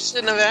movie, you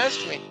shouldn't have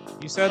asked me.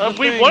 You said the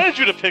We thing. wanted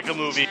you to pick a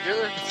movie.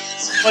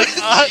 It's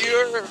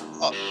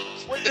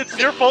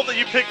your fault that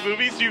you pick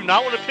movies. Do you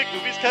not want to pick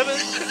movies, Kevin?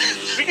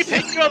 We can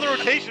take you on the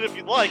rotation if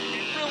you'd like.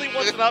 You really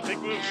want to not pick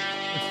movies.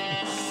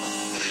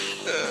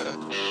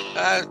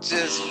 I'm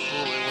just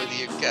fooling with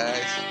you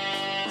guys.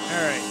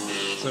 All right.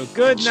 So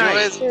good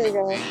night. There you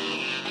go.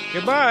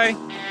 Goodbye.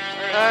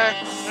 Bye.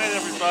 Good night,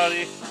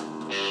 everybody.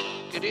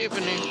 Good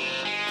evening.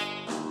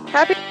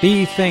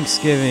 Happy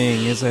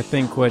Thanksgiving is, I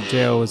think, what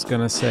Jaelle was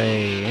going to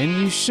say. And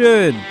you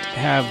should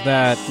have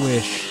that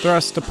wish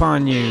thrust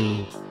upon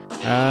you.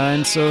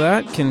 And so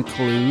that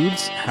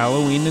concludes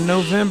Halloween in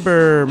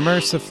November.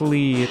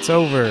 Mercifully, it's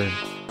over.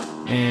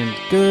 And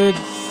good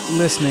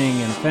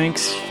listening, and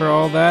thanks for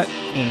all that.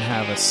 And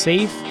have a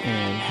safe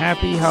and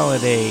happy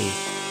holiday.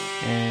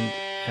 And,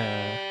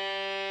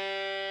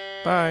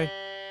 bye.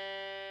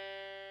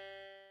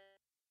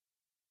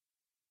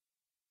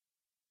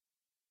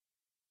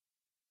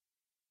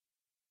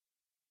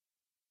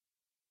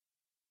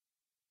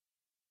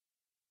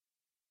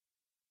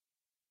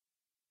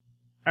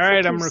 All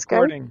right, I'm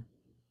recording.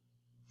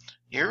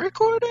 You're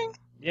recording?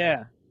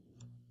 Yeah.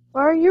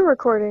 Why are you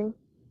recording?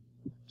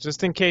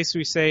 Just in case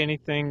we say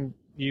anything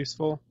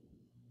useful.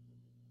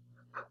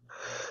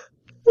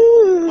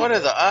 What are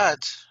the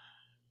odds?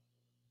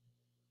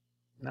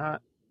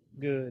 Not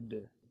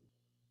good.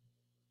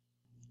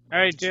 All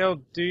right,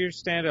 Jaelle, do your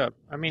stand-up.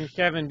 I mean,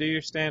 Kevin, do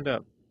your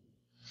stand-up.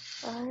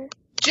 Do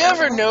you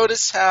ever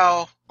notice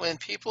how when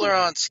people are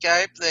on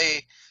Skype,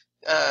 they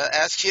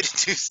ask you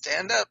to do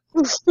stand-up?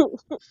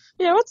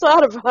 Yeah, what's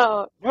that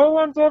about? No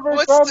one's ever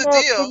What's done the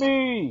that deal? to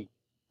me.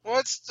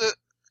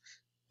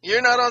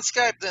 You're not on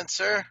Skype then,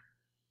 sir?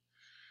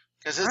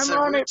 Because it's I'm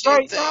a on routine it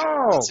right thing.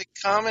 now. It's a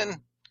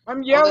common...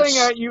 I'm yelling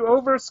at you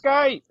over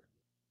Skype.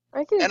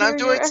 I can And hear I'm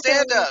doing your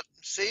stand-up.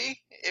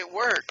 See? It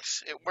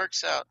works. It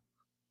works out.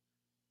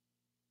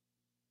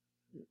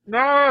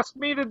 Now ask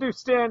me to do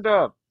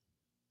stand-up.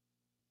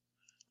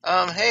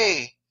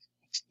 Hey,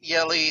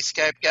 yelly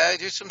Skype guy,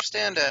 do some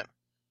stand-up.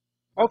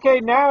 Okay,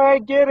 now I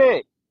get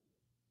it.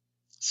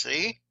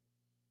 See?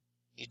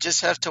 You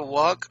just have to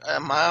walk a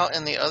mile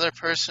in the other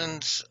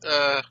person's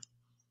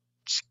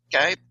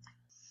Skype.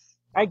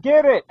 I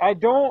get it. I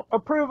don't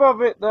approve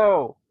of it,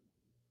 though.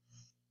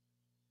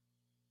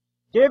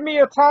 Give me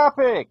a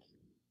topic.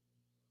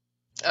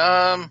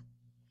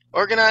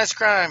 Organized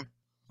crime.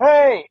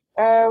 Hey,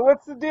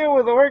 what's the deal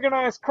with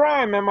organized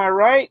crime, am I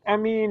right? I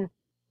mean,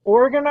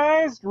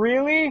 organized?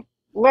 Really?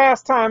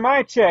 Last time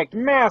I checked,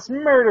 mass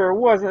murder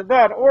wasn't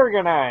that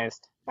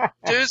organized.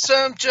 Do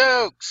some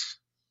jokes.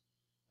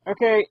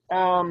 Okay,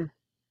 a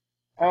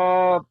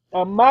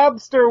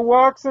mobster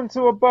walks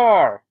into a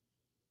bar.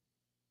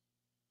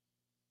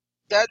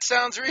 That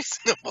sounds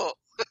reasonable.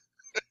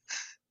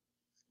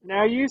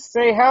 Now you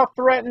say, how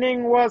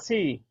threatening was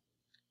he?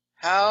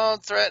 How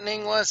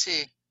threatening was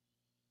he?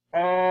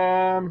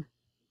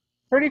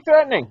 Pretty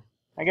threatening.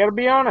 I gotta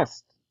be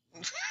honest.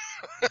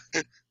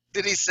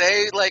 Did he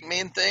say, like,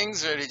 mean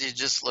things, or did he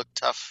just look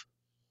tough?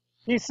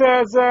 He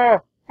says,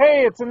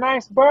 hey, it's a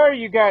nice bar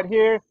you got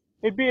here.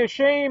 It'd be a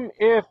shame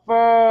if,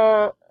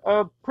 a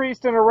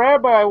priest and a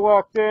rabbi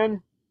walked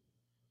in.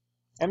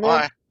 And then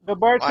Why? the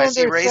bartender Why is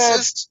he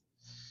racist?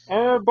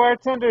 And the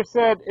bartender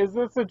said, is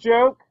this a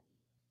joke?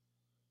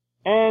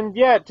 And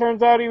yeah, it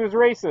turns out he was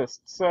racist.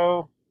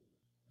 So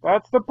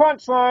that's the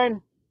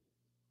punchline.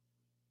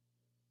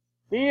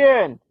 The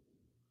end.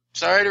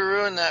 Sorry to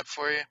ruin that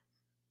for you.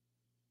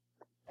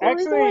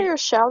 Actually, why you're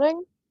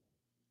shouting?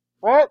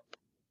 What?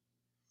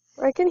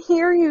 I can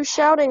hear you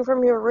shouting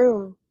from your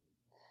room.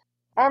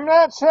 I'm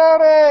not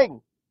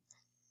shouting!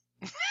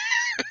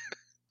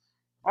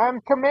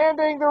 I'm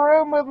commanding the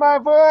room with my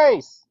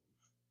voice!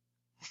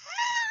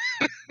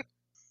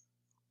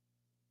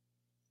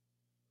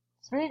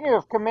 Speaking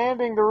of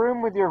commanding the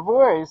room with your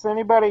voice,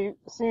 anybody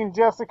seen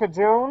Jessica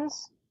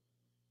Jones?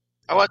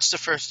 I watched the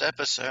first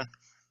episode.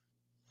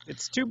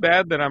 It's too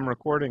bad that I'm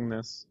recording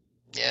this.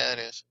 Yeah, it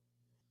is.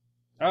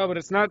 Oh, but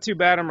it's not too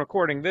bad I'm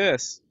recording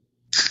this.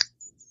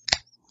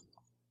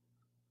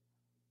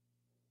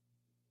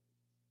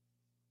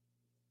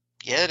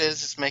 Yeah, it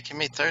is. It's making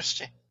me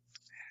thirsty.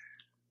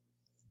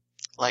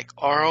 Like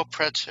oral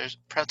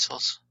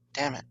pretzels.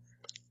 Damn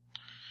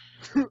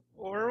it.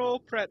 Oral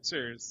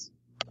pretzels.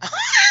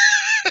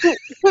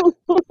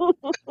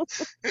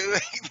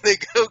 They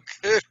go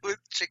good with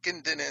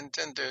chicken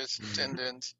tenders.